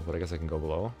below, but I guess I can go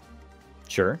below.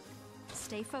 Sure.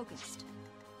 stay focused.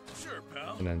 Sure,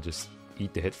 pal. And then just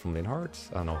eat the hit from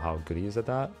Linhardt. I don't know how good he is at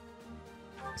that.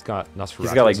 He's got Nosferatu.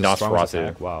 He's got, like, as his strongest Nosferatu.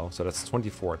 attack. Wow, so that's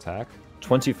 24 attack.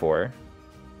 24.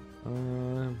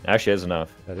 Actually, is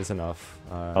enough. That is enough.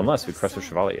 Unless we crush the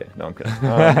Chevalier. No, I'm kidding.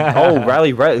 Oh,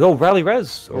 rally res. Oh, rally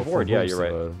res. Or for ward. Yeah, whom?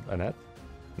 you're right. Annette?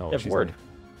 No, Yeah, she's ward. not.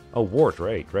 Oh, ward.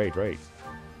 Right.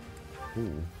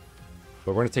 Ooh.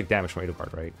 But we're gonna take damage from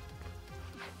Edelgard, right?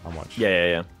 How much?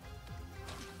 Yeah.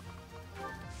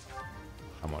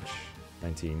 How much?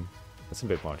 19. That's a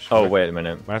bit much. Oh, wait a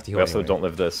minute. Might have to heal We also anyway. don't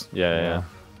live this. Yeah.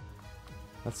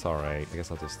 That's alright. I guess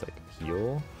I'll just like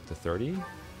heal to 30. Is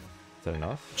that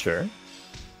enough? Sure.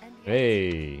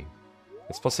 Hey!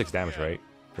 It's plus 6 damage, right?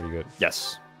 Pretty good.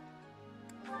 Yes.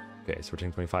 Okay, so we're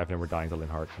taking 25 and then we're dying to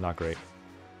Linhardt. Not great.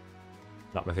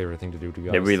 Not my favorite thing to do, to be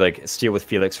honest. Maybe we like steal with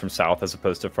Felix from south as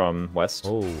opposed to from west.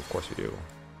 Oh, of course we do.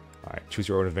 Alright, choose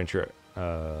your own adventure.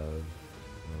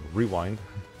 Rewind.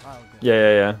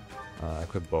 Yeah.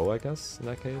 Equip bow, I guess, in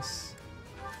that case.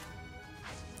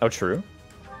 Oh, true.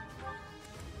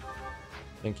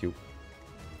 Thank you.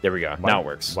 There we go. Why- Now it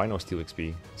works. Why no steal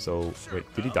XP? So, wait,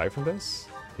 did he die from this?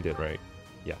 He did, right?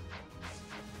 Yeah.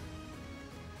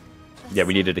 Yeah,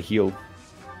 we needed a heal.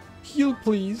 Heal,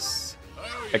 please.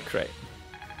 Okay.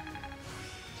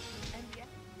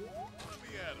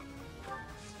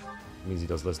 Means he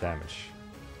does less damage.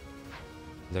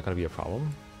 Is that gonna be a problem?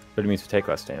 But it means we take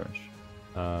less damage.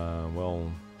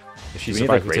 Well, if she Do we need,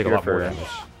 survives, like, we take a lot more regular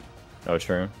damage. Oh,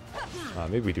 true.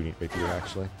 Maybe we do need rapier,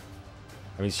 actually.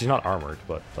 I mean, she's not armored,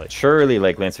 but like... Surely,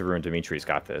 like, Lance of Ruin Dimitri's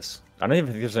got this. I don't even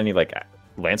think there's any, like,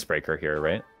 Lance Breaker here,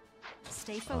 right?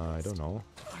 Stay focused. I don't know.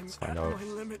 I'm Let's find at out. my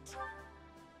limit.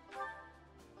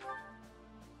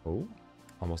 Oh,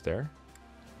 almost there.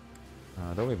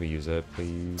 Don't make me use it,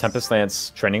 please. Tempest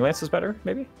Lance, Training Lance is better,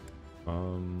 maybe?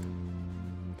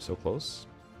 So close.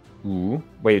 Ooh.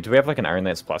 Wait, do we have, like, an Iron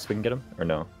Lance Plus we can get him? Or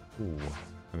no? Ooh,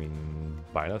 I mean,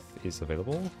 Byleth is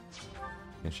available.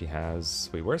 And she has...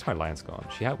 Wait, where's my lance gone?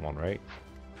 She had one, right?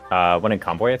 One in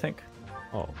convoy, I think.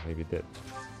 Oh, maybe it did.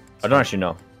 I don't actually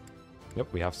know.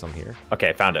 Yep, we have some here.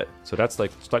 Okay, found it. So that's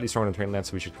like slightly stronger than trained lance,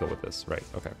 so we should kill with this. Right,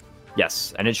 okay.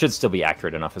 Yes, and it should still be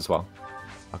accurate enough as well.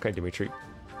 Okay, Dimitri.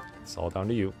 It's all down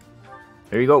to you.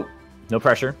 There you go. No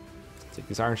pressure. Take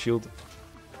this iron shield.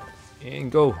 And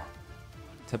go.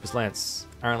 Tempest lance.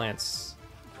 Iron lance.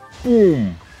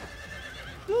 Boom.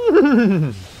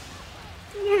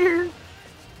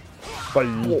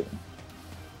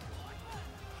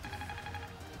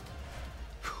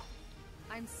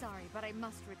 I'm sorry, but I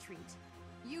must retreat.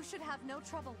 You should have no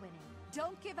trouble winning.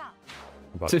 Don't give up.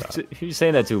 About that. Who's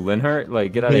saying that to Linhardt?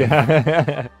 Like, get out of here.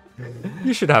 Yeah.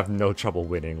 You should have no trouble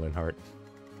winning, Linhardt.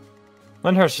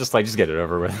 Linhardt's just like, just get it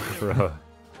over with. Bro.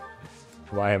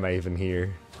 Why am I even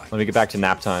here? Let me get back to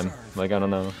nap time. Like, I don't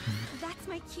know. That's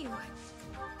my cue.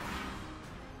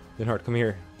 Linhardt, come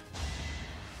here.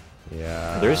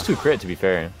 Yeah. There is 2 crit, to be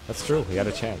fair. That's true. He had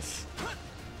a chance.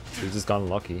 He's just gone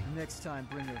lucky. Next time,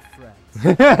 bring your friends.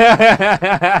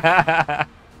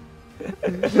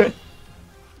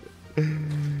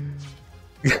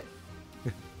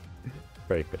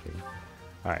 Very fitting.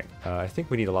 Alright, I think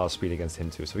we need a lot of speed against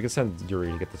him too, so we can send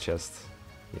Yuri to get the chest.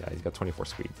 Yeah, he's got 24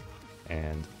 speed.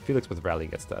 And Felix with Rally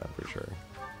gets that, I'm pretty sure.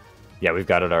 Yeah, we've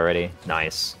got it already.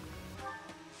 Nice.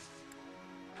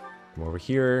 Come over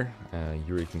here.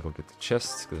 Yuri can go get the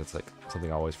chest, because it's like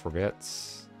something I always forget.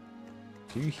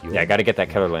 Do you heal? Yeah, I gotta get that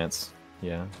Killer Lance.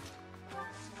 Yeah.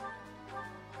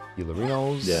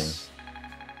 Healerinos. Yeah.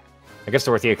 I guess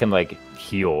Dorothea can, like,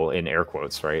 heal in air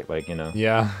quotes, right? Like, you know.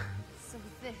 Yeah. So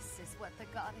this is what the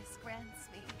goddess grants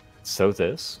me. So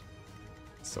this?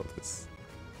 So this.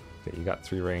 Okay, you got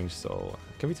 3 range, so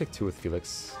can we take 2 with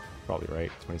Felix? Probably,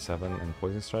 right? 27 and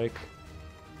Poison Strike.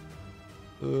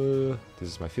 This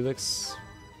is my Felix.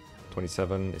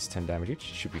 27 is 10 damage each.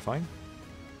 Should be fine.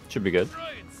 Should be good.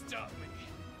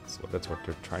 So that's what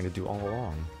they're trying to do all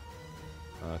along.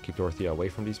 Keep Dorothea away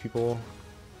from these people.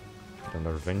 Get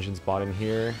another Vengeance bot in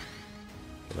here.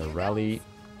 Get a Rally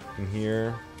in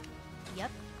here. Yep.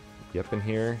 Yep, in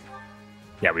here.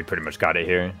 Yeah, we pretty much got it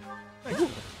here.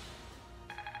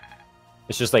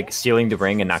 It's just like stealing the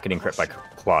ring and not getting crit by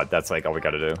Claude. That's like all we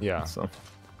gotta do. Yeah. So.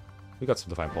 We got some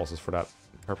Divine Pulses for that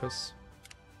purpose.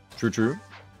 True.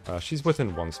 She's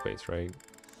within 1 space, right?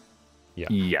 Yeah.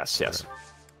 Yes. Okay.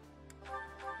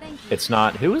 Thank you. It's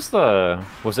not. Who was the?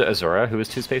 Was it Azura? Who was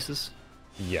 2 spaces?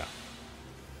 Yeah.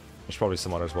 There's probably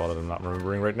some others as well that I'm not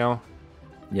remembering right now.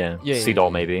 Yeah. Yeah, Sea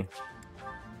Doll maybe.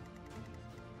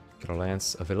 Get a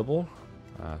Lance available.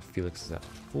 Felix is at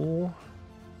full.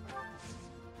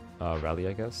 Rally,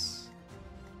 I guess.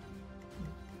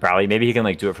 Probably. Maybe he can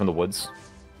like do it from the woods.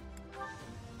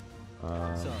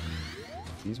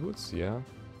 These woods, yeah.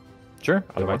 Sure.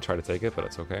 I might try to take it, but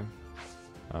it's okay.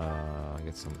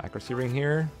 Get some accuracy ring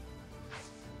here.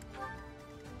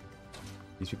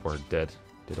 These people are dead.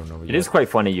 They don't know. It is quite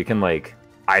funny. You can like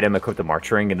item equip the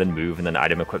march ring and then move and then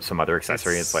item equip some other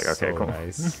accessory. It's like, okay, so cool.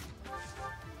 Nice.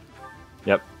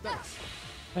 Yep.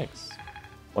 Thanks.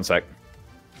 1 sec.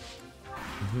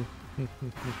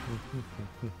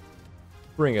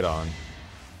 Bring it on.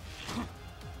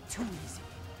 Too easy.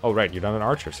 Oh, right. You're not an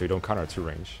archer, so you don't counter 2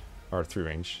 range. Or 3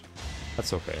 range.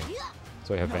 That's okay.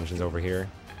 So we have Vengeance over here.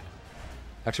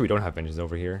 Actually, we don't have Vengeance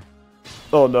over here.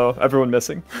 Oh no, everyone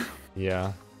missing.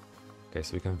 Yeah. Okay,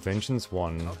 so we can Vengeance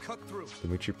 1. I'll cut through.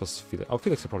 Dimitri plus Felix. Oh,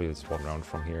 Felix will probably just 1 round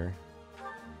from here.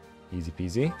 Easy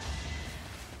peasy.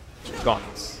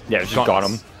 Gauntlets. Yeah, just got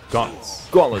him. Gauntlets.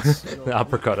 Gauntlets. The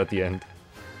uppercut at the end.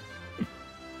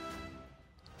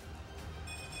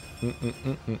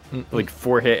 Like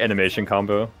 4-hit animation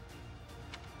combo.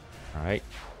 Alright,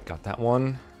 got that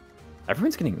one.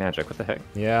 Everyone's getting magic. What the heck?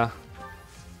 Yeah.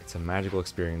 It's a magical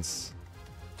experience.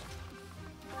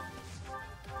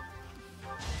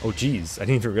 Oh, jeez. I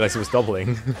didn't even realize it was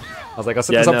doubling. I was like, I'll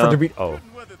set this up for Dimitri. Oh.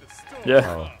 Weather the storm. Yeah.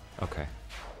 Oh, okay.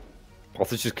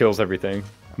 Also just kills everything.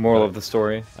 Moral of the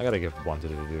story. I gotta give 1 to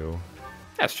do.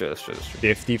 That's true, that's true, that's true.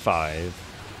 55.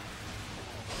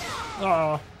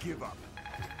 Give up.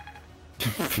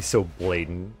 He's so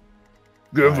blatant.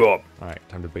 Give up. Alright,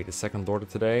 time to bait the second Lord of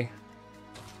today.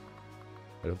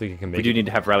 I don't think he can make We do it. need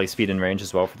to have rally speed and range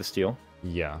as well for the steal.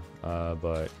 Yeah,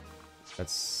 but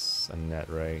that's a net,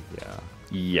 right? Yeah.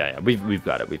 Yeah, we've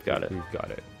got it, we've got it. We've got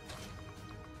it.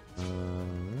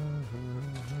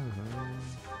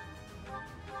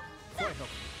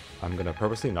 I'm gonna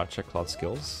purposely not check Claude's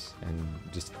skills and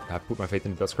just put my faith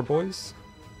in the Dusker boys.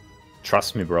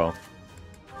 Trust me, bro.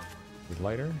 With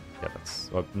lighter? Yeah, that's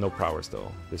no prowess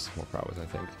though. This is more prowess, I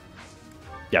think.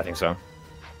 Yeah, I think so.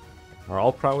 Are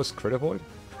all prowess crit avoid?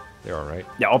 They're alright.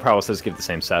 Yeah, all paralysis give the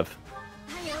same sev.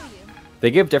 I owe you.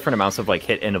 They give different amounts of like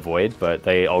hit and avoid, but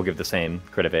they all give the same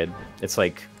crit evade. It's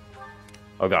like,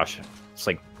 oh gosh, it's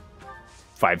like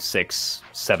 5, 6,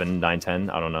 7, 9, 10.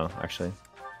 I don't know actually.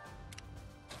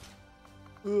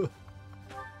 Ugh.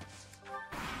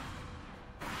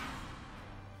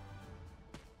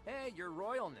 Hey, your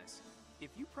royalness. If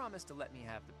you promise to let me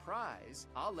have the prize,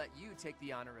 I'll let you take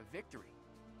the honor of victory.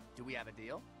 Do we have a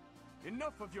deal?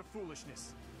 Enough of your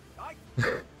foolishness.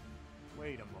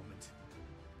 Wait a moment.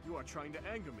 You are trying to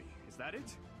anger me, is that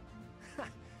it?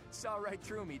 Saw right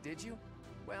through me, did you?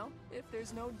 Well, if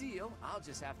there's no deal, I'll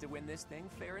just have to win this thing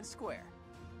fair and square.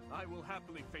 I will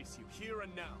happily face you here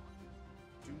and now.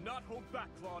 Do not hold back,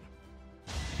 Claude.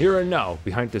 Here and now,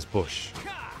 behind this bush.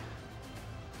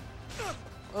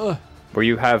 Where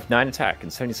you have 9 attack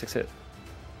and 76 hit.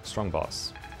 Strong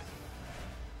boss.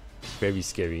 Very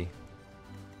scary.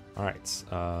 Alright,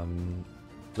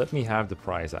 let me have the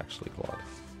prize actually, Claude.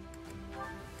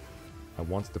 I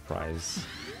want the prize.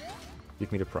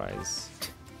 Give me the prize.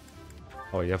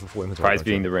 Oh, you have a full inventory. Prize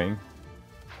being the ring.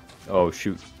 Oh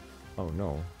shoot. Oh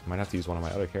no, I might have to use one of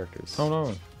my other characters. Oh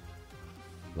no.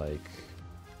 Like,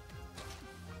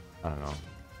 I don't know.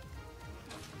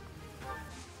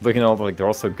 Looking at all like they're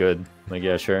all so good. Like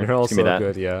yeah, sure. They're all Just give me so that.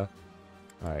 good, yeah.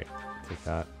 Alright, take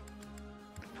that.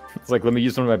 It's like let me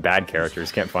use one of my bad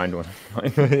characters. Can't find one.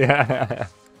 Yeah.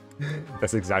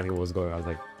 That's exactly what was going on. I was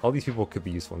like, all these people could be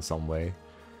useful in some way.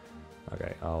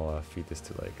 Okay, I'll feed this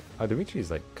to like... Oh, Dimitri is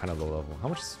like kind of low level. How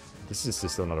much is... This is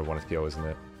just still another 1 FPO, isn't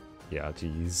it? Yeah,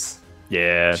 jeez.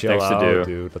 Yeah, Chill things out, to do.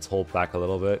 dude. Let's hold back a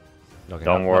little bit. Okay,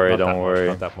 Don't worry, don't that worry.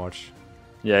 Much, not that much.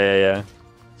 Yeah.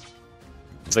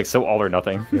 It's like so all or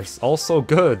nothing. You're also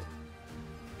good.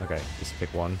 Okay, just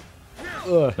pick one.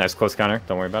 Ugh. Nice close counter.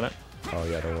 Don't worry about it. Oh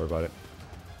yeah, don't worry about it.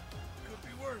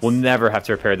 We'll never have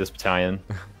to repair this battalion.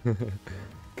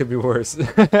 Could be worse.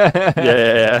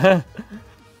 Yeah.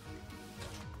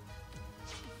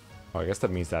 Oh, I guess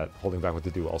that means that holding back with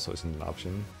the do also isn't an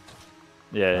option.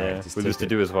 Yeah. just We take lose to it.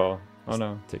 do as well. Oh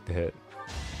no. Take the hit.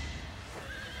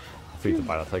 Feed the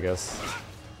pilot, I guess.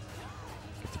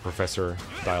 Get the professor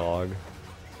dialogue.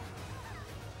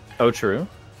 Oh true.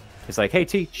 He's like, hey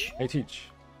teach. Hey, teach.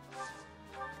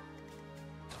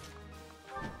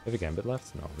 We have a gambit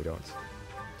left? No, we don't.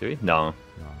 Do we? No.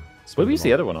 No. What did we use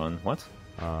the other one on? What?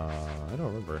 I don't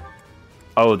remember.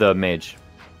 Oh, the mage.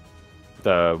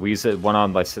 We used it one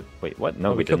on like wait, what? No,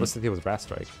 Oh, we we killed didn't. the city with Rat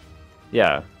Strike.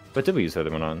 Yeah, but did we use the other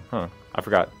one on? Huh? I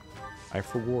forgot. Eye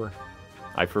for War.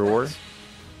 Eye for war.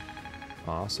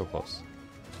 Aw, so close.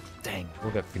 Dang.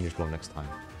 We'll get finished blow next time.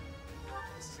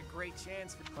 This is a great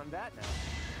chance for combat now.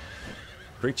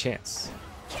 Great chance.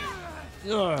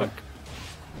 Ugh.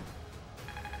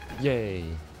 Yay.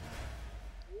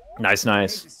 Nice. I hate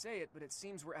to say it, but it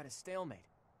seems we're at a stalemate.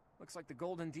 Looks like the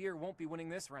Golden Deer won't be winning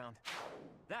this round.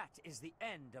 That is the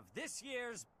end of this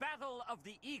year's Battle of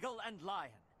the Eagle and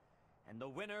Lion. And the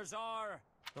winners are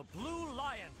the Blue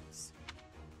Lions.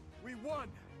 We won!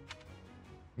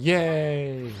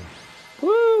 Yay!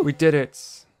 Woo! We did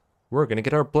it! We're gonna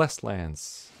get our blessed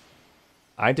lands.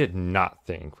 I did not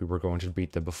think we were going to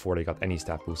beat them before they got any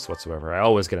stat boosts whatsoever. I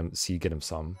always get him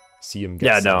some. See him get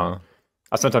Yeah, some. no.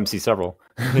 I sometimes see several.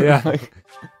 Yeah.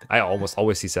 I almost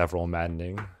always see several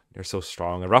maddening. They're so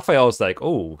strong. And Raphael's like,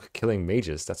 oh, killing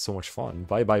mages. That's so much fun.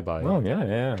 Bye. Oh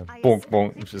yeah. I Bonk, see.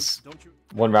 bonk. Just Don't you?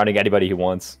 one rounding anybody he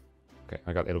wants. Okay,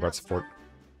 I got Edelgard support.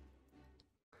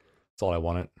 That's all I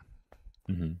wanted.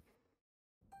 Mm-hmm.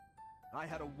 I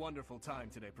had a wonderful time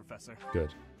today, Professor.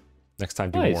 Good. Next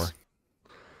time, do Nice. more.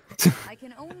 I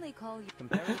can only call you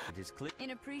Compare it is clear.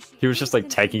 in appreciation. He was just like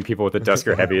tagging people with the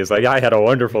Dusker Heavy. He's like, I had a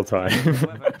wonderful time.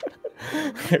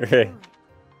 Okay.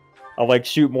 I'll like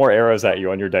shoot more arrows at you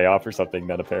on your day off or something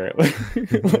then apparently.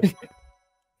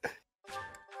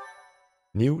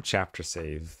 New chapter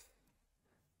save.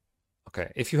 Okay,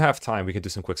 if you have time, we can do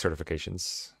some quick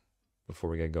certifications before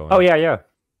we get going. Oh yeah.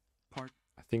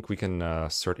 I think we can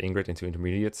cert Ingrid into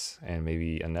intermediates and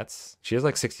maybe Annette's. She has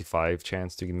like 65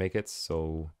 chance to make it,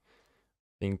 so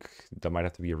I think that might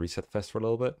have to be a reset fest for a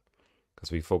little bit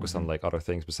because we focus on like other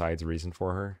things besides reason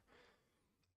for her.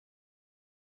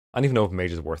 I don't even know if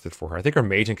mage is worth it for her. I think her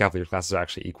mage and cavalier classes are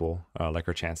actually equal, like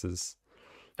her chances.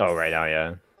 Oh right now,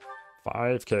 yeah.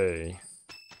 5k.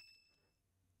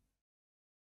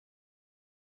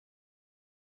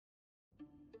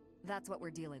 That's what we're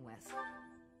dealing with.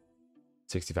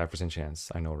 65% chance.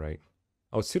 I know, right?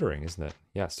 Oh, it's tutoring, isn't it?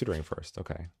 Yeah, it's tutoring first.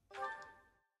 Okay.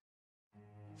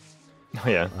 Oh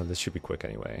yeah. This should be quick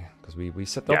anyway, because we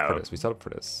set up for this. We set up for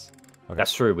this. Okay.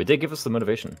 That's true. We did give us the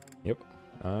motivation. Yep.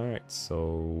 Alright,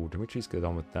 so Dimitri's good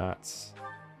on with that.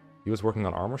 He was working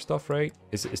on armor stuff, right?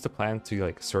 Is the plan to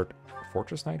like cert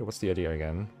Fortress Knight, or what's the idea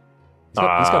again? He's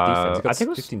got defense. He's got I think it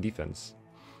was, 15 defense.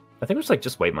 I think it was like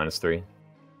just weight -3.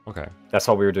 Okay. That's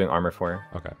all we were doing armor for.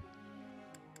 Okay.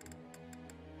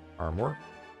 Armor.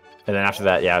 And then after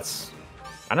that, yeah, it's...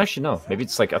 I don't actually know. Maybe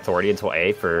it's like authority until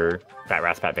A for Fat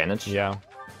Wrath, Pat Bandage. Yeah.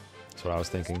 That's what I was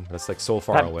thinking. That's like so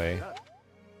far away.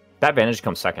 Bat Bandage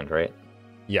comes second, right?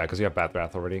 Yeah, because we have Bat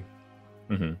Wrath already.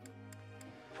 Mm-hmm.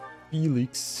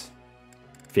 Felix.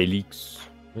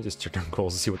 Let me just check their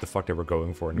goals to see what the fuck they were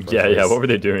going for in the first place. What were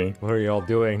they doing? What are y'all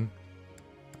doing?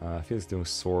 Felix doing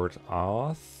Sword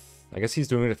Oath. I guess he's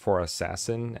doing it for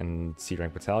Assassin and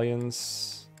C-rank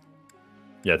battalions.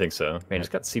 Yeah, I think so. Man,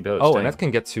 just got C boats. Oh, and that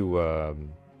can get to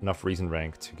enough reason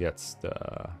rank to get the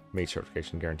mage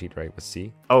certification guaranteed, right, with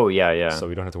C. Oh, yeah, yeah. So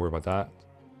we don't have to worry about that.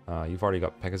 You've already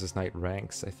got Pegasus Knight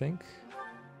ranks, I think.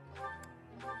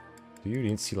 Do you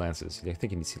need Sea Lances? I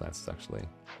think you need Sea Lances, actually.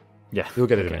 Yeah. You'll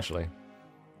get it eventually.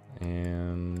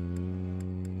 And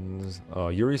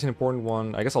Yuri's an important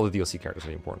one. I guess all the DLC characters are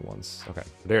the important ones. Okay,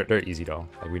 they're easy though.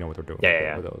 Like we know what they're doing.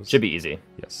 Yeah. With those. Should be easy.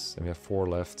 Yes, and we have 4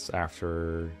 left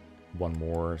after 1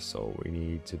 more, so we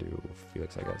need to do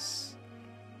Felix, I guess.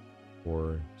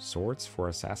 Or swords for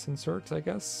assassin certs, I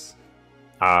guess.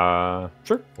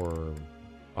 Sure. Or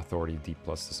authority D+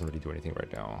 doesn't really do anything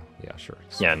right now. Yeah, sure.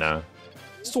 So, yeah, no.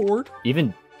 Sword.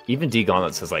 Even D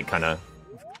gauntlets is like kind of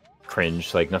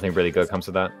cringe. Like nothing really good comes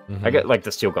with that. I get like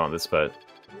the steel gauntlets, but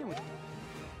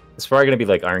it's probably gonna be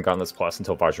like iron gauntlets plus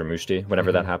until Vajra Mushti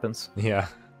whenever that happens. Yeah.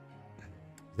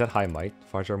 Is that high might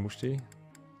Vajra Mushti?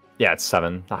 Yeah, it's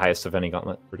 7, the highest of any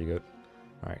gauntlet. Pretty good.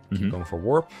 All right, keep going for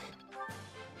warp.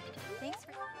 Thanks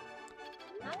for...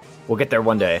 We'll get there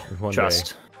one day. One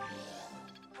Just.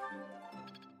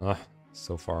 Day.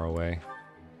 So far away.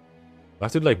 I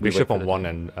have to do like Bishop on one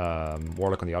and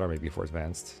Warlock on the other maybe before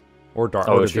advanced. Or Dark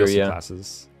or the DLC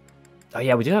classes. Oh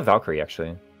yeah, we do have Valkyrie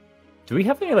actually. Do we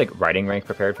have any like riding rank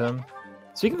prepared for them?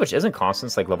 Speaking of which, isn't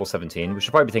Constance like level 17? We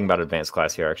should probably be thinking about advanced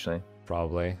class here actually.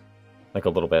 Probably. Like a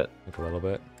little bit. Like a little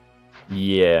bit.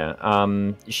 Yeah.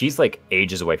 She's like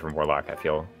ages away from Warlock, I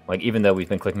feel. Like even though we've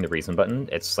been clicking the reason button,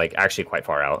 it's like actually quite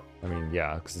far out. I mean,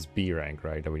 yeah, because it's B rank,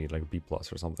 right? And we need like B+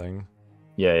 or something.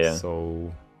 Yeah.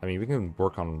 So I mean, we can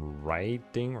work on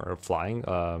riding or flying.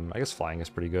 I guess flying is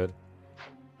pretty good.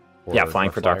 Yeah, flying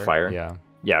for Darkfire. Yeah.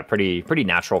 Yeah, pretty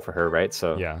natural for her, right?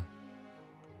 So yeah.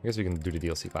 I guess we can do the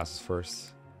DLC classes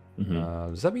first.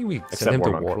 Mm-hmm. Does that mean we send him to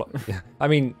Warlock? I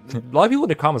mean, a lot of people in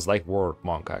the comments like War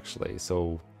Monk, actually.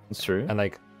 So it's true. And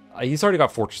like, he's already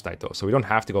got Fortress Knight, though. So we don't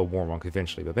have to go War Monk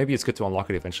eventually. But maybe it's good to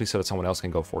unlock it eventually so that someone else can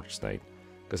go Fortress Knight.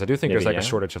 Because I do think there's like a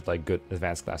shortage of like good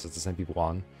advanced classes to send people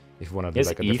on. If you want to do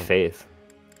like a different... Faith.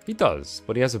 He does,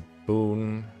 but he has a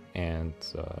boon and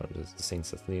the Saint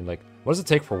Sethany. Like, what does it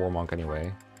take for War Monk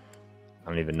anyway? I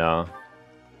don't even know.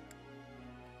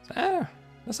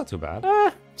 That's not too bad.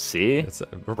 See? It's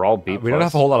Brawl B+. We don't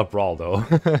have a whole lot of Brawl, though.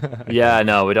 Yeah,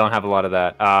 no, we don't have a lot of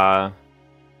that. I'll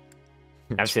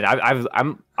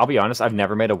be honest, I've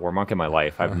never made a War Monk in my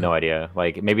life. I have no idea.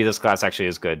 Like, maybe this class actually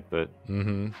is good, but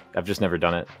I've just never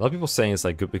done it. A lot of people saying it's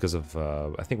like good because of,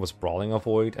 I think it was Brawling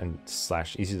Avoid and /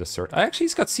 easy to cert. Actually,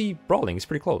 he's got C Brawling. He's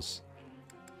pretty close.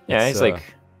 Yeah, he's like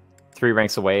 3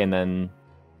 ranks away and then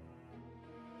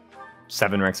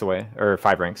 7 ranks away, or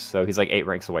 5 ranks. So he's like 8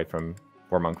 ranks away from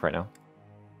War Monk right now.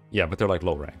 Yeah, but they're like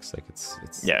low ranks. Like it's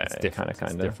different.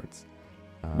 Kind of different.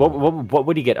 What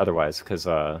would he get otherwise? Because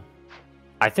I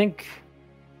think,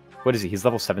 what is he? He's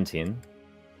level 17.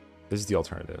 This is the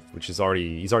alternative, which is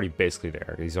he's already basically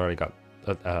there. He's already got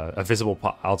a visible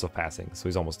odds of passing, so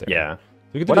he's almost there. Yeah.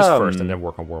 We could do this first and then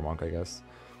work on War Monk, I guess.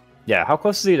 Yeah, how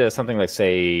close is he to something like,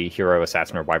 say, Hero,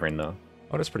 Assassin, or Wyvern, though?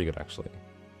 Oh, that's pretty good, actually.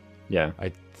 Yeah. I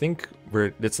think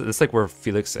it's like where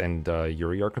Felix and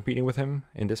Yuri are competing with him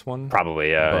in this one. Probably,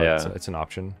 yeah. It's an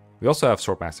option. We also have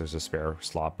Swordmasters, a spare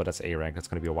slot, but that's A rank. That's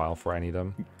going to be a while for any of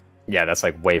them. Yeah, that's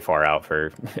like way far out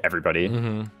for everybody.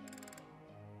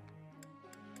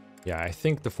 Yeah, I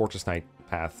think the Fortress Knight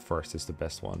path first is the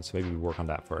best one. So maybe we work on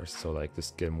that first. So like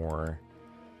just get more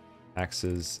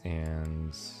axes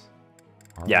and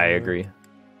armor. Yeah, I agree.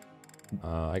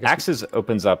 I guess axes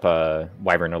opens up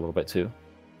Wyvern a little bit too.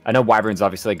 I know Wyvern's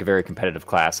obviously like a very competitive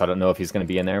class. I don't know if he's going to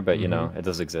be in there, but you know, it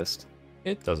does exist.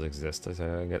 It does exist.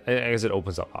 I guess it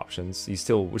opens up options.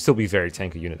 We'll still be very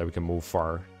tanky unit that we can move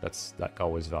far. That's like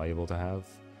always valuable to have.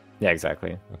 Yeah,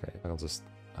 exactly. Okay, I'll just.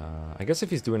 I guess if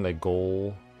he's doing like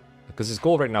goal, because his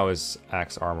goal right now is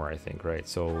axe armor, I think, right?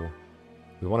 So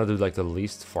we want to do like the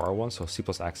least far one, so C+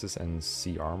 axes and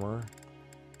C armor.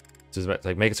 Just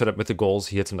like make it so that with the goals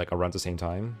he hits them like around the same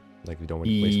time, like we don't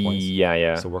waste points.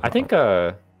 Yeah. So I think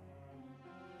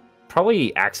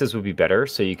probably axes would be better,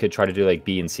 so you could try to do like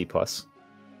B and C+.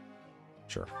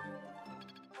 Sure.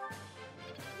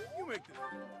 You make the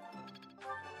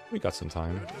We got some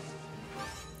time.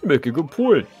 You make a good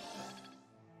point.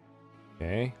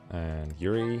 Okay, and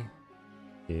Yuri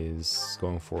is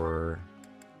going for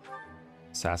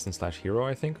assassin slash hero,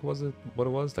 I think was it what it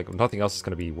was. Like nothing else is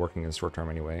going to be working in the short term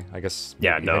anyway. I guess.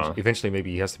 Yeah, no. Eventually,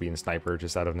 maybe he has to be in sniper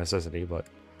just out of necessity, but.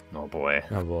 Oh boy.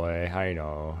 Oh boy, I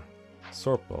know.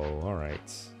 Sorpo, all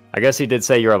right. I guess he did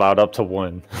say you're allowed up to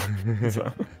 1. So.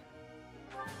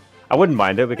 I wouldn't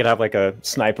mind it. We could have like a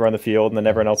sniper on the field and then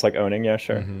everyone else like owning. Yeah,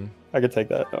 sure. I could take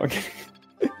that. Okay.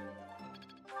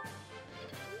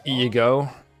 Here you go.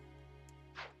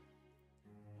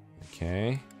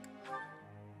 Okay.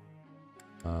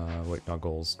 Wait, not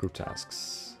goals. Group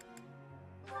tasks.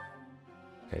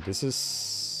 Okay, this is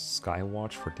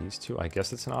Skywatch for these two. I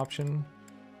guess it's an option.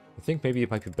 I think maybe it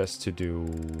might be best to do...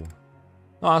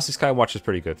 Honestly, Skywatch is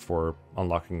pretty good for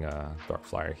unlocking a Dark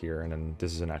Flyer here, and then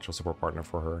this is a natural support partner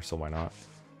for her, so why not?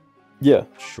 Yeah.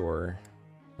 Sure.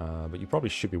 But you probably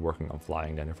should be working on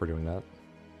flying then if we're doing that.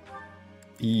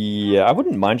 Yeah, I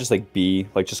wouldn't mind just like B,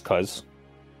 like just cuz.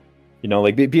 You know,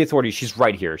 like B Authority, she's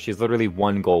right here. She's literally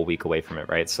 1 goal week away from it,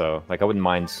 right? So, like, I wouldn't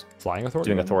mind Flying Authority?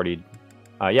 doing then? Authority.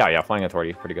 Yeah, Flying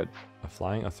Authority, pretty good. A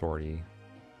Flying Authority.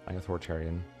 Flying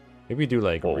Authoritarian. Maybe do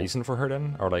like Whoa. reason for her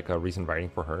then? Or like a reason writing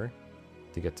for her?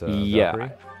 To get to Yeah.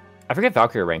 Valkyrie? I forget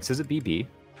Valkyrie ranks. Is it BB?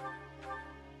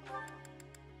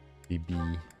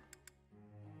 BB.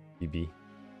 BB.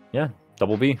 Yeah,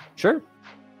 double B. Sure.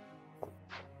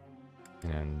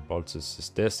 And Boltz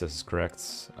is this. This is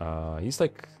correct. He's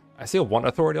like... I still want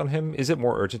authority on him. Is it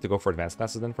more urgent to go for advanced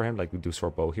classes than for him? Like we do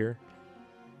Sorbo here?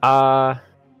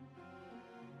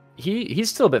 He's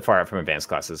still a bit far out from advanced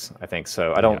classes, I think,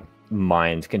 so I don't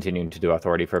mind continuing to do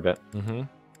Authority for a bit. Mm-hmm.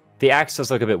 The axe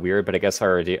does look a bit weird, but I guess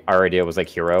our idea was like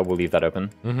hero. We'll leave that open.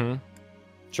 Mm-hmm.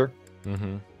 Sure.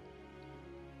 Mm-hmm.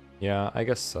 Yeah, I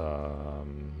guess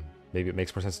maybe it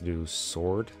makes more sense to do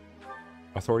sword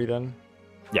authority then.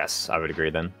 Yes, I would agree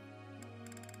then.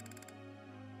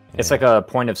 It's like a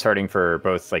point of starting for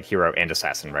both like hero and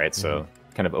assassin, right? So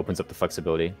kind of opens up the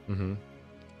flexibility. Mm-hmm.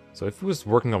 So if he was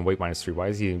working on weight -3, why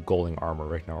is he goaling armor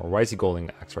right now? Or why is he goaling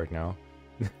axe right now?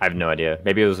 I have no idea.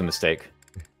 Maybe it was a mistake.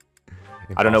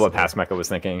 I don't know what past mecha was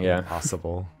thinking. Yeah.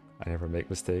 Impossible. I never make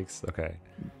mistakes. Okay.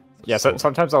 Yeah. So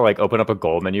sometimes I'll like open up a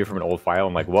goal menu from an old file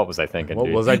and like, what was I thinking? What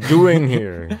dude? was I doing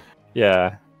here?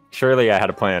 Yeah. Surely I had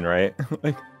a plan, right?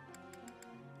 Like,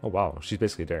 oh wow, she's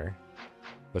basically there.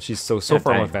 But she's so Yeah,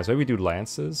 far dang. advanced. Maybe we do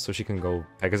lances so she can go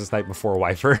Pegasus Knight before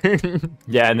Wyvern.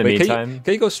 yeah. In the Wait, meantime,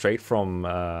 can you go straight from?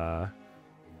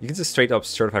 You can just straight up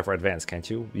certify for advanced, can't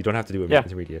you? You don't have to do Yeah.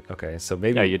 intermediate. Okay, so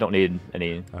maybe. yeah, you don't need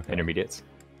any Okay. intermediates.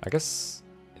 I guess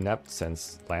in that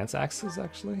sense, lance axes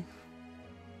actually.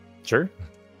 Sure.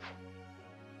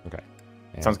 Okay.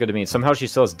 Sounds good to me. Somehow she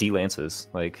still has D lances.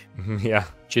 Like Yeah.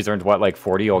 she's earned what, like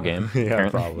 40 all game? Yeah,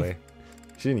 apparently. probably.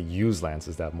 She didn't use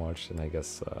lances that much, and I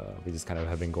guess we just kind of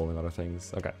have been going other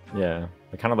things. Okay. Yeah.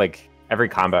 Kind of like every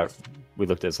combat we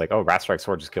looked at is like, oh, Wrath Strike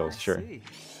Sword just kills. Sure.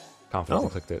 Confidently Oh.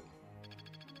 clicked it.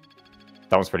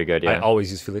 That one's pretty good, I yeah. always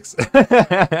use Felix.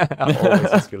 I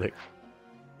always use Felix.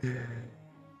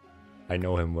 I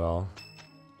know him well.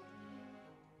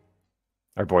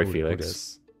 Our boy Who Felix.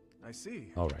 dis? I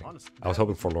see. All right. Honestly, I was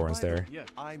hoping for Lawrence there. Yeah,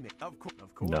 of course.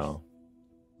 No.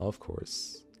 Of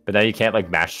course. But now you can't like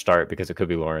mash start because it could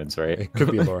be Lawrence, right? It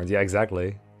could be Lawrence. Yeah,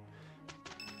 exactly.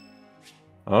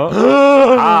 Oh.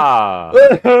 Ah.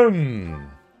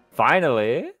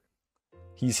 Finally.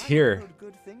 He's I've here. heard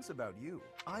good things about you.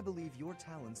 I believe your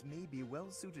talents may be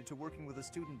well suited to working with a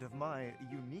student of my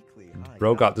uniquely high.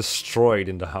 Bro got caliber. destroyed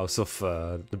in the house of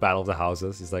the Battle of the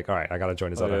Houses. He's like, all right, I gotta join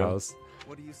this Oh, other yeah. house.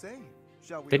 What do you say?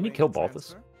 Shall we Didn't he arrange kill a Balthus?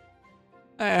 transfer?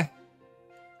 Eh.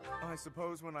 I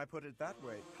suppose when I put it that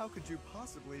way, how could you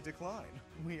possibly decline?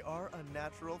 We are a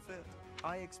natural fit.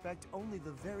 I expect only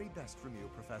the very best from you,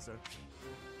 Professor.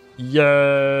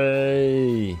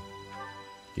 Yay!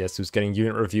 Guess who's getting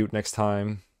unit reviewed next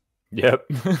time? Yep.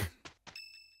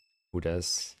 Who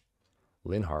does?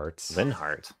 Linhardt.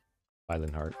 Linhardt. By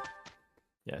Linhardt.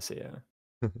 Yeah, so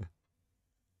yeah.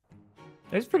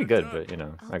 He's pretty good, but you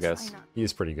know, I guess. He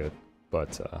is pretty good,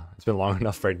 but it's been long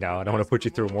enough right now. I don't want to put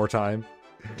you through more time.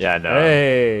 Yeah, no.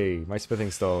 Hey, my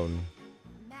smithing stone.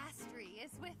 Mastery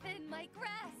is within my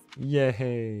grasp.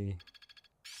 Yay!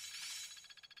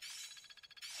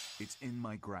 It's in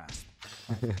my grasp.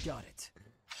 Got it.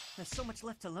 There's so much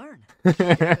left to learn.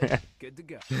 Good to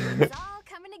go. It's all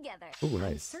coming together. Ooh,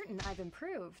 I'm nice. certain I've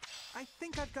improved. I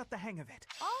think I've got the hang of it.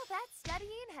 All that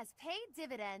studying has paid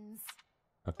dividends.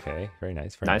 Okay, very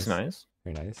nice. Very Nice, nice.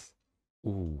 Very nice.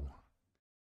 Ooh.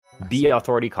 B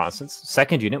authority constants.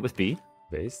 Second unit with B.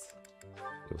 Based.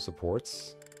 Go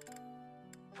supports.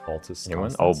 Altus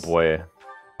Anyone? Oh constants. boy.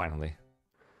 Finally.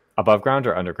 Above ground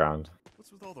or underground?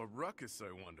 What's with all the ruckus,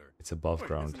 I wonder? It's above Wait,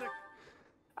 ground. isn't it-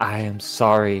 I am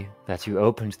sorry that you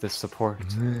opened this support.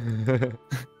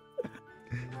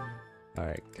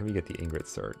 Alright, can we get the Ingrid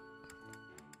cert?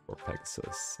 Or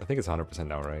Pegasus? I think it's 100%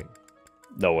 now, right?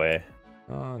 No way.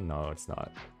 Oh, no, it's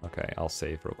not. Okay, I'll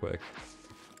save real quick.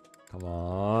 Come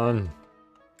on.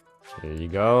 There you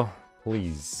go.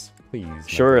 Please, please. my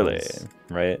Surely, friends.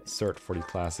 right? Cert for these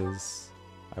classes.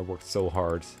 I worked so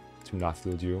hard to not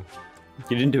field you.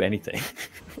 You didn't do anything.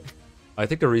 I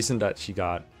think the reason that she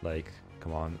got, like,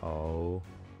 come on, oh.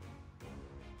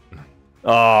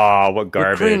 Oh, what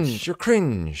garbage. You're cringe, you're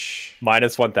cringe.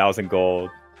 Minus 1,000 gold.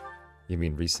 You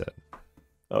mean reset.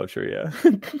 Oh, sure, yeah.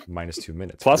 Minus 2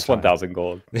 minutes. Plus per time. 1,000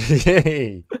 gold.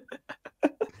 Yay!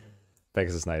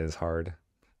 Pegasus Knight is hard.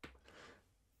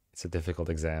 It's a difficult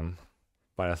exam.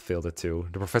 But I failed it too.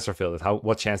 The professor failed it.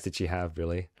 What chance did she have,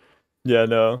 really? Yeah,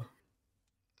 no.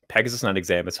 Pegasus Knight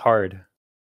exam, it's hard.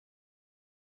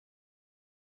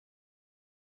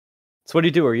 So what do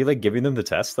you do? Are you like giving them the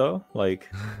test though? Like,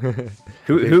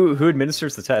 who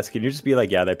administers the test? Can you just be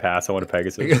like, yeah, they pass. I want a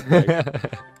Pegasus.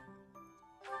 Like,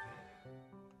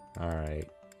 All right,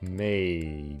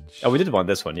 mage. oh, we did one.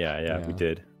 This one, yeah, we Yeah.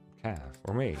 did. Calf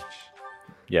or mage.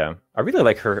 Yeah, I really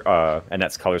like her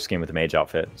Annette's color scheme with the mage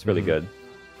outfit. It's really good.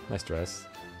 Nice dress.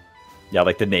 Yeah,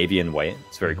 like the navy and white.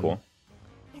 It's very cool.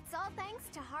 It's all thanks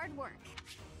to hard work.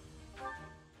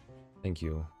 Thank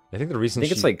you. I think the reason I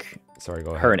think it's like sorry,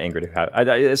 go ahead. her and Ingrid who have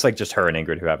it's like just her and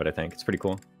Ingrid who have it. I think it's pretty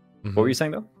cool. What were you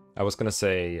saying though? I was gonna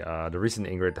say the reason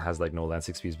Ingrid has like no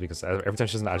lancing speeds because every time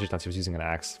she does an adjutant, she was using an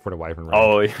axe for the wyvern ring.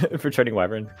 Oh, for training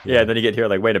wyvern. Yeah, then you get here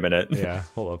like, wait a minute. Yeah,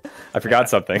 hold up. I forgot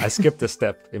something. I skipped a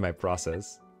step in my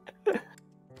process.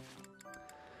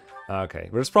 Okay,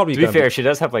 but it's probably To be gonna fair, she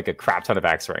does have like a crap ton of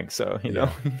axe rank, so you know.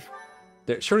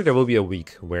 surely there will be a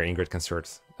week where Ingrid can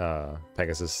start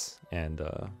Pegasus and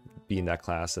be in that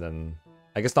class, and then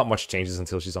I guess not much changes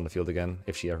until she's on the field again,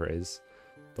 if she ever is.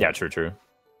 Yeah, true.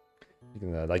 You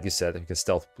can, like you said, you can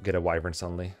stealth get a wyvern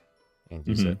suddenly and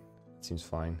use it. It seems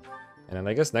fine. And then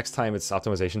I guess next time it's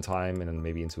optimization time, and then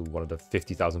maybe into one of the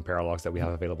 50,000 paralogs that we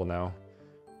have available now.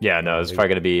 Yeah, no, it's probably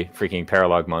gonna be freaking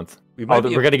paralog month. We Oh, might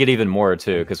be we're gonna get even more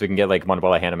too, because we can get like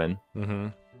Monobala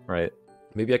Hanneman. Right.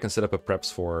 Maybe I can set up a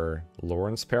preps for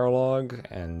Lawrence paralog,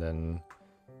 and then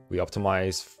we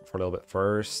optimize for a little bit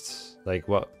first. Like,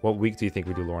 what week do you think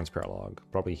we do Lawrence paralog?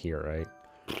 Probably here, right?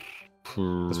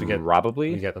 Because we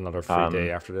Probably. get another free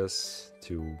day after this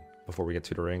before we get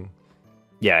tutoring.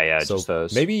 Yeah, So just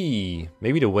those. maybe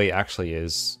the way actually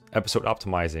is episode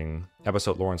optimizing,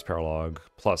 episode Lawrence paralog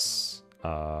plus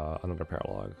another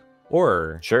paralog,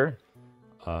 or Sure.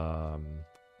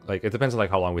 like it depends on like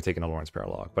how long we take in a Lawrence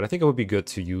paralog. But I think it would be good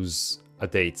to use a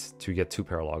date to get 2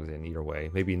 paralogs in either way,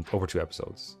 maybe over 2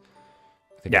 episodes.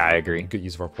 think Yeah, that's I a agree. Good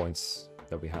use of our points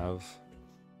that we have.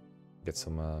 Get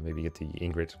some, maybe get the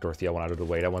Ingrid Dorothea one out of the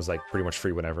way. That one's like pretty much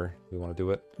free whenever we want to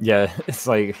do it. Yeah, it's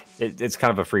like it's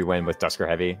kind of a free win with Dusker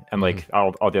Heavy and like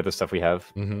all the other stuff we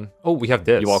have. Oh, we have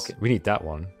this. You all We need that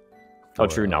one. Oh,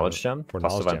 For, true knowledge gem. For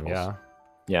Plus knowledge divine gem, pulse. yeah.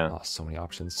 Yeah. Oh, so many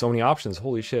options. So many options.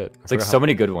 Holy shit. It's like so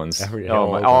many good ones.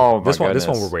 Oh my, this one this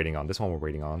one we're waiting on. This one we're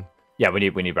waiting on. Yeah, we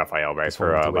need Raphael, right? This one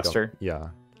we For have to wait on. Lester. Yeah.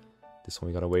 This one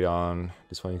we gotta wait on.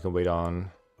 This one you can wait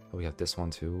on. Oh, we have this one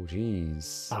too.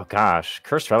 Jeez. Oh gosh,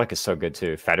 Cursed Relic is so good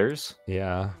too. Fetters.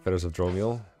 Yeah. Fetters of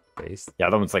Dromiel. Based. Yeah,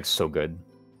 that one's like so good.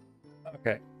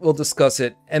 Okay. We'll discuss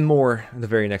it and more the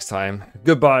very next time.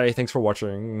 Goodbye. Thanks for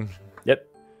watching.